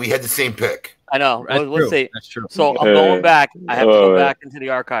said that, we had the same pick. I know. Let's see. That's true. So I'm going back. I have to go back into the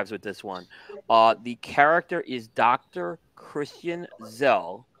archives with this one. The character is Dr. Christian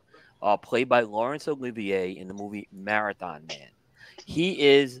Zell, played by Laurence Olivier in the movie Marathon Man. He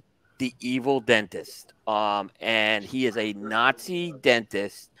is the evil dentist, and he is a Nazi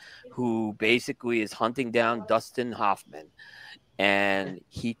dentist who basically is hunting down Dustin Hoffman, and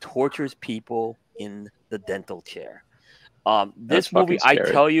he tortures people in the dental chair. This movie, I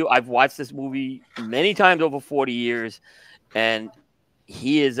tell you, I've watched this movie many times over 40 years, and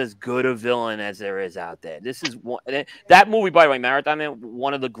he is as good a villain as there is out there. This is that movie, by the way, Marathon Man,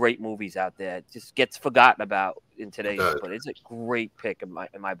 one of the great movies out there. It just gets forgotten about in today's, but it's a great pick in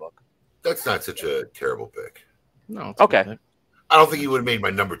my book. That's not such a terrible pick. No. Okay. I don't think he would have made my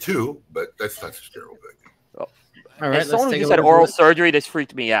number 2, but that's not such a terrible pick. Oh. All right. As someone who just had oral surgery, this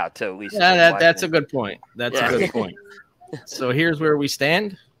freaked me out too. At least that's a good point. That's a good point. So here's where we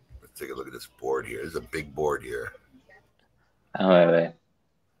stand. Let's take a look at this board here. There's a big board here. Does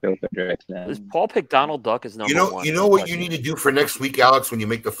Paul pick Donald Duck as number 1? You know what you need to do for next week, Alex, when you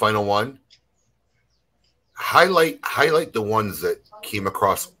make the final one? Highlight the ones that came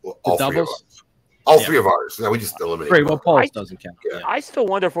across all three of us. All three of ours. Now we just eliminate. Great. Well, Paul's doesn't count. Yeah. I still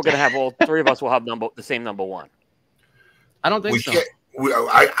wonder if we're going to have all 3 of us will have the same number 1. I don't think so.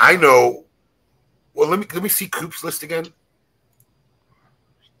 I know. Well, let me see Coop's list again.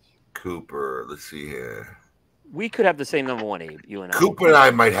 Cooper. Let's see here. We could have the same number 1, Abe. You and I. Cooper and I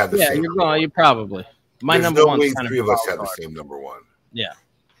might have the same. Yeah, you probably. My There's number 1. 3 of us have the same number 1. Yeah.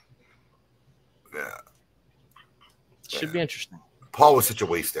 Yeah. Should be interesting. Paul was such a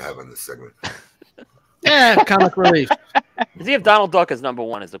waste to have in this segment. Yeah, comic relief. Does he have Donald Duck as number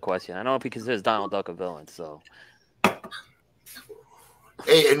 1 is the question. I don't know if he considers Donald Duck a villain. So,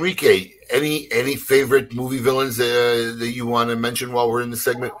 hey, Enrique, any favorite movie villains that you want to mention while we're in the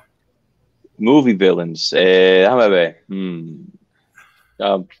segment? Movie villains. I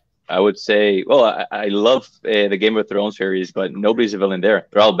would say, well, I love the Game of Thrones series, but nobody's a villain there.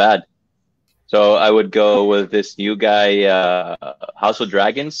 They're all bad. So I would go with this new guy, House of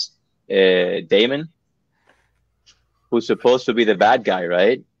Dragons, Daemon, who's supposed to be the bad guy,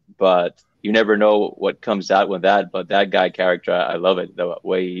 right? But you never know what comes out with that. But that guy character, I love it. The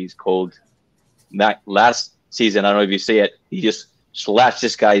way he's cold. That last season, I don't know if you see it, he just slashed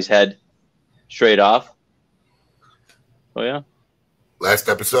this guy's head straight off. Oh yeah. Last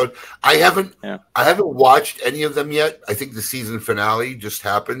episode, I haven't watched any of them yet. I think the season finale just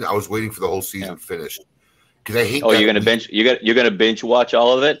happened. I was waiting for the whole season finished because I hate. Oh, you're gonna binge? You're gonna binge watch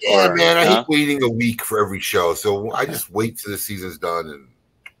all of it? Yeah, man. I hate waiting a week for every show, so I just wait till the season's done and.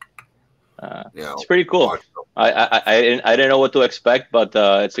 It's pretty cool. I didn't know what to expect, but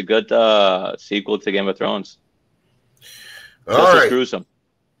it's a good sequel to Game of Thrones. All right. Gruesome.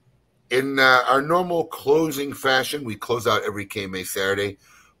 In our normal closing fashion, we close out every KMA Saturday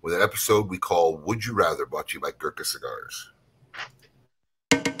with an episode we call Would You Rather, brought to you by Gurkha Cigars.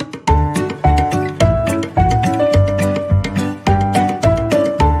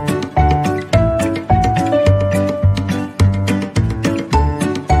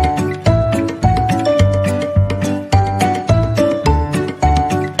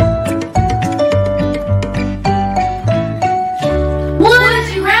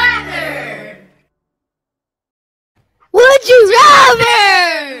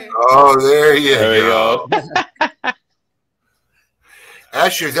 Oh, there you There go. we go.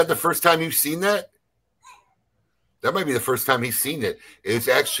 Asher, is that the first time you've seen that? That might be the first time he's seen it. It's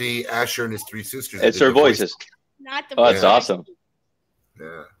actually Asher and his three sisters. It's their voices. Not the Oh, that's awesome.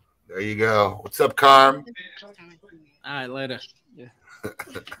 Yeah. There you go. What's up, Carm? All right, later.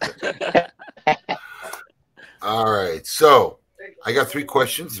 All right. So I got 3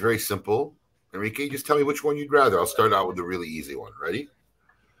 questions. Very simple. Enrique, just tell me which one you'd rather. I'll start out with the really easy one. Ready?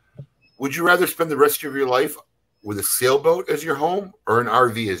 Would you rather spend the rest of your life with a sailboat as your home or an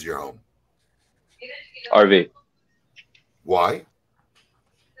RV as your home? RV. Why?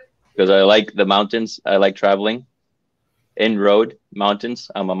 Because I like the mountains. I like traveling. In road mountains.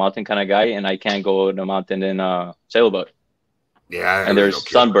 I'm a mountain kind of guy, and I can't go on a mountain in a sailboat. Yeah, and there's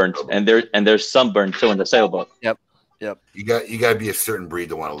sunburnt, and there's sunburn too in the sailboat. Yep. You got to be a certain breed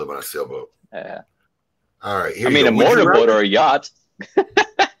to want to live on a sailboat. Yeah. All right. I mean, a motorboat or a yacht.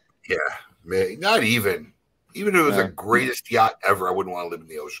 Yeah, man, not even. Even if it was the greatest yacht ever, I wouldn't want to live in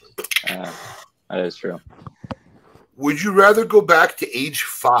the ocean. That is true. Would you rather go back to age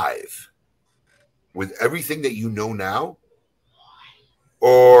 5 with everything that you know now?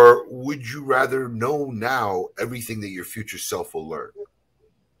 Or would you rather know now everything that your future self will learn?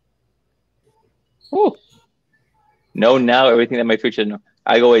 Ooh. Know now everything that my future know.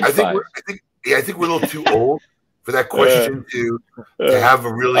 I go age 5. I think we're a little too old for that question to have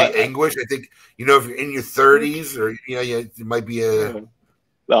a really anguish. I think, if you're in your 30s or, it might be a...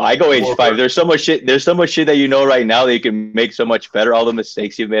 Well, I go age 5. There's so much shit. There's so much shit that you know right now that you can make so much better. All the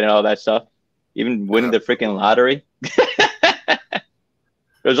mistakes you've made and all that stuff. Even winning the freaking lottery.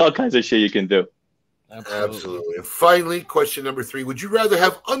 There's all kinds of shit you can do. Absolutely. And finally, question number 3. Would you rather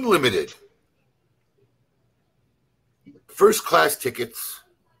have unlimited first-class tickets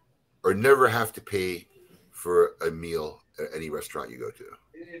or never have to pay for a meal at any restaurant you go to?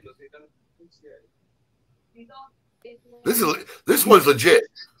 This one's legit.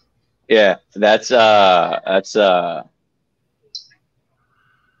 Yeah, that's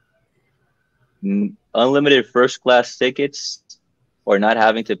unlimited first-class tickets or not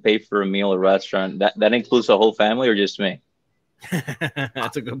having to pay for a meal at a restaurant. That includes the whole family or just me?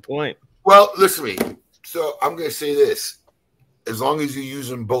 That's a good point. Well, listen to me. So I'm going to say this. As long as you use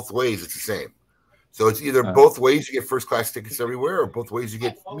them both ways, it's the same. So it's either both ways you get first-class tickets everywhere or both ways you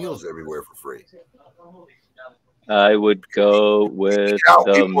get meals everywhere for free. I would go with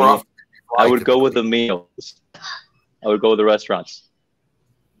the meals. I would go with the restaurants.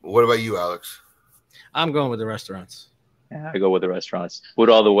 What about you, Alex? I'm going with the restaurants. Yeah, I go with the restaurants. Food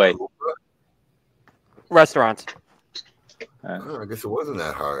all the way. Restaurants. I guess it wasn't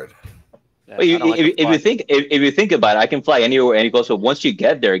that hard. Yeah, if you think about it, I can fly anywhere, any close. So once you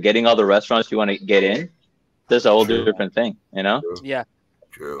get there, getting all the restaurants you want to get in, there's a whole different thing, Yeah.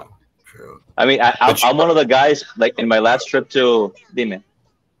 True. I mean, I'm one of the guys. Like in my last trip to dime,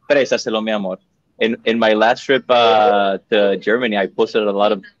 présaselo mi amor. In my last trip to Germany, I posted a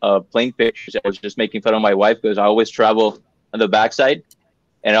lot of plane pictures. I was just making fun of my wife because I always travel on the backside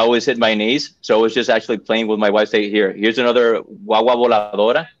and I always hit my knees. So I was just actually playing with my wife. Say, here's another guagua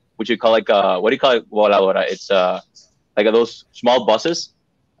voladora, which you call like what do you call it, voladora? It's like those small buses.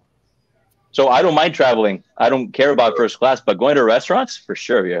 So I don't mind traveling. I don't care about first class, but going to restaurants for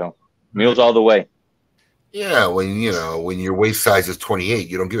sure, meals all the way. Yeah, when your waist size is 28,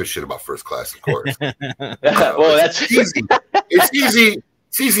 you don't give a shit about first class, of course. Well, that's easy. It's easy.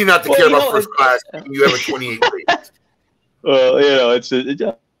 It's easy not to care about first class when you have a 28 waist. Well, it's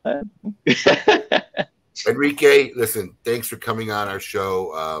Enrique, listen, thanks for coming on our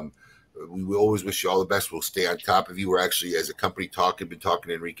show. We will always wish you all the best. We'll stay on top of you. We're actually, as a company, been talking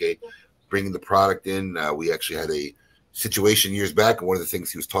to Enrique, bringing the product in. We actually had a situation years back, and one of the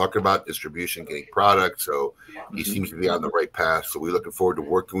things he was talking about, distribution, getting product. So he seems to be on the right path. So we're looking forward to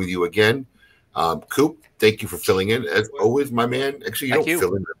working with you again. Coop, thank you for filling in as always, my man. Actually, you don't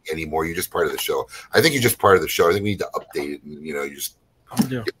fill in anymore. You're just part of the show. I think you're just part of the show. I think we need to update it. And,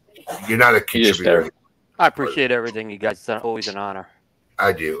 you're not a contributor. I appreciate everything you guys. It's always an honor.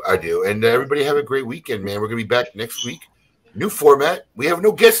 I do. And everybody have a great weekend, man. We're gonna be back next week. New format. We have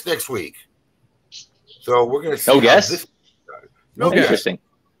no guests next week. So we're going to see. No guests? No Interesting.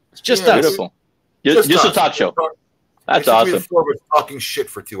 Guests. It's just us. Beautiful. Just a talk show. That's awesome. The four of us talking shit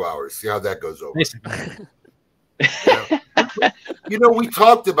for 2 hours. See how that goes over. We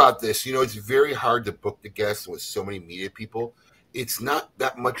talked about this. It's very hard to book the guests with so many media people. It's not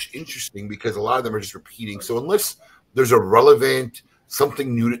that much interesting because a lot of them are just repeating. So unless there's a relevant,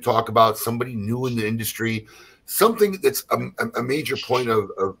 something new to talk about, somebody new in the industry, something that's a major point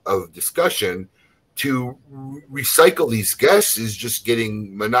of discussion, to recycle these guests is just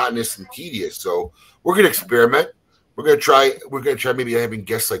getting monotonous and tedious. So we're going to experiment. We're going to try maybe having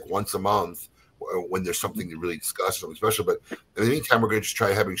guests like once a month when there's something to really discuss, something special. But in the meantime, we're going to just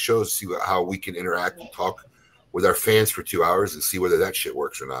try having shows, see how we can interact and talk with our fans for 2 hours and see whether that shit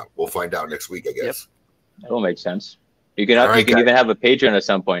works or not. We'll find out next week, I guess. That will make sense. You can even have a Patreon at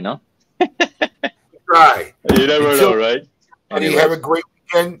some point, no? Try. You never know, right? Anyway. Have a great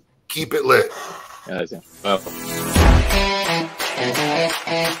weekend. Keep it lit. Well.